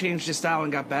he changed his style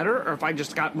and got better, or if I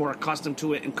just got more accustomed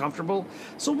to it and comfortable.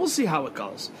 So we'll see how it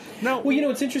goes. Now,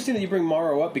 well, it's interesting that you bring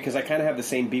Mauro up, because I kind of have the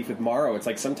same beef with Mauro. It's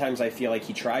like sometimes I feel like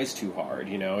he tries too hard.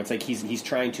 It's like he's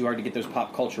trying too hard to get those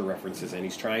pop culture references in.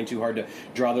 He's trying too hard to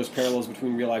draw those parallels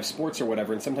between real life sports or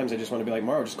whatever. And sometimes I just want to be like,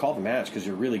 Mauro, just call the match because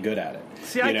you're really good at it.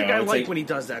 See, I think I like when he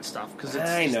does that stuff, because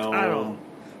I don't know.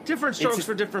 Different strokes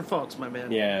for different folks, my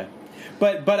man. Yeah.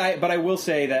 But I will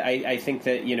say that I think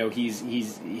that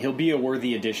he'll be a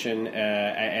worthy addition,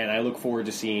 and I look forward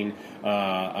to seeing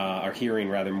or hearing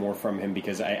rather more from him,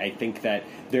 because I think that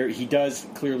he does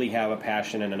clearly have a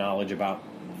passion and a knowledge about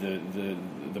the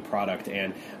product,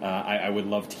 and I would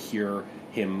love to hear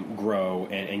him grow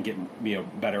and get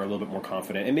better, a little bit more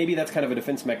confident. And maybe that's kind of a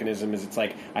defense mechanism, is it's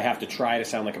like I have to try to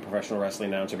sound like a professional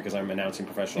wrestling announcer because I'm announcing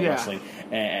professional wrestling,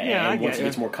 and once he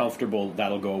gets more comfortable,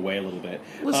 that'll go away a little bit.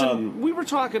 Listen, we were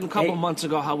talking a couple months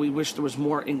ago how we wish there was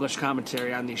more English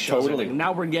commentary on these shows. Totally.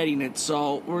 Now we're getting it,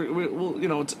 so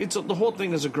we'll it's the whole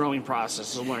thing is a growing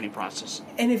process, it's a learning process.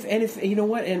 And if you know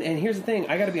what, and here's the thing,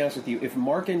 I got to be honest with you, if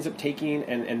Mark ends up taking,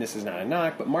 and this is not a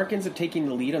knock, but Mark ends up taking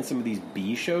the lead on some of these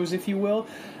B shows, if you will,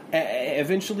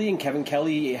 eventually, and Kevin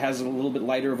Kelly has a little bit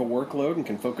lighter of a workload and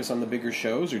can focus on the bigger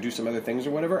shows or do some other things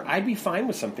or whatever, I'd be fine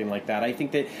with something like that. I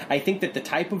think that the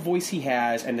type of voice he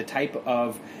has and the type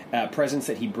of presence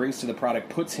that he brings to the product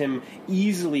puts him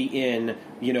easily in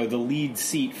the lead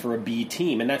seat for a B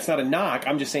team, and that's not a knock.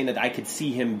 I'm just saying that I could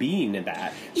see him being in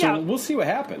that. So we'll see what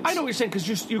happens. I know what you're saying,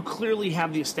 because you clearly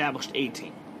have the established A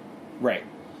team, right?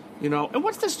 And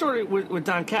what's the story with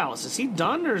Don Callis? Is he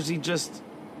done, or is he just?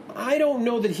 I don't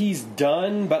know that he's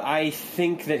done, but I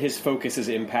think that his focus is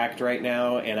Impact right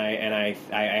now, and I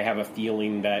have a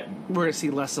feeling that we're going to see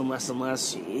less and less and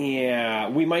less. Yeah,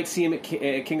 we might see him at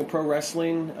King of Pro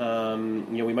Wrestling.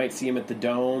 We might see him at the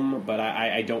Dome, but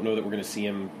I don't know that we're going to see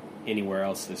him anywhere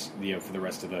else for the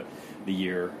rest of the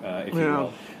year, if you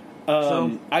will.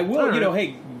 I will,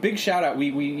 hey, big shout out.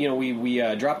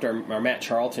 We dropped our Matt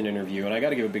Charlton interview, and I got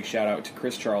to give a big shout out to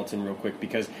Chris Charlton real quick,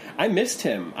 because I missed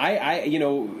him. I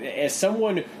as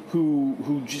someone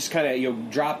who just kind of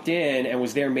dropped in and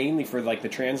was there mainly for like the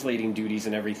translating duties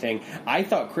and everything, I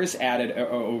thought Chris added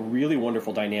a really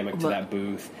wonderful dynamic to that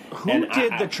booth. Who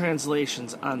did the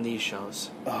translations on these shows?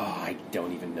 Oh, I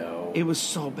don't even know. It was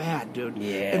so bad, dude.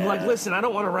 Yeah. And listen, I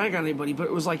don't want to rag on anybody, but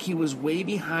it was like he was way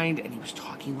behind and he was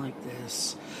talking like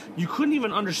this. You couldn't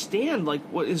even understand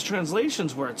what his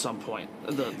translations were at some point.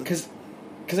 Because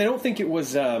I don't think it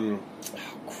was.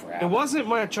 Crap. It wasn't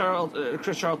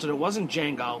Chris Charlton. It wasn't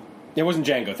Django. It wasn't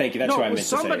Django. Thank you. That's what I meant to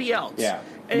say. It was somebody else. Yeah.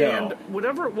 And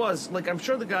whatever it was, I'm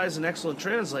sure the guy's an excellent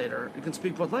translator. He can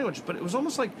speak both languages, but it was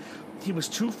almost like he was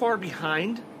too far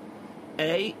behind.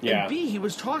 And B, he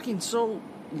was talking so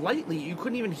lightly you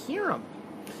couldn't even hear him.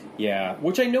 Yeah,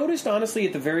 which I noticed, honestly,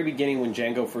 at the very beginning when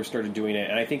Django first started doing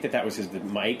it, and I think that was the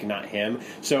mic, not him.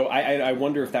 So I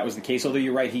wonder if that was the case, although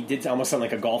you're right, he did almost sound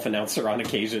like a golf announcer on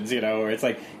occasions, where it's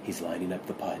like, he's lining up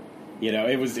the putt.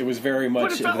 It was very much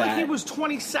But it felt that. like he was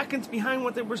 20 seconds behind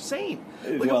what they were saying.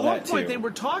 At one point, they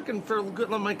were talking for a good,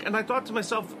 and I thought to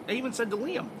myself, I even said to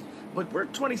Liam, we're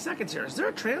 20 seconds here. Is there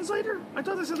a translator? I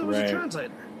thought they said there was a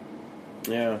translator.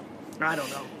 Yeah. I don't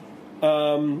know.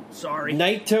 Sorry.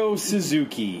 Naito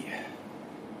Suzuki.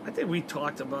 I think we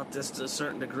talked about this to a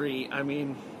certain degree. I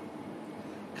mean,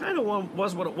 kind of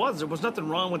was what it was. There was nothing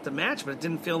wrong with the match, but it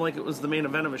didn't feel like it was the main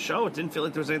event of a show. It didn't feel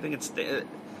like there was anything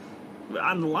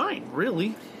on the line,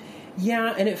 really.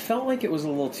 Yeah, and it felt like it was a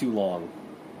little too long.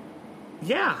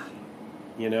 Yeah.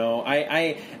 You know,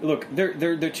 I look,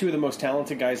 they're two of the most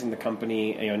talented guys in the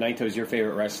company. You know, Naito's your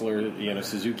favorite wrestler. You know,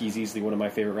 Suzuki's easily one of my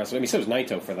favorite wrestlers. I mean, so is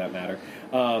Naito for that matter.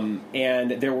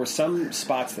 And there were some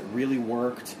spots that really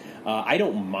worked. I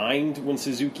don't mind when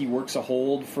Suzuki works a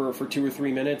hold for 2 or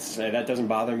 3 minutes. That doesn't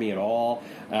bother me at all.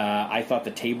 I thought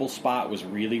the table spot was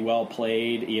really well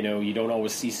played. You know, you don't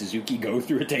always see Suzuki go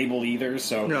through a table either,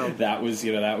 so that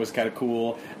was kind of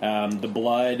cool. The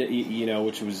blood, you know,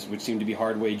 which seemed to be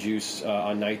hardway juice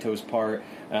on Naito's part.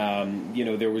 You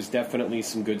know, there was definitely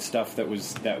some good stuff that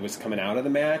was coming out of the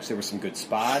match. There were some good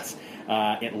spots.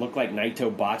 It looked like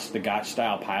Naito botched the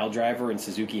Gotch-style pile driver, and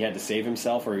Suzuki had to save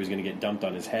himself, or he was going to get dumped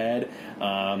on his head.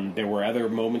 There were other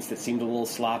moments that seemed a little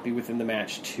sloppy within the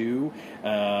match, too.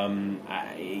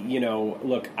 You know,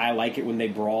 look, I like it when they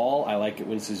brawl. I like it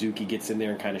when Suzuki gets in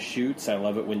there and kind of shoots. I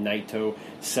love it when Naito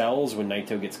sells, when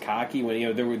Naito gets cocky. When,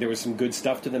 you know, there was some good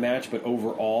stuff to the match, but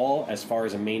overall, as far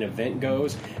as a main event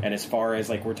goes, and as far as,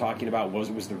 like, we're talking about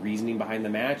what was the reasoning behind the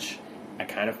match, I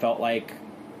kind of felt like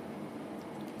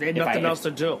they had nothing else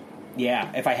to do.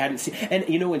 Yeah, if I hadn't seen... And,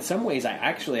 you know, in some ways, I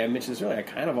mentioned this earlier, I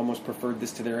kind of almost preferred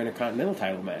this to their Intercontinental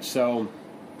title match. So,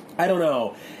 I don't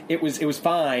know. It was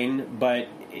fine, but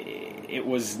it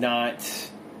was not...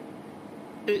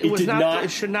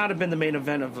 It should not have been the main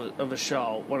event of a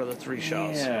show, one of the 3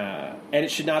 shows. Yeah, and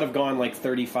it should not have gone like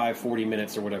 35, 40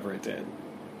 minutes or whatever it did.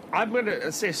 I'm going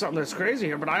to say something that's crazy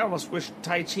here, but I almost wish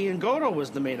Tai Chi and Goto was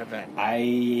the main event.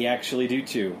 I actually do,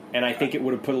 too. And I think it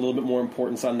would have put a little bit more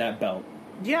importance on that belt.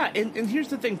 Yeah, and here's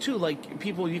the thing, too. Like,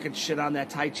 people, you could shit on that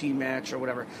Tai Chi match or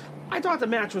whatever. I thought the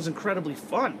match was incredibly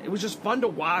fun. It was just fun to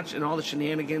watch and all the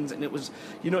shenanigans, and it was,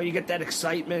 you know, you get that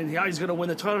excitement, and he's going to win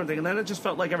the title thing, and then it just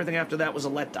felt like everything after that was a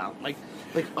letdown. Like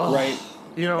oh. Right.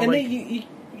 You know, and like...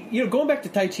 you know, going back to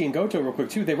Tai Chi and Goto real quick,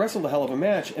 too, they wrestled a hell of a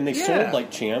match, and they sold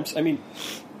like champs. I mean...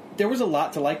 There was a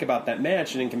lot to like about that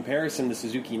match, and in comparison to the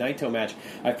Suzuki-Naito match,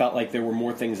 I felt like there were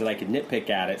more things that I could nitpick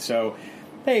at it. So,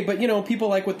 hey, but, you know, people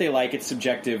like what they like. It's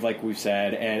subjective, like we've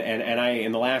said,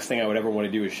 and the last thing I would ever want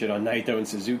to do is shit on Naito and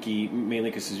Suzuki, mainly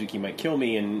because Suzuki might kill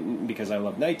me and because I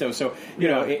love Naito. So, you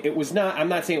know, it was not... I'm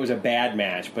not saying it was a bad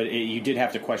match, but you did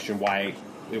have to question why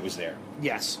it was there.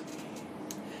 Yes.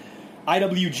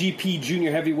 IWGP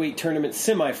Junior Heavyweight Tournament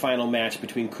semifinal match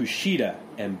between Kushida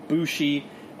and Bushi.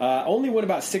 Only went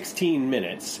about 16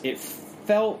 minutes. It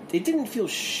didn't feel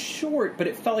short, but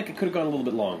it felt like it could have gone a little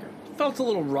bit longer. Felt a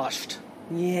little rushed.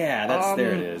 Yeah,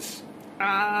 there it is.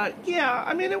 Yeah,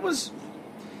 I mean, it was...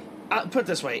 put it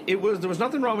this way, there was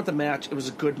nothing wrong with the match. It was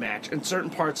a good match, and certain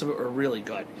parts of it were really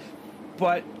good.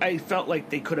 But I felt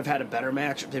like they could have had a better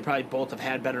match. They probably both have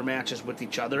had better matches with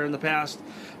each other in the past.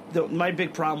 My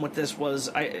big problem with this was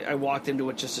I walked into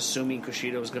it just assuming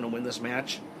Kushida was going to win this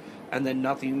match. And then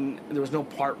there was no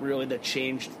part really that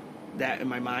changed that in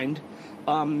my mind.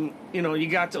 You know, you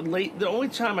got to late. The only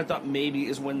time I thought maybe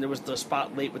is when there was the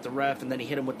spot late with the ref, and then he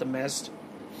hit him with the mist.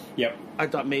 Yep. I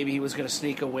thought maybe he was going to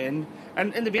sneak a win.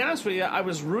 And to be honest with you, I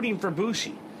was rooting for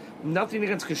Bushi. Nothing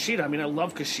against Kushida. I mean, I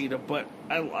love Kushida, but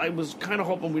I was kind of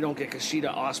hoping we don't get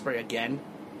Kushida Ospreay again.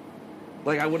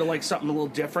 Like, I would have liked something a little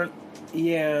different.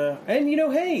 Yeah. And, you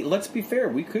know, hey, let's be fair.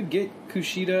 We could get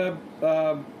Kushida...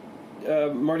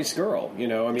 Marty Scurll, you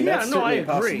know, I mean, that's certainly a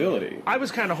possibility. I was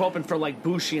kind of hoping for like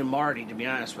Bushi and Marty, to be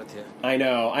honest with you. I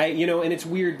know, you know, and it's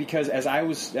weird because as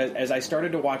I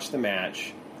started to watch the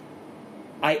match,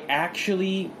 I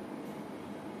actually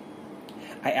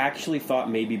thought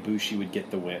maybe Bushi would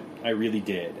get the win. I really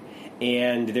did,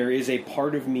 and there is a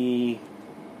part of me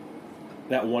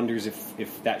that wonders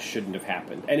if that shouldn't have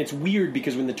happened. And it's weird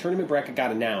because when the tournament bracket got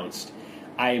announced,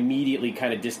 I immediately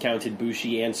kind of discounted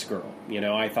Bushi and Scurll. You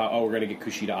know, I thought, we're going to get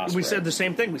Kushida Ospreay. We said the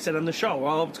same thing. We said on the show,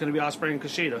 well, it's going to be Ospreay and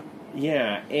Kushida.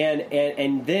 Yeah,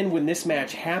 and then when this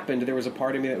match happened, there was a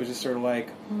part of me that was just sort of like,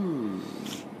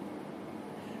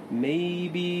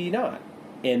 maybe not.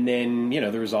 And then, you know,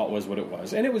 the result was what it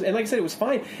was. And like I said, it was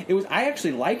fine. I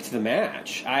actually liked the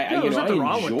match. I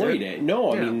enjoyed it.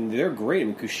 No, I mean, they're great. I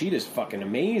mean, Kushida's fucking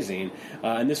amazing.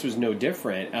 And this was no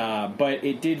different. But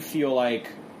it did feel like...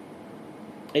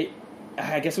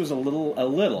 I guess it was a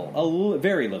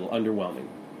very little underwhelming.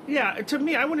 Yeah, to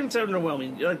me, I wouldn't even say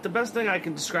underwhelming. Like, the best thing I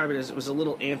can describe it as, it was a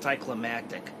little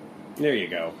anticlimactic. There you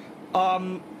go.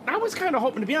 I was kind of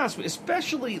hoping, to be honest with you,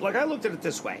 especially, like, I looked at it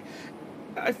this way.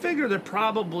 I figure they're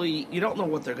probably, you don't know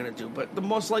what they're going to do, but the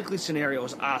most likely scenario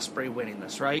is Ospreay winning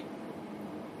this, right?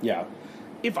 Yeah.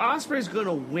 If Ospreay's going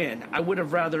to win, I would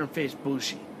have rather him face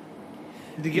Bushi.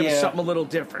 to give us something a little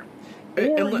different.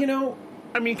 Or,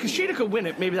 I mean, Kushida could win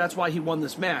it. Maybe that's why he won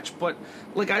this match. But,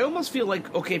 I almost feel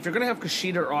like, okay, if you're going to have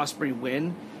Kushida or Ospreay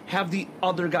win, have the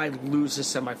other guy lose his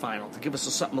semifinal to give us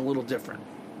something a little different.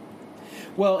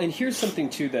 Well, and here's something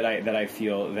too that I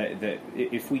feel that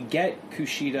if we get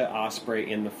Kushida Ospreay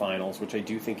in the finals, which I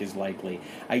do think is likely,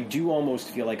 I do almost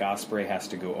feel like Ospreay has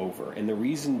to go over, and the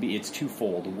reason it's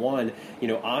twofold. One,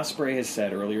 Ospreay has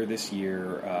said earlier this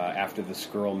year after the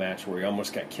Skrull match where he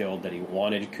almost got killed that he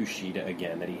wanted Kushida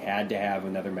again, that he had to have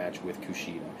another match with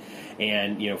Kushida,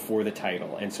 and for the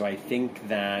title, and so I think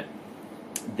that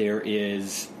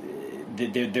there's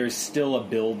still a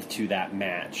build to that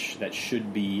match that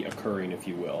should be occurring, if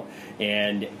you will.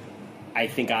 And I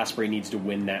think Ospreay needs to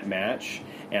win that match.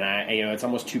 And it's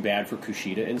almost too bad for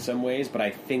Kushida in some ways, but I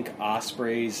think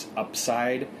Ospreay's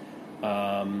upside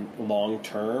long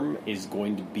term is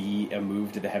going to be a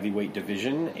move to the heavyweight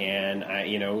division.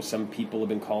 And some people have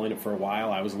been calling it for a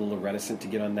while. I was a little reticent to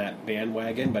get on that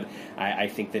bandwagon, but I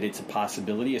think that it's a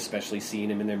possibility, especially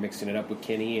seeing him in there mixing it up with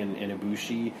Kenny and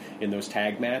Ibushi in those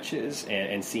tag matches,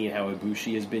 and seeing how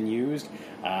Ibushi has been used.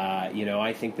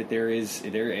 I think that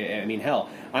hell,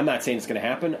 I'm not saying it's going to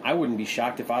happen. I wouldn't be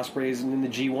shocked if Ospreay is in the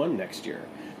G1 next year.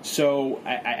 So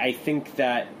I think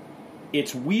that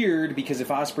it's weird because if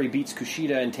Ospreay beats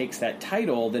Kushida and takes that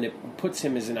title, then it puts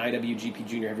him as an IWGP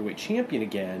Junior Heavyweight Champion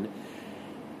again,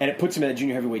 and it puts him in the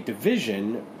Junior Heavyweight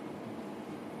division.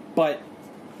 But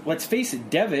let's face it,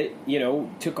 Devitt,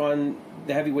 took on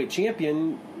the Heavyweight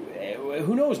Champion.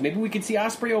 Who knows? Maybe we could see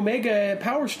Ospreay Omega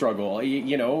power struggle,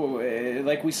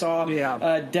 like we saw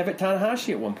Devitt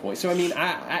Tanahashi at one point. So,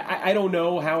 I don't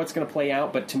know how it's going to play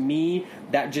out, but to me,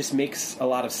 that just makes a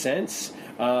lot of sense.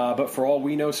 But for all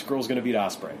we know, Skrull's going to beat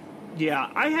Ospreay. Yeah,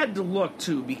 I had to look,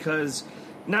 too, because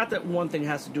not that one thing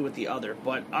has to do with the other,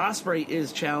 but Ospreay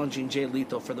is challenging Jay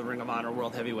Lethal for the Ring of Honor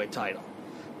World Heavyweight title.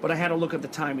 But I had to look at the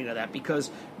timing of that,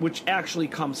 which actually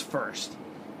comes first,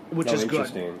 which is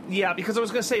good. Yeah, because I was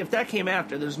going to say, if that came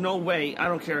after, there's no way, I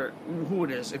don't care who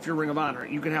it is, if you're Ring of Honor,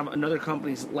 you can have another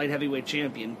company's light heavyweight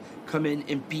champion come in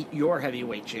and beat your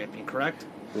heavyweight champion, correct?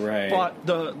 Right. But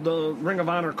the Ring of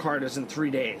Honor card is in 3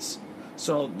 days.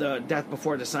 So the Death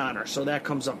Before Dishonor, so that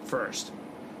comes up first.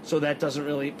 So that doesn't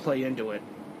really play into it.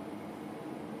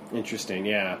 Interesting,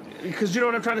 yeah. Because you know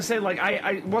what I'm trying to say?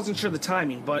 I wasn't sure the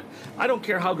timing, but I don't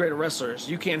care how great a wrestler is.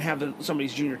 You can't have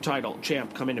somebody's junior title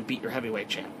champ come in and beat your heavyweight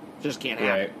champ. Just can't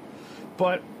happen. Right.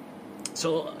 But,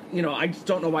 so, I just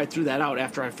don't know why I threw that out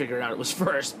after I figured out it was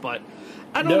first, but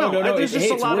I don't know. No, there's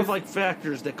just a lot of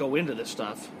factors that go into this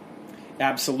stuff.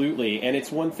 Absolutely, and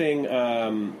it's one thing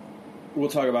we'll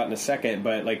talk about in a second,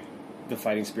 but the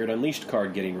Fighting Spirit Unleashed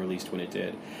card getting released when it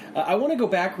did. I want to go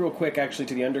back real quick, actually,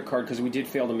 to the undercard, because we did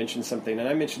fail to mention something, and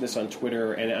I mentioned this on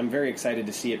Twitter, and I'm very excited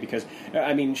to see it, because,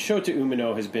 Shota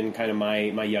Umino has been kind of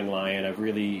my young lion. I've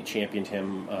really championed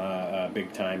him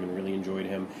big time and really enjoyed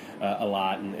him a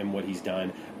lot and what he's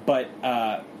done. But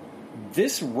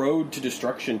this Road to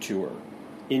Destruction tour,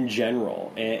 in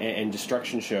general, and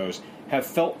Destruction shows, have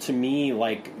felt to me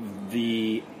like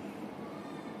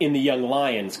in the Young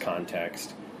Lions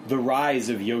context, the rise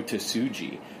of Yota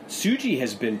Tsuji. Tsuji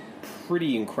has been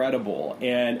pretty incredible,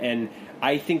 and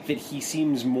I think that he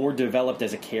seems more developed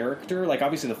as a character.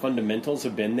 Obviously the fundamentals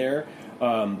have been there,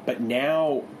 but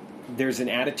now there's an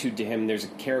attitude to him, there's a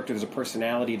character, there's a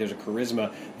personality, there's a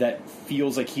charisma that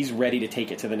feels like he's ready to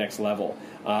take it to the next level,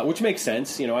 which makes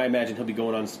sense. I imagine he'll be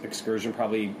going on excursion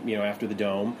probably, after the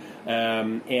Dome,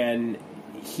 and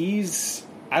he's...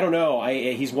 I don't know.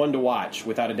 He's one to watch,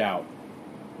 without a doubt.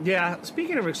 Yeah,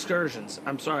 speaking of excursions,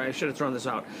 I'm sorry, I should have thrown this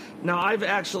out. Now, I've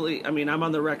actually, I'm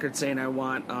on the record saying I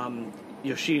want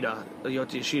Yota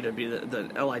Yoshida to be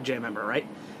the LIJ member, right?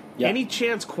 Yeah. Any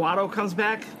chance Quado comes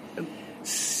back? That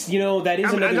is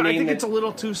another name. I think it's a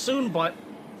little too soon, but...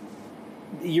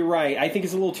 You're right. I think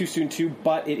it's a little too soon, too,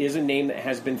 but it is a name that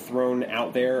has been thrown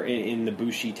out there in the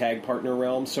Bushi tag partner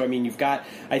realm. So, you've got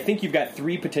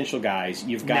 3 potential guys.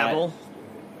 You've got... Neville.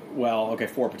 Well, okay,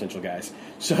 4 potential guys.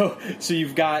 So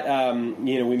you've got,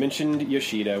 we mentioned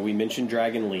Yoshida, we mentioned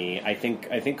Dragon Lee. I think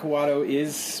Kawado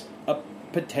is a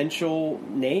potential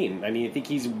name. I think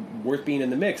he's worth being in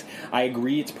the mix. I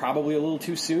agree it's probably a little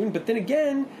too soon, but then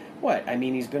again, what?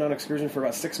 He's been on excursion for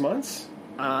about 6 months?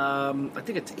 I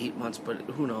think it's 8 months, but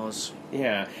who knows?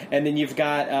 Yeah, and then you've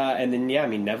got,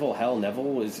 Neville. Hell,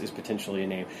 Neville is potentially a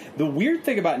name. The weird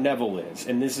thing about Neville is,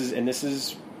 and this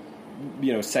is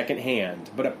secondhand,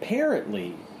 but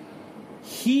apparently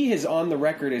he is on the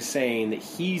record as saying that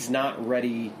he's not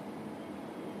ready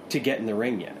to get in the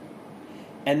ring yet,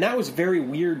 and that was very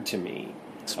weird to me.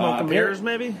 Smoke and mirrors,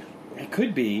 maybe. It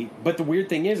could be, but the weird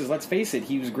thing is let's face it,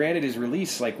 he was granted his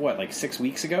release like 6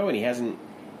 weeks ago, and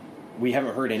we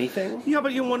haven't heard anything. Yeah,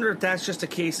 but you wonder if that's just a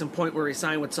case in point where he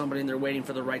signed with somebody and they're waiting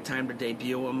for the right time to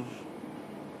debut him.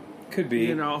 Could be.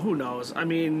 You know, who knows? I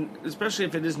mean, especially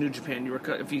if it is New Japan.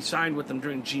 If he signed with them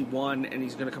during G1 and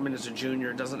he's going to come in as a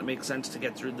junior, doesn't it make sense to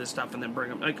get through this stuff and then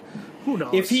bring him? Like, who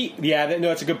knows?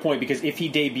 That's a good point, because if he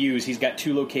debuts, he's got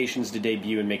 2 locations to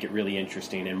debut and make it really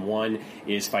interesting. And one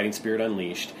is Fighting Spirit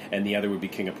Unleashed, and the other would be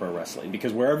King of Pro Wrestling.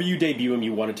 Because wherever you debut him,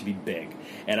 you want it to be big.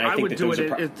 And I think would that do those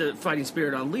it are at the Fighting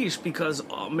Spirit Unleashed, because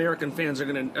American fans are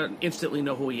going to instantly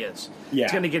know who he is. Yeah.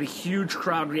 It's going to get a huge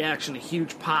crowd reaction, a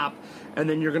huge pop. And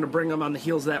then you're going to bring them on the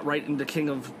heels of that right into King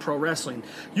of Pro Wrestling.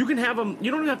 You can have him. You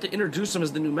don't even have to introduce him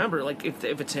as the new member. Like if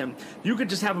it's him, you could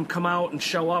just have him come out and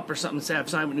show up or something and say I've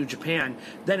signed with New Japan.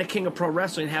 Then at King of Pro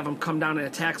Wrestling, have him come down and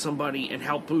attack somebody and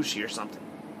help Bushi or something.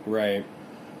 Right.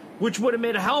 Which would have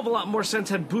made a hell of a lot more sense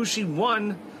had Bushi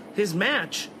won his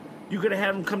match. You could have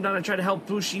had him come down and try to help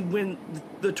Bushi win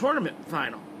the tournament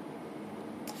final.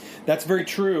 That's very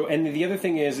true. And the other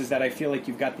thing is that I feel like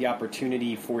you've got the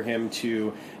opportunity for him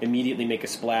to immediately make a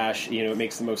splash. You know, it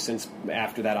makes the most sense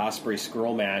after that Ospreay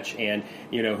Skrull match. And,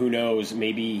 you know, who knows,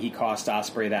 maybe he cost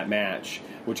Ospreay that match,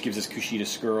 which gives us Kushida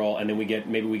Skrull, and then we get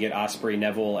Ospreay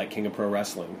Neville at King of Pro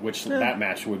Wrestling, which that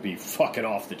match would be fucking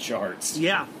off the charts.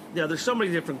 Yeah. Yeah, there's so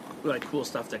many different cool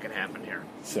stuff that can happen here.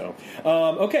 So,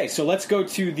 okay, so let's go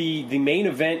to the main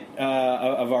event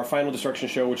of our Final Destruction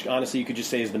show, which honestly you could just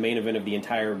say is the main event of the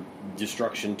entire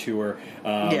Destruction tour,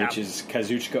 which is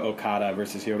Kazuchika Okada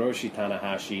versus Hiroshi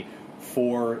Tanahashi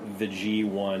for the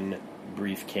G1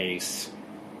 briefcase.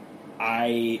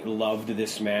 I loved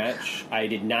this match. I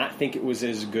did not think it was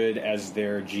as good as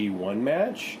their G1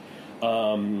 match.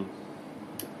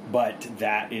 But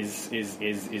that is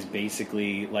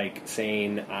basically like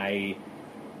saying I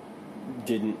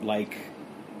didn't like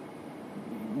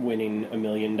winning $1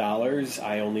 million.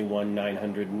 I only won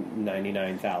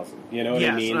 $999,000. You know what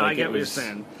I mean? Yes, Like I get what you're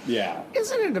saying. Yeah.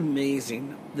 Isn't it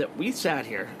amazing that we sat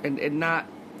here and not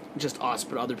just us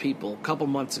but other people a couple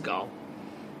months ago,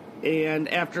 and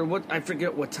after I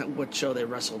forget what show they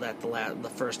wrestled at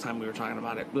the first time we were talking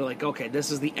about it, we were like, okay,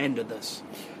 this is the end of this.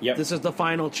 Yep. This is the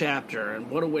final chapter, and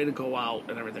what a way to go out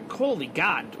and everything. Holy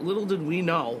God, little did we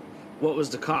know what was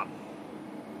to come.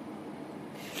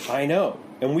 I know.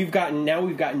 And we've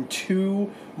gotten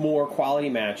 2 more quality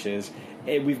matches.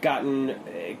 We've gotten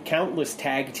countless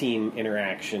tag team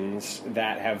interactions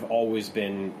that have always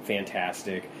been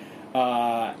fantastic.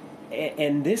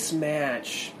 And this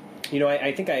match, you know,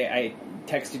 I think I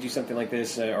texted you something like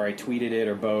this, or I tweeted it,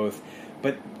 or both.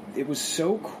 But it was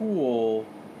so cool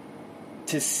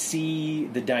to see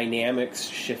the dynamics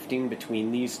shifting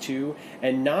between these two,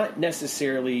 and not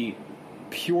necessarily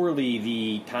purely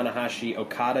the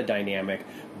Tanahashi-Okada dynamic,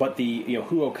 but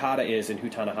who Okada is and who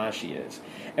Tanahashi is.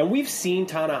 And we've seen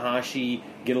Tanahashi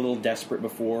get a little desperate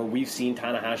before. We've seen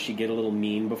Tanahashi get a little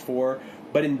mean before.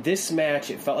 But in this match,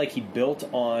 it felt like he built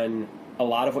on a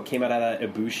lot of what came out of that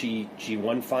Ibushi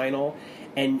G1 final.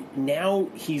 And now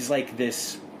he's like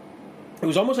this... It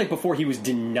was almost like before he was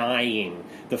denying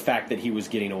the fact that he was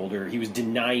getting older. He was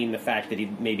denying the fact that he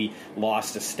maybe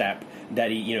lost a step,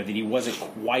 that he wasn't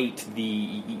quite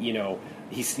the,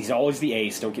 he's always the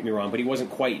ace, don't get me wrong, but he wasn't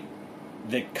quite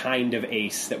the kind of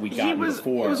ace that we got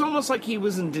before. It was almost like he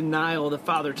was in denial that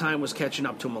Father Time was catching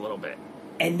up to him a little bit.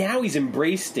 And now he's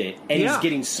embraced it, and he's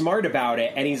getting smart about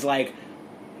it, and he's like,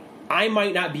 I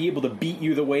might not be able to beat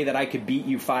you the way that I could beat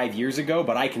you 5 years ago,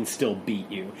 but I can still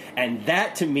beat you. And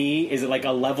that, to me, is like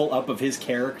a level up of his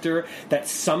character that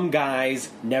some guys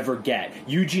never get.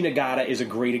 Yuji Nagata is a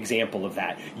great example of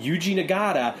that. Yuji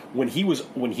Nagata, when he was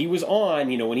on,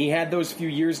 when he had those few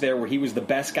years there where he was the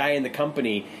best guy in the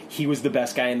company, he was the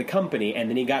best guy in the company. And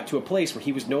then he got to a place where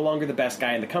he was no longer the best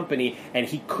guy in the company, and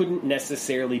he couldn't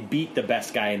necessarily beat the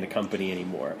best guy in the company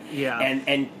anymore. Yeah.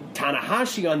 And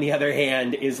Tanahashi, on the other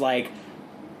hand, is like,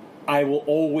 I will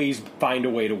always find a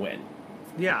way to win.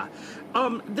 Yeah.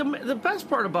 The best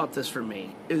part about this for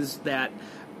me is that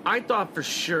I thought for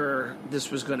sure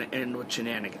this was going to end with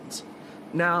shenanigans.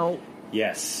 Now,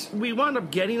 yes, we wound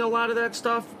up getting a lot of that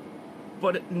stuff,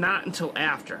 but not until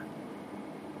after.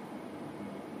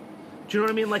 Do you know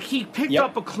what I mean? Like, he picked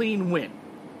up a clean win.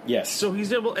 Yes. So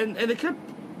he's able, and they kept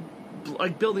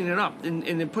like building it up, and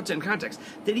it puts it in context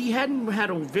that he hadn't had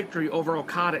a victory over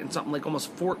Okada in something like almost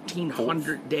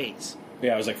 1,400 days.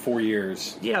 Yeah, it was like 4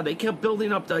 years. Yeah, they kept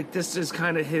building up like this is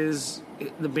kind of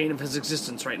the bane of his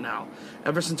existence right now.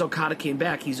 Ever since Okada came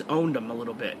back, he's owned him a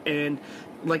little bit. And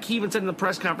like he even said in the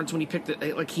press conference when he picked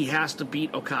it, like he has to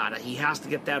beat Okada. He has to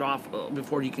get that off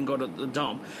before he can go to the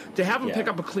Dome. To have him pick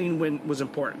up a clean win was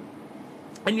important.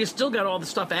 And you still got all the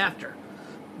stuff after,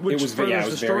 which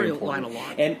furthers the storyline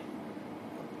along.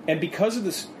 And because of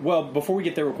this, well, before we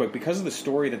get there real quick, because of the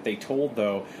story that they told,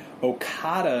 though,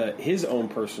 Okada, his own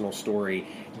personal story,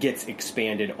 gets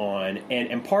expanded on.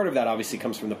 And part of that obviously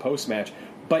comes from the post-match.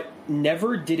 But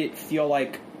never did it feel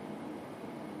like...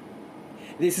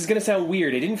 This is going to sound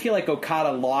weird. It didn't feel like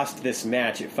Okada lost this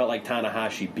match. It felt like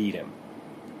Tanahashi beat him.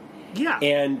 Yeah.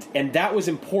 And that was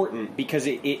important because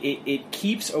it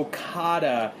keeps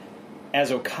Okada as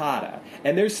Okada.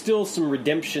 And there's still some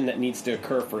redemption that needs to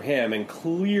occur for him. And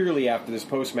clearly after this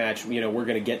post-match, we're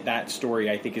going to get that story,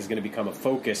 I think, is going to become a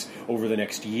focus over the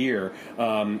next year,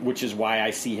 which is why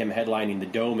I see him headlining the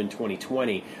Dome in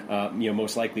 2020,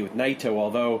 most likely with Naito,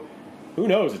 although who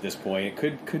knows at this point.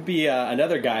 It could be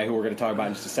another guy who we're going to talk about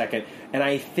in just a second. And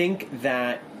I think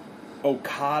that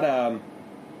Okada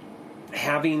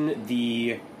having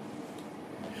the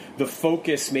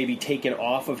focus maybe taken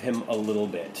off of him a little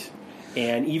bit.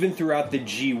 And even throughout the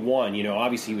G1,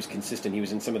 obviously he was consistent. He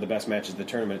was in some of the best matches of the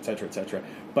tournament, et cetera, et cetera.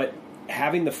 But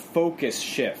having the focus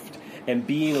shift and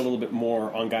being a little bit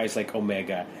more on guys like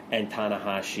Omega and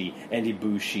Tanahashi and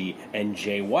Ibushi and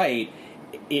Jay White,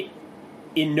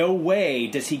 in no way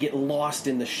does he get lost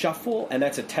in the shuffle. And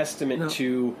that's a testament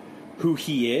to who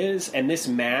he is. And this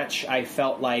match, I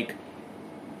felt like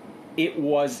it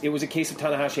was a case of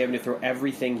Tanahashi having to throw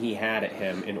everything he had at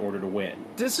him in order to win.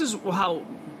 This is how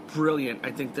brilliant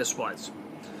I think this was.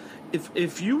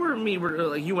 If you or me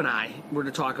you and I were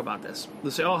to talk about this, they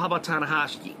say, "Oh, how about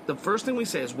Tanahashi?" The first thing we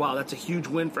say is, "Wow, that's a huge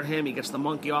win for him. He gets the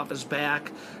monkey off his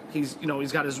back. He's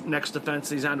got his next defense.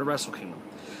 He's on to Wrestle Kingdom."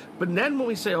 But then when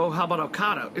we say, "Oh, how about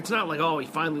Okada?" It's not like, "Oh, he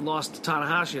finally lost to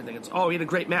Tanahashi." I think it's, "Oh, he had a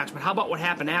great match." But how about what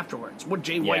happened afterwards? What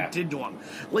Jay White did to him?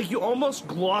 Like, you almost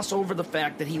gloss over the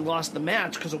fact that he lost the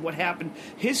match because of what happened.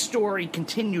 His story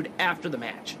continued after the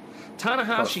match.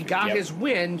 Tanahashi got his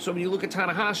win, so when you look at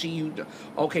Tanahashi,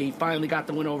 he finally got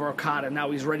the win over Okada, now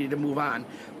he's ready to move on.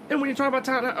 And when you talk about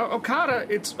Okada,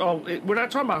 we're not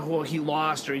talking about he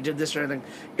lost or he did this or anything.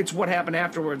 It's what happened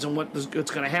afterwards and what's going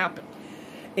to happen.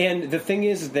 And the thing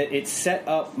is that it set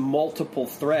up multiple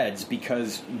threads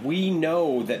because we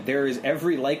know that there is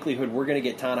every likelihood we're going to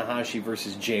get Tanahashi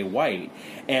versus Jay White.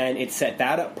 And it set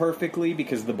that up perfectly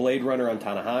because the Blade Runner on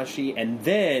Tanahashi. And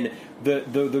then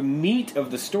the meat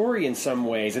of the story in some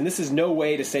ways, and this is no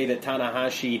way to say that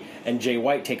Tanahashi and Jay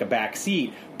White take a back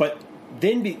seat, but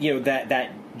then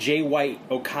that Jay White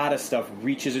Okada stuff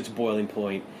reaches its boiling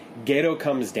point. Gedo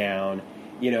comes down.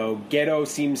 Gedo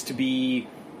seems to be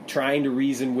trying to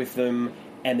reason with them,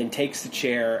 and then takes the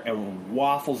chair and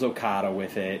waffles Okada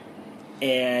with it.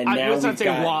 And now let's not say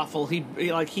waffle. He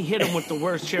hit him with the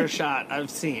worst chair shot I've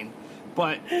seen,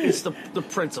 but it's the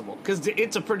principle because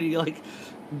it's a pretty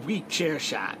weak chair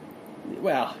shot.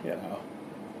 Well,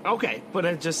 Okay, but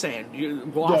I'm just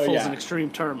saying, waffle is an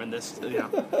extreme term in this.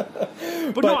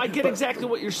 But no, I get exactly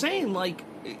what you're saying.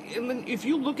 And then if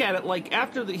you look at it,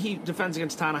 after he defends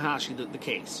against Tanahashi, the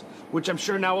case, which I'm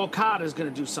sure now Okada is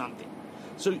going to do something.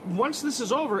 So once this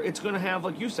is over, it's going to have,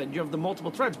 like you said, you have the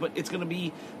multiple threads, but it's going to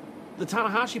be the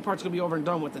Tanahashi part's going to be over and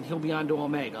done with, and he'll be on to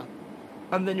Omega,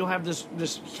 and then you'll have this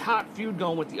hot feud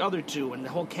going with the other two, and the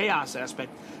whole chaos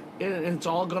aspect, and it's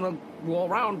all going to roll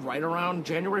around right around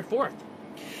January 4th.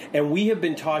 And we have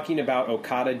been talking about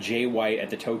Okada Jay White at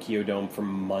the Tokyo Dome for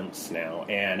months now,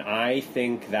 and I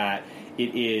think that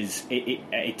it is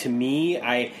to me.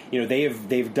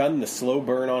 They've done the slow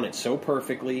burn on it so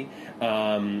perfectly.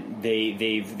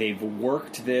 They've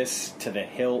worked this to the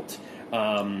hilt.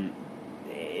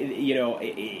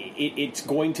 It's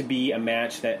going to be a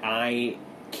match that I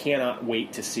cannot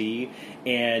wait to see,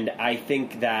 and I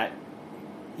think that.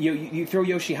 You throw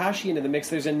Yoshihashi into the mix,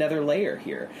 there's another layer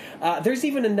here. There's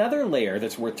even another layer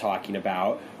that's worth talking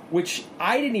about, which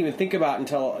I didn't even think about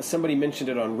until somebody mentioned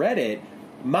it on Reddit.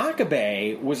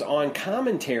 Makabe was on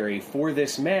commentary for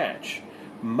this match.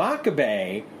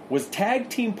 Makabe was tag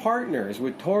team partners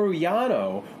with Toru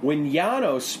Yano when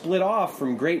Yano split off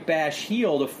from Great Bash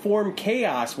Heel to form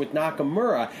Chaos with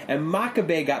Nakamura, and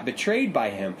Makabe got betrayed by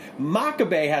him.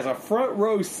 Makabe has a front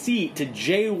row seat to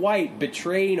Jay White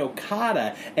betraying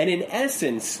Okada and, in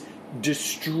essence,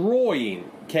 destroying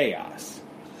Chaos.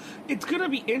 It's going to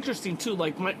be interesting, too.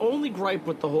 My only gripe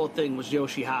with the whole thing was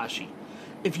Yoshihashi.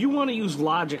 If you want to use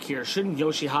logic here, shouldn't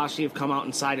Yoshihashi have come out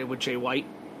and sided with Jay White?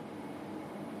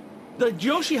 the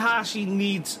Yoshihashi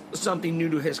needs something new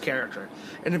to his character,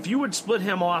 and if you would split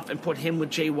him off and put him with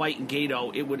Jay White and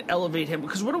Gato, it would elevate him.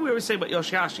 Because what do we always say about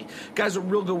Yoshihashi? Guys are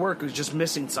real good workers, just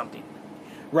missing something.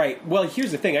 Right. Well,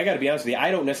 here's the thing. I got to be honest with you. I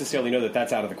don't necessarily know that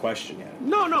that's out of the question yet.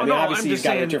 No. Obviously, I'm he's just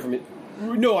got to saying. return from it.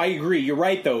 No, I agree. You're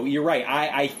right, though. You're right.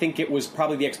 I think it was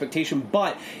probably the expectation,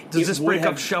 but Does this break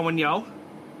up Sho and Yo?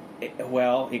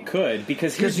 Well, it could,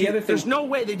 because here's the other thing. There's no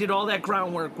way they did all that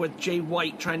groundwork with Jay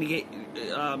White trying to get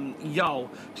Yo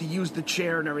to use the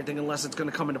chair and everything unless it's going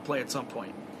to come into play at some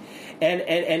point.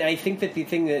 And I think that the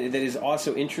thing that is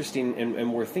also interesting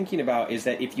and worth thinking about is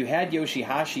that if you had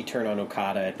Yoshihashi turn on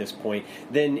Okada at this point,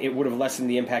 then it would have lessened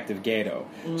the impact of Gato.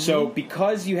 Mm-hmm. So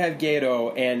because you have Gato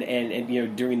and you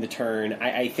know during the turn,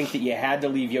 I think that you had to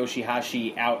leave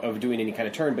Yoshihashi out of doing any kind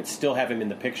of turn, but still have him in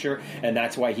the picture, and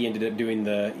that's why he ended up doing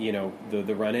the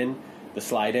run in, the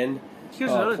slide in.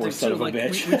 Here's another thing too. Like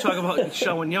we talk about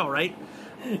Sho and Yo, right?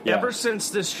 Yeah. Ever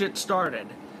since this shit started.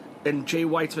 And Jay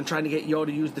White's been trying to get Yo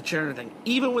to use the chair and everything.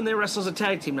 Even when they wrestle as a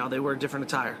tag team now, they wear a different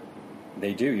attire.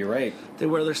 They do, you're right. They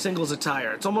wear their singles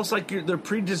attire. It's almost like they're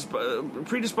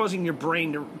predisposing your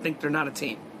brain to think they're not a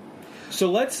team. So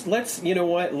let's you know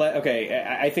what? Okay,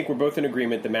 I think we're both in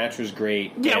agreement. The match was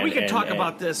great. Yeah, we could talk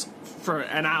about this for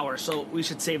an hour, so we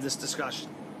should save this discussion.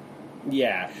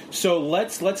 Yeah, so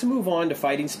let's move on to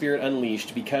Fighting Spirit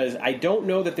Unleashed, because I don't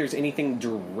know that there's anything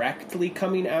directly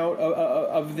coming out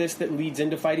of this that leads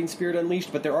into Fighting Spirit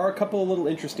Unleashed, but there are a couple of little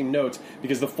interesting notes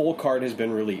because the full card has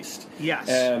been released. Yes.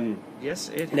 Yes,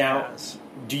 it has. Now,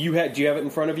 do you have it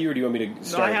in front of you, or do you want me to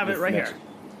start? No, I have it right here.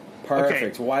 Perfect.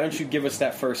 Okay. Well, why don't you give us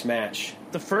that first match?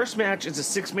 The first match is a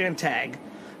 6-man tag.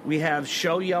 We have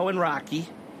Sho, Yo, and Rocky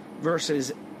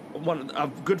versus a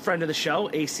good friend of the show,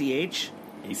 ACH.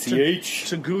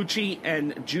 Taguchi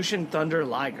and Jushin Thunder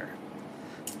Liger,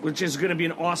 which is going to be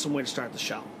an awesome way to start the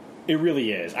show. It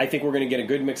really is. I think we're going to get a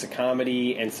good mix of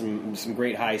comedy and some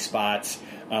great high spots.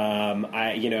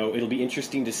 It'll be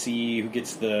interesting to see who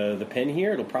gets the pin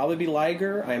here. It'll probably be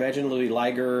Liger. I imagine it'll be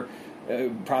Liger,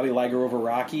 probably Liger over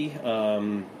Rocky.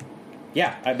 I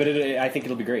think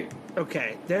it'll be great.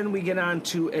 Okay, then we get on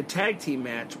to a tag team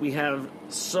match. We have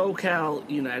SoCal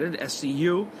United,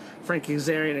 SCU, Frank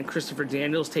Kazarian and Christopher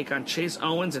Daniels take on Chase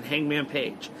Owens and Hangman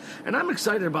Page. And I'm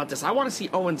excited about this. I want to see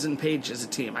Owens and Page as a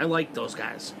team. I like those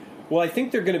guys. Well, I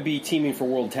think they're going to be teaming for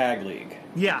World Tag League.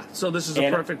 Yeah, so this is a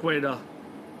perfect way to...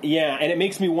 Yeah, and it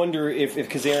makes me wonder if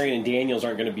Kazarian and Daniels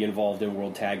aren't going to be involved in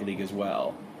World Tag League as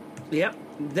well. Yep.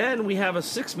 Then we have a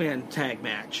 6-man tag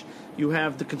match. You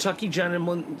have the Kentucky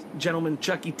gentleman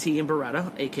Chucky T and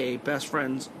Beretta, a.k.a. Best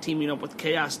Friends, teaming up with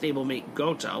Chaos stablemate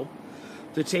Goto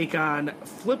to take on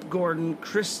Flip Gordon,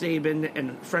 Chris Sabin,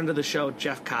 and friend of the show,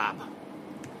 Jeff Cobb.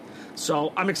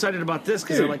 So I'm excited about this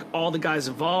because I like all the guys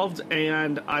involved,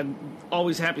 and I'm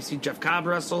always happy to see Jeff Cobb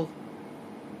wrestle.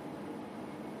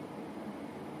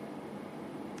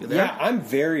 You there? Yeah, I'm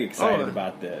very excited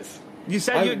about this. You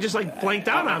said you just blanked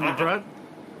out on me, bro.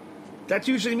 That's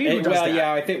usually me who does that.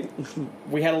 Yeah, I think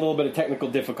we had a little bit of technical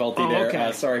difficulty there.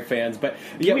 Okay. Sorry, fans. But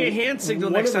give me a hand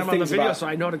signal next time on the video so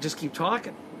I know to just keep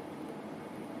talking.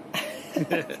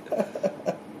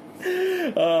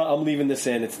 I'm leaving this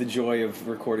in. It's the joy of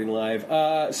recording live.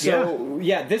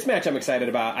 This match I'm excited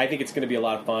about. I think it's going to be a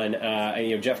lot of fun.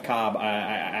 Jeff Cobb,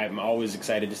 I'm always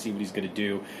excited to see what he's going to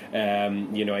do.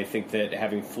 I think that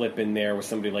having Flip in there with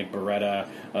somebody like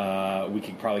Beretta, we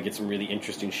could probably get some really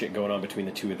interesting shit going on between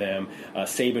the two of them.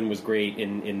 Sabin was great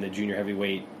in the junior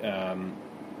heavyweight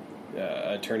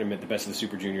tournament, the Best of the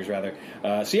Super Juniors, rather.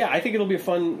 I think it'll be a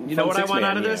fun. You know what I want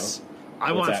out of this? Know.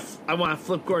 I want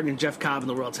Flip Gordon and Jeff Cobb in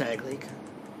the World Tag League.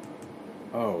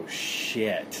 Oh,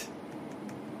 shit.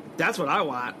 That's what I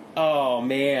want. Oh,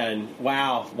 man.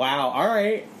 Wow. All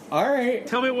right.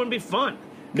 Tell me it wouldn't be fun.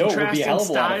 No, it would be a hell of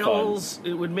a lot of fun.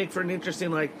 It would make for an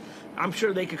interesting, I'm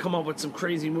sure they could come up with some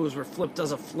crazy moves where Flip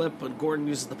does a flip, but Gordon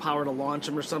uses the power to launch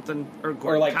him or something. Or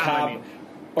Cobb.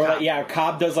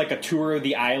 Cobb does a tour of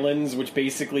the islands, which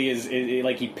basically is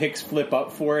he picks Flip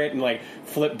up for it, and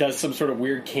Flip does some sort of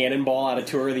weird cannonball out of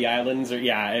Tour of the Islands.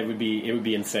 It would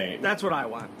be insane. That's what I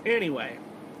want. Anyway,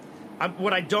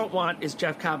 what I don't want is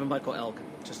Jeff Cobb and Michael Elgin.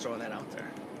 Just throwing that out there.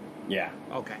 Yeah.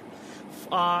 Okay.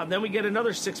 Then we get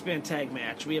another 6-man tag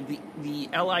match. We have the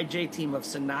LIJ team of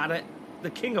Sonata, the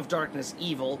King of Darkness,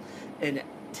 Evil, and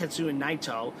Tetsuya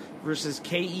Naito versus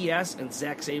KES and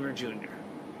Zack Sabre Jr.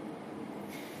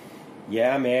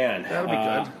 Yeah, man. That'll be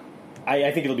good.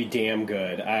 I think it'll be damn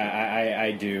good.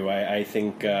 I do. I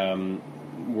think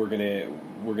we're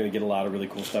gonna get a lot of really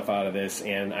cool stuff out of this,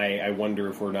 and I wonder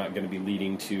if we're not going to be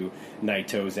leading to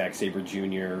Naito, Zack Sabre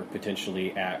Jr.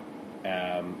 potentially at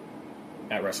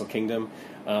at Wrestle Kingdom.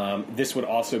 This would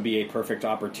also be a perfect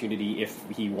opportunity if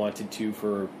he wanted to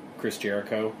for Chris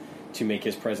Jericho to make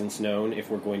his presence known if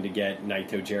we're going to get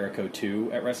Naito Jericho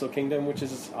 2 at Wrestle Kingdom, which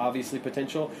is obviously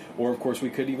potential. Or, of course, we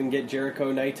could even get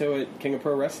Jericho Naito at King of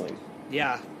Pro Wrestling.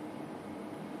 Yeah.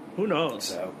 Who knows?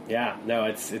 So, yeah, no,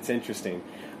 it's interesting.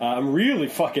 I'm really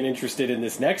fucking interested in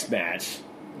this next match.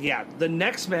 Yeah, the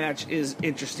next match is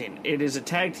interesting. It is a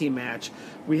tag team match.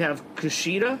 We have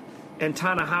Kushida and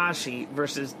Tanahashi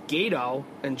versus Gato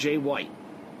and Jay White.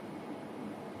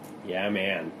 Yeah,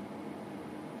 man.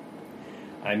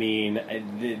 I mean,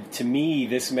 to me,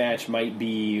 this match might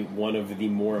be one of the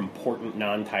more important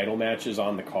non-title matches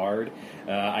on the card.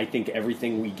 I think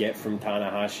everything we get from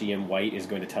Tanahashi and White is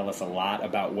going to tell us a lot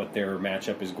about what their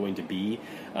matchup is going to be.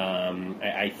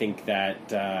 I think that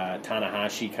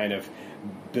Tanahashi kind of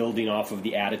building off of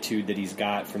the attitude that he's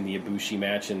got from the Ibushi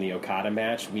match and the Okada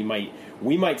match, we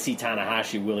might see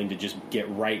Tanahashi willing to just get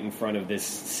right in front of this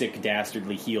sick,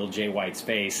 dastardly heel Jay White's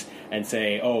face and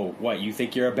say, "Oh, what, you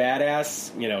think you're a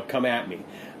badass? You know, come at me."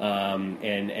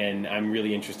 And I'm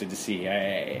really interested to see.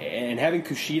 And having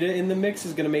Kushida in the mix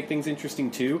is going to make things interesting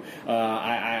too.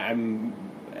 I'm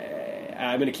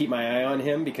going to keep my eye on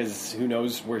him because who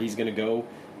knows where he's going to go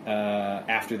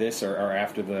after this or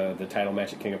after the title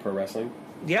match at King of Pro Wrestling.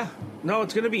 Yeah. No,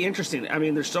 it's going to be interesting. I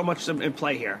mean, there's so much in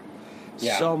play here.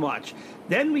 Yeah. So much.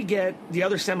 Then we get the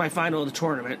other semifinal of the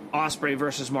tournament, Ospreay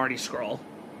versus Marty Scurll.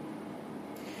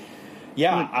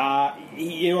 Yeah,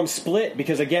 I'm split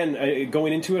because, again,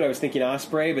 going into it, I was thinking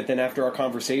Ospreay, but then after our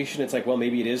conversation, it's like, well,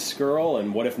 maybe it is Scurll,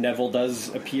 and what if Neville does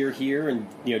appear here and,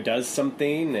 does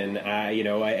something? And,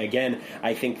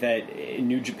 I think that in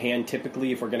New Japan,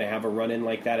 typically, if we're going to have a run-in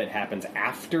like that, it happens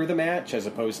after the match as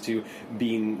opposed to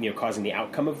being, causing the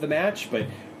outcome of the match, but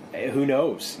who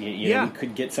knows? We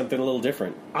could get something a little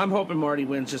different. I'm hoping Marty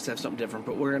wins just to have something different,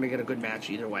 but we're going to get a good match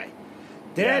either way.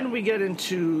 Then we get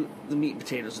into the meat and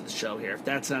potatoes of the show here, if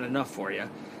that's not enough for you.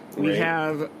 We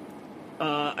have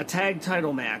a tag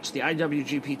title match, the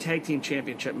IWGP Tag Team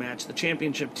Championship match. The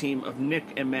championship team of Nick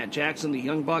and Matt Jackson, the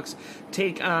Young Bucks,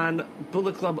 take on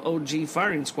Bullet Club OG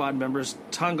Firing Squad members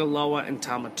Tonga Loa and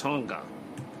Tama Tonga.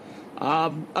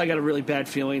 I got a really bad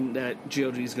feeling that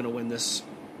GOD is going to win this.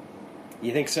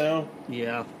 You think so?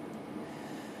 Yeah.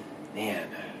 Man.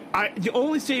 The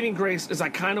only saving grace is I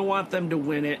kind of want them to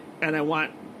win it, and I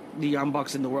want the Young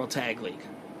Bucks in the World Tag League.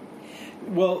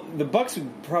 Well, the Bucks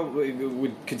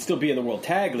could still be in the World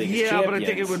Tag League. Yeah, but I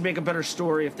think it would make a better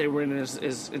story if they were in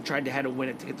and tried to win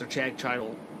it to get their tag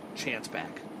title chance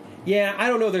back. Yeah, I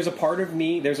don't know. There's a part of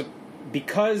me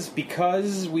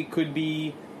because we could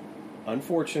be.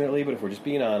 Unfortunately, but if we're just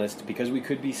being honest, because we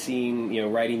could be seeing,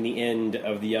 writing the end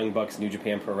of the Young Bucks New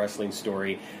Japan Pro Wrestling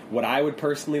story, what I would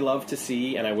personally love to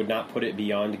see, and I would not put it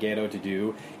beyond Gato to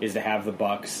do, is to have the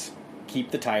Bucks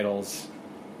keep the titles,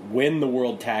 win the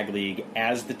World Tag League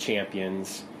as the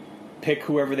champions, pick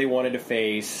whoever they wanted to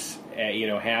face,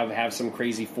 have some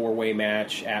crazy four-way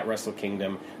match at Wrestle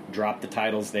Kingdom, drop the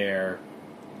titles there.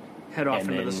 Head off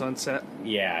into the sunset.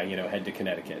 Yeah, head to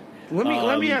Connecticut.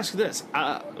 Let me ask this,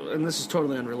 and this is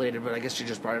totally unrelated, but I guess you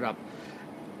just brought it up.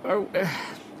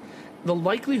 The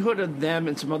likelihood of them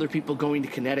and some other people going to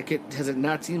Connecticut, has it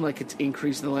not seemed like it's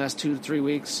increased in the last 2 to 3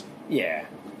 weeks? Yeah.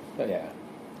 Yeah.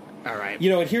 All right.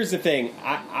 And here's the thing.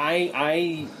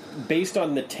 I based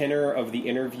on the tenor of the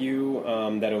interview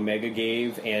that Omega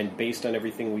gave, and based on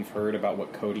everything we've heard about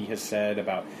what Cody has said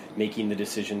about making the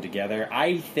decision together,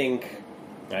 I think,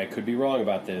 I could be wrong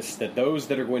about this, that those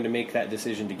that are going to make that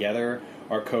decision together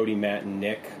are Cody, Matt, and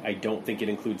Nick. I don't think it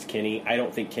includes Kenny. I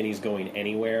don't think Kenny's going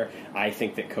anywhere. I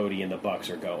think that Cody and the Bucks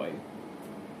are going.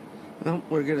 Well,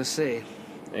 we're going to see.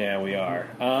 Yeah, we are.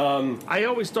 I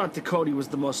always thought that Cody was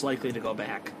the most likely to go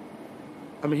back.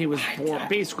 I mean, he was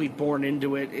basically born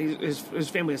into it. His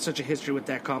family has such a history with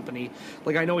that company.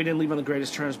 Like, I know he didn't leave on the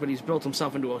greatest terms, but he's built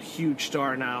himself into a huge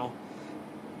star now.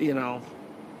 He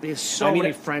has so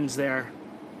many friends there.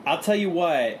 I'll tell you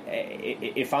what,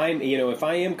 if I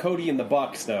am Cody and the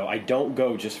Bucks, though, I don't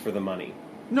go just for the money.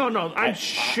 No,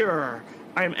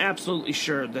 I'm absolutely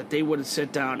sure that they would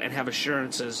sit down and have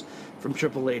assurances from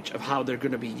Triple H of how they're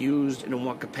going to be used and in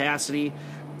what capacity.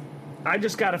 I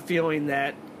just got a feeling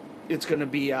that it's going to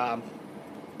be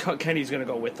Kenny's going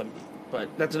to go with them,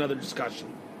 but that's another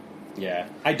discussion. Yeah,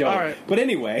 I don't. All right. But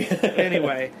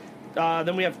anyway.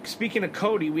 Then we have, speaking of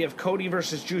Cody, we have Cody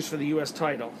versus Juice for the U.S.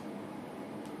 title.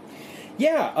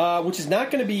 Yeah, which is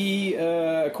not going to be,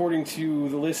 according to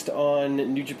the list on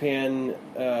New Japan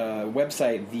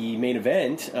website, the main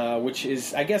event, which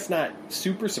is, I guess, not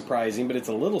super surprising, but it's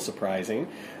a little surprising.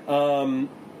 I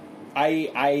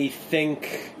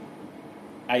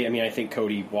I mean, I think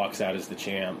Cody walks out as the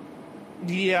champ.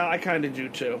 Yeah, I kind of do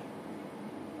too.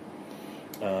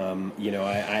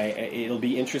 It'll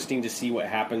be interesting to see what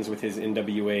happens with his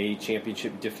NWA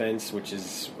Championship defense, which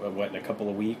is in a couple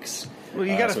of weeks. Well,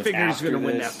 you got to so figure he's going to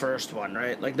win this. that first one,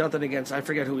 right? Like, nothing against, I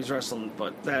forget who he's wrestling,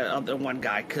 but that other one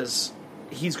guy, because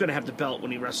he's going to have the belt when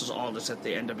he wrestles Aldis at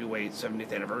the NWA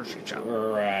 70th anniversary show.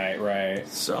 Right.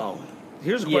 So,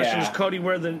 here's a question: Does Cody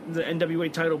wear the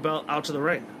NWA title belt out to the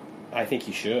ring? I think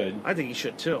he should. I think he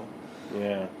should too.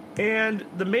 Yeah. And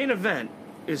the main event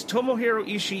is Tomohiro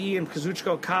Ishii and Kazuchika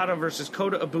Okada versus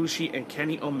Kota Ibushi and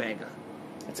Kenny Omega.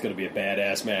 It's going to be a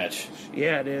badass match.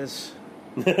 Yeah, it is.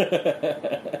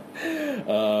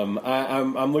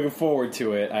 I'm looking forward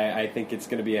to it. I think it's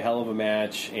going to be a hell of a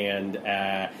match, and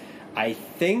I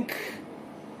think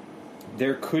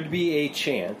there could be a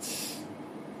chance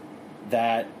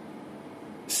that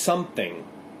something,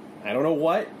 I don't know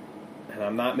what, and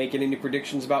I'm not making any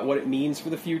predictions about what it means for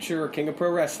the future or King of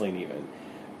Pro Wrestling even,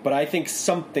 but I think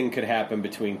something could happen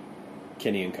between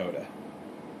Kenny and Kota.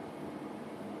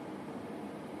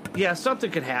 Yeah,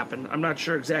 something could happen. I'm not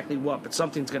sure exactly what, but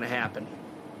something's going to happen.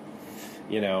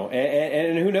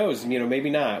 And who knows? Maybe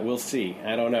not. We'll see.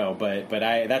 I don't know, but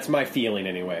that's my feeling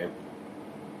anyway.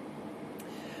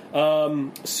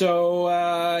 I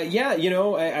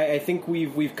think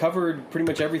we've covered pretty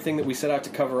much everything that we set out to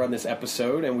cover on this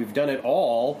episode, and we've done it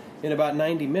all in about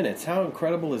 90 minutes. How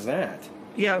incredible is that?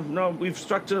 Yeah, no, we've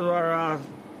stuck to our.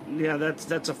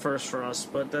 That's a first for us,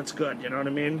 but that's good. You know what I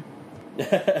mean?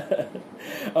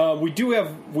 We do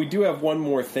have one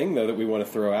more thing though that we want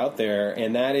to throw out there,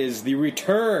 and that is the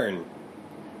return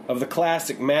of the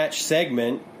classic match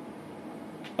segment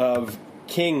of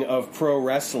King of Pro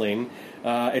Wrestling.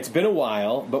 It's been a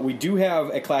while, but we do have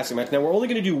a classic match. Now, we're only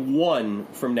going to do one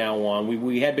from now on.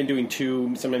 We had been doing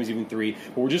two, sometimes even three,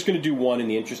 but we're just going to do one in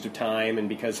the interest of time, and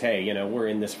because, hey, we're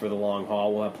in this for the long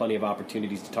haul. We'll have plenty of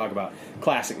opportunities to talk about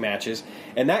classic matches.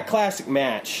 And that classic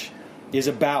match is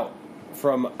about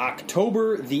from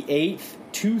October the 8th,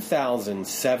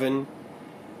 2007,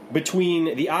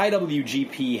 between the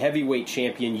IWGP Heavyweight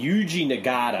Champion Yuji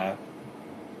Nagata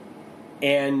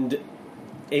and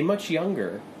a much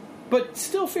younger, but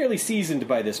still fairly seasoned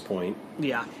by this point,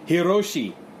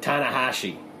 Hiroshi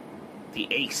Tanahashi. The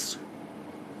ace.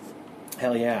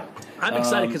 Hell yeah. I'm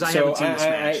excited because I haven't seen this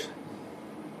match.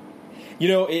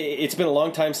 It's been a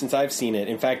long time since I've seen it.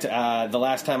 In fact, the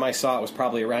last time I saw it was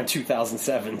probably around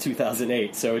 2007,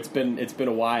 2008. So it's been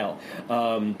a while.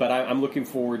 But I'm looking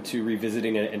forward to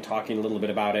revisiting it and talking a little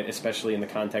bit about it, especially in the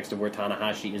context of where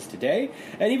Tanahashi is today,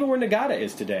 and even where Nagata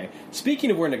is today. Speaking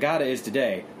of where Nagata is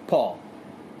today, Paul,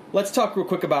 let's talk real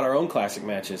quick about our own classic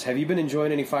matches. Have you been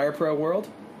enjoying any Fire Pro World?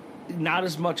 Not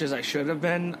as much as I should have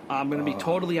been. I'm going to be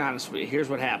totally honest with you. Here's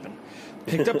what happened.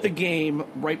 Picked up the game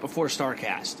right before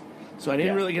StarCast. So I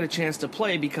didn't really get a chance to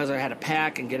play because I had to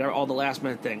pack and get all the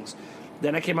last-minute things.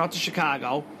 Then I came out to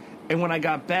Chicago, and when I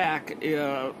got back,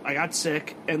 I got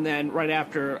sick, and then right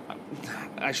after,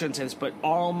 I shouldn't say this, but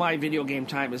all my video game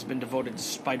time has been devoted to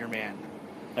Spider-Man.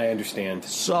 I understand.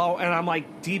 So, and I'm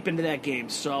like deep into that game.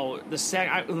 So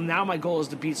now my goal is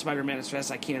to beat Spider-Man as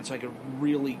fast as I can, so I can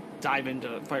really dive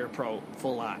into Fire Pro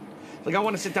full on. Like I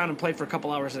want to sit down and play for a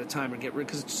couple hours at a time and get rid,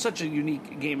 because it's such a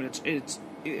unique game, and it's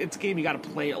a game you got to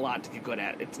play a lot to get good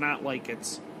at. It's not like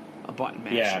it's a button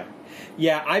masher.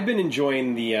 Yeah. I've been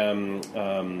enjoying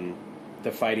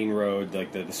the fighting road,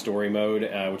 like the story mode,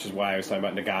 which is why I was talking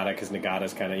about Nagata, because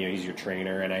Nagata's kind of, he's your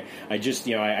trainer, and I just,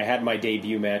 I had my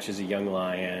debut match as a young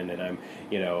lion, and I'm,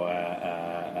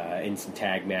 in some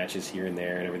tag matches here and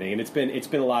there and everything, and it's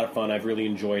been a lot of fun. I've really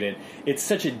enjoyed it. It's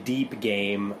such a deep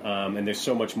game, and there's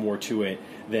so much more to it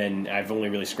than I've only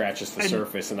really scratched the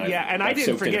surface, and I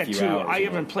didn't forget too. Hours, I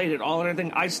haven't played it all or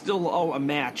anything. I still owe a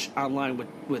match online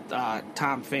with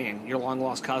Tom Fain, your long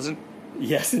lost cousin.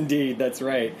 Yes, indeed, that's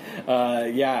right.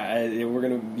 You're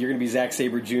gonna be Zack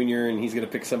Sabre Jr. and he's gonna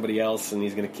pick somebody else and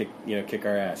he's gonna kick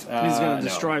our ass. He's gonna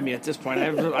destroy me at this point.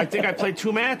 I think I played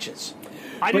 2 matches.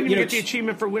 I didn't even get the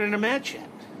achievement for winning a match yet.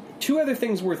 2 other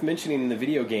things worth mentioning in the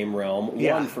video game realm.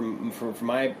 Yeah. One, from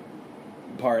my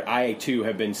part, I too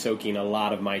have been soaking a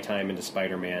lot of my time into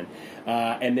Spider-Man.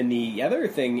 And then the other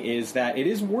thing is that it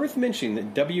is worth mentioning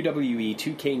that WWE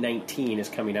 2K19 is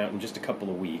coming out in just a couple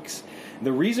of weeks.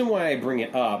 The reason why I bring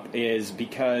it up is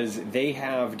because they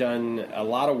have done a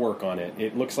lot of work on it.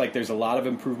 It looks like there's a lot of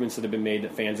improvements that have been made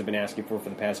that fans have been asking for the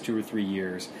past 2 or 3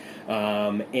 years.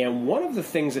 And one of the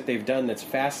things that they've done that's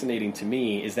fascinating to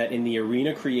me is that in the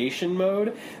arena creation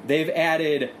mode, they've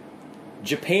added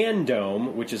Japan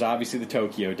Dome, which is obviously the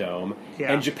Tokyo Dome,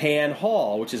 and Japan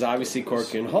Hall, which is obviously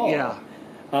Korakuen Hall. Yeah.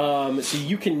 So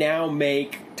you can now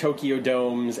make Tokyo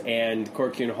Domes and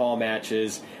Korakuen Hall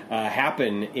matches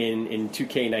happen in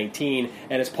 2K19.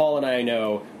 And as Paul and I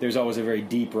know, there's always a very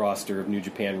deep roster of New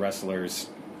Japan wrestlers.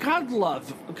 God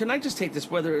love, can I just take this,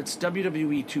 whether it's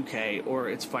WWE 2K or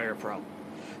it's Fire Pro?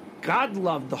 God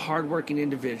love the hardworking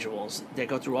individuals that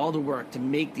go through all the work to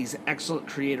make these excellent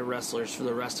creative wrestlers for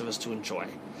the rest of us to enjoy.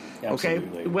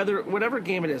 Absolutely. Okay? Whatever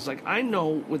game it is, like I know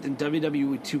within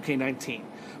WWE 2K19,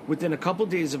 within a couple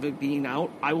days of it being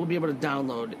out, I will be able to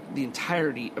download the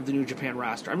entirety of the New Japan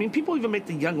roster. I mean, people even make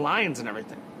the Young Lions and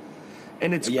everything.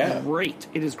 And it's great.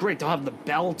 It is great. They'll have the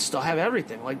belts. They'll have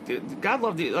everything. Like, God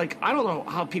love the... Like, I don't know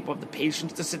how people have the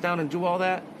patience to sit down and do all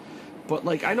that. But,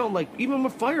 like, I know, like, even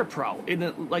with Fire Pro,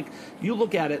 like, you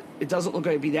look at it, it doesn't look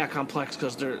like it'd be that complex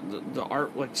because the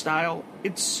art, like, style,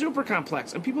 it's super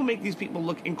complex. And people make these people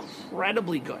look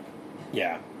incredibly good.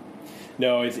 Yeah.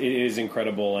 No, it is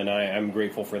incredible, and I'm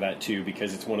grateful for that, too,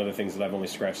 because it's one of the things that I've only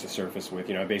scratched the surface with.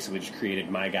 You know, I basically just created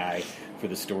my guy for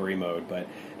the story mode. But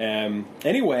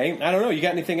anyway, I don't know. You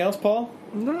got anything else, Paul?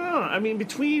 No, I mean,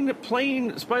 between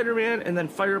playing Spider-Man and then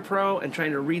Fire Pro and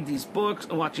trying to read these books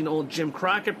and watching old Jim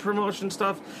Crockett promotion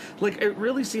stuff, like, it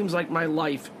really seems like my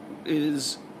life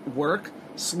is work,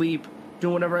 sleep,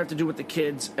 doing whatever I have to do with the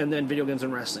kids, and then video games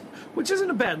and wrestling, which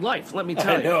isn't a bad life, let me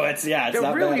tell you. No, it's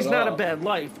not really bad is at not all. a bad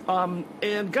life.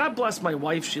 And God bless my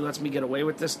wife, she lets me get away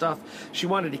with this stuff. She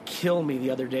wanted to kill me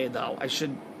the other day, though. I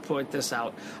should point this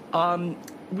out.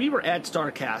 We were at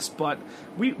StarCast, but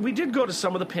we did go to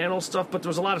some of the panel stuff, but there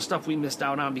was a lot of stuff we missed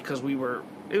out on because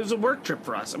it was a work trip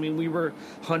for us. I mean, we were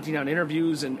hunting on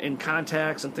interviews and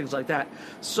contacts and things like that.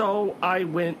 So I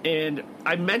went and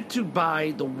I meant to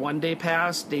buy the one-day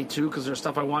pass, day 2, because there's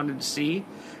stuff I wanted to see,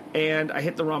 and I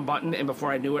hit the wrong button, and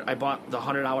before I knew it, I bought the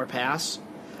 100-hour pass.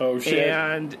 Oh, shit.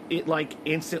 And it, like,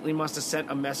 instantly must have sent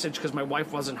a message because my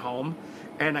wife wasn't home.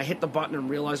 And I hit the button and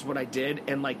realized what I did.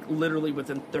 And, like, literally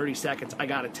within 30 seconds, I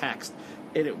got a text.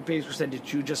 And it basically said,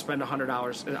 did you just spend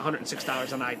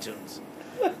 $106 on iTunes?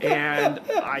 And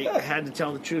I had to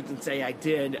tell the truth and say I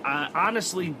did. I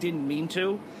honestly didn't mean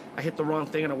to. I hit the wrong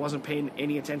thing and I wasn't paying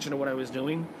any attention to what I was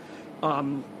doing.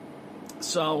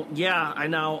 So, yeah, I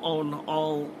now own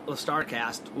all the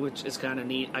StarCast, which is kind of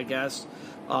neat, I guess.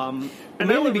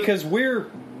 Mainly because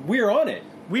we're on it.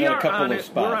 We are on it.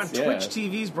 Spots. We're on Twitch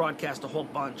TV's broadcast a whole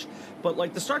bunch, but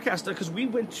like the StarCast, because we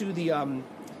went to the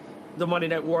Monday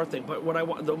Night War thing, but what I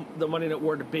want the Monday Night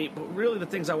War debate, but really the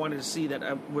things I wanted to see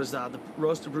that was the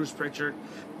roast of Bruce Pritchard,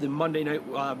 the Monday Night,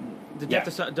 the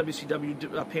Death of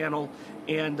WCW panel,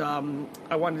 and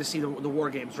I wanted to see the War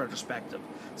Games retrospective.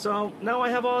 So now I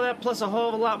have all that plus a whole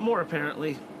of a lot more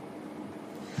apparently.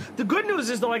 The good news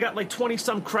is though I got like 20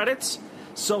 some credits.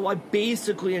 So I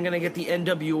basically am going to get the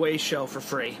NWA show for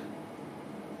free.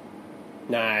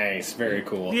 Nice, very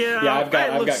cool. Yeah, I've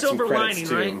got some silver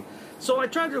credits lining, too. right? So I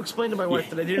tried to explain to my wife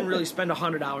that I didn't really spend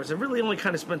 $100. I really only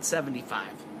kind of spent $75.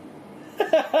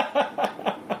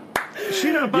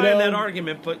 She not buying that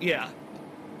argument, but yeah.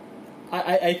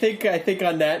 I think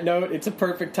on that note, it's a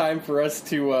perfect time for us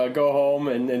to go home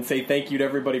and say thank you to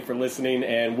everybody for listening,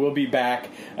 and we'll be back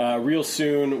real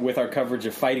soon with our coverage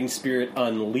of Fighting Spirit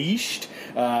Unleashed.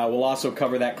 We'll also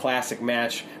cover that classic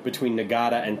match between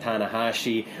Nagata and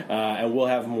Tanahashi, and we'll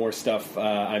have more stuff,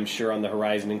 I'm sure, on the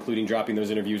horizon, including dropping those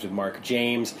interviews with Mark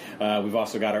James. We've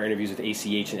also got our interviews with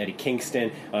ACH and Eddie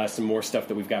Kingston, some more stuff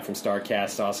that we've got from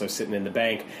StarCast also sitting in the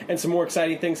bank, and some more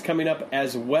exciting things coming up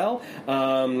as well.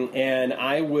 And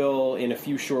I will, in a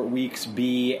few short weeks,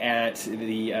 be at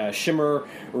the Shimmer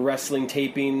Wrestling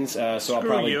tapings, so I'll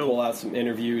probably pull out some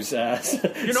interviews. You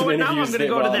know what? Now I'm going to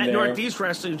go to that Northeast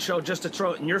Wrestling show just to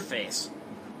throw it in your face.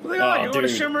 Like, you go to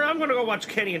Shimmer? I'm going to go watch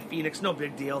Kenny and Phoenix. No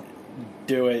big deal.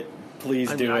 Do it.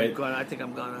 Please do it. I think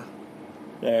I'm going to.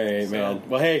 All right, man.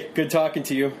 Well, hey, good talking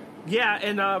to you. Yeah,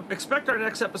 and expect our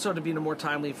next episode to be in a more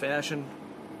timely fashion.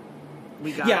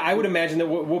 I would imagine that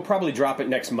we'll probably drop it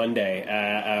next Monday.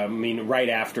 Right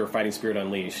after Fighting Spirit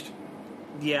Unleashed.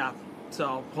 Yeah,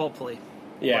 so hopefully.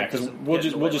 Yeah, because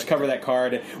we'll just cover that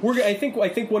card. I think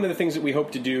one of the things that we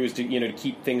hope to do is to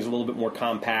keep things a little bit more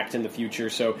compact in the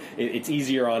future. So it's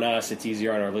easier on us, it's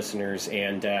easier on our listeners,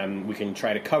 and we can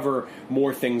try to cover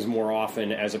more things more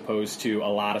often as opposed to a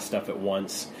lot of stuff at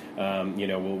once.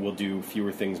 We'll do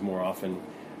fewer things more often,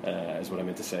 is what I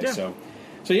meant to say.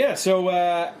 Yeah. So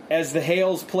as the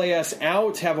Hales play us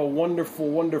out, have a wonderful,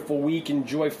 wonderful week.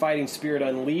 Enjoy Fighting Spirit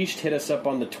Unleashed. Hit us up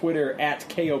on the Twitter at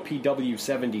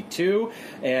KOPW72.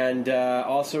 And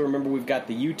also remember we've got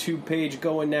the YouTube page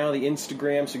going now, the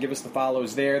Instagram, so give us the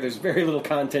follows there. There's very little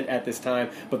content at this time,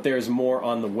 but there's more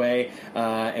on the way.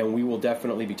 And we will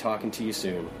definitely be talking to you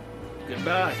soon.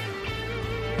 Goodbye.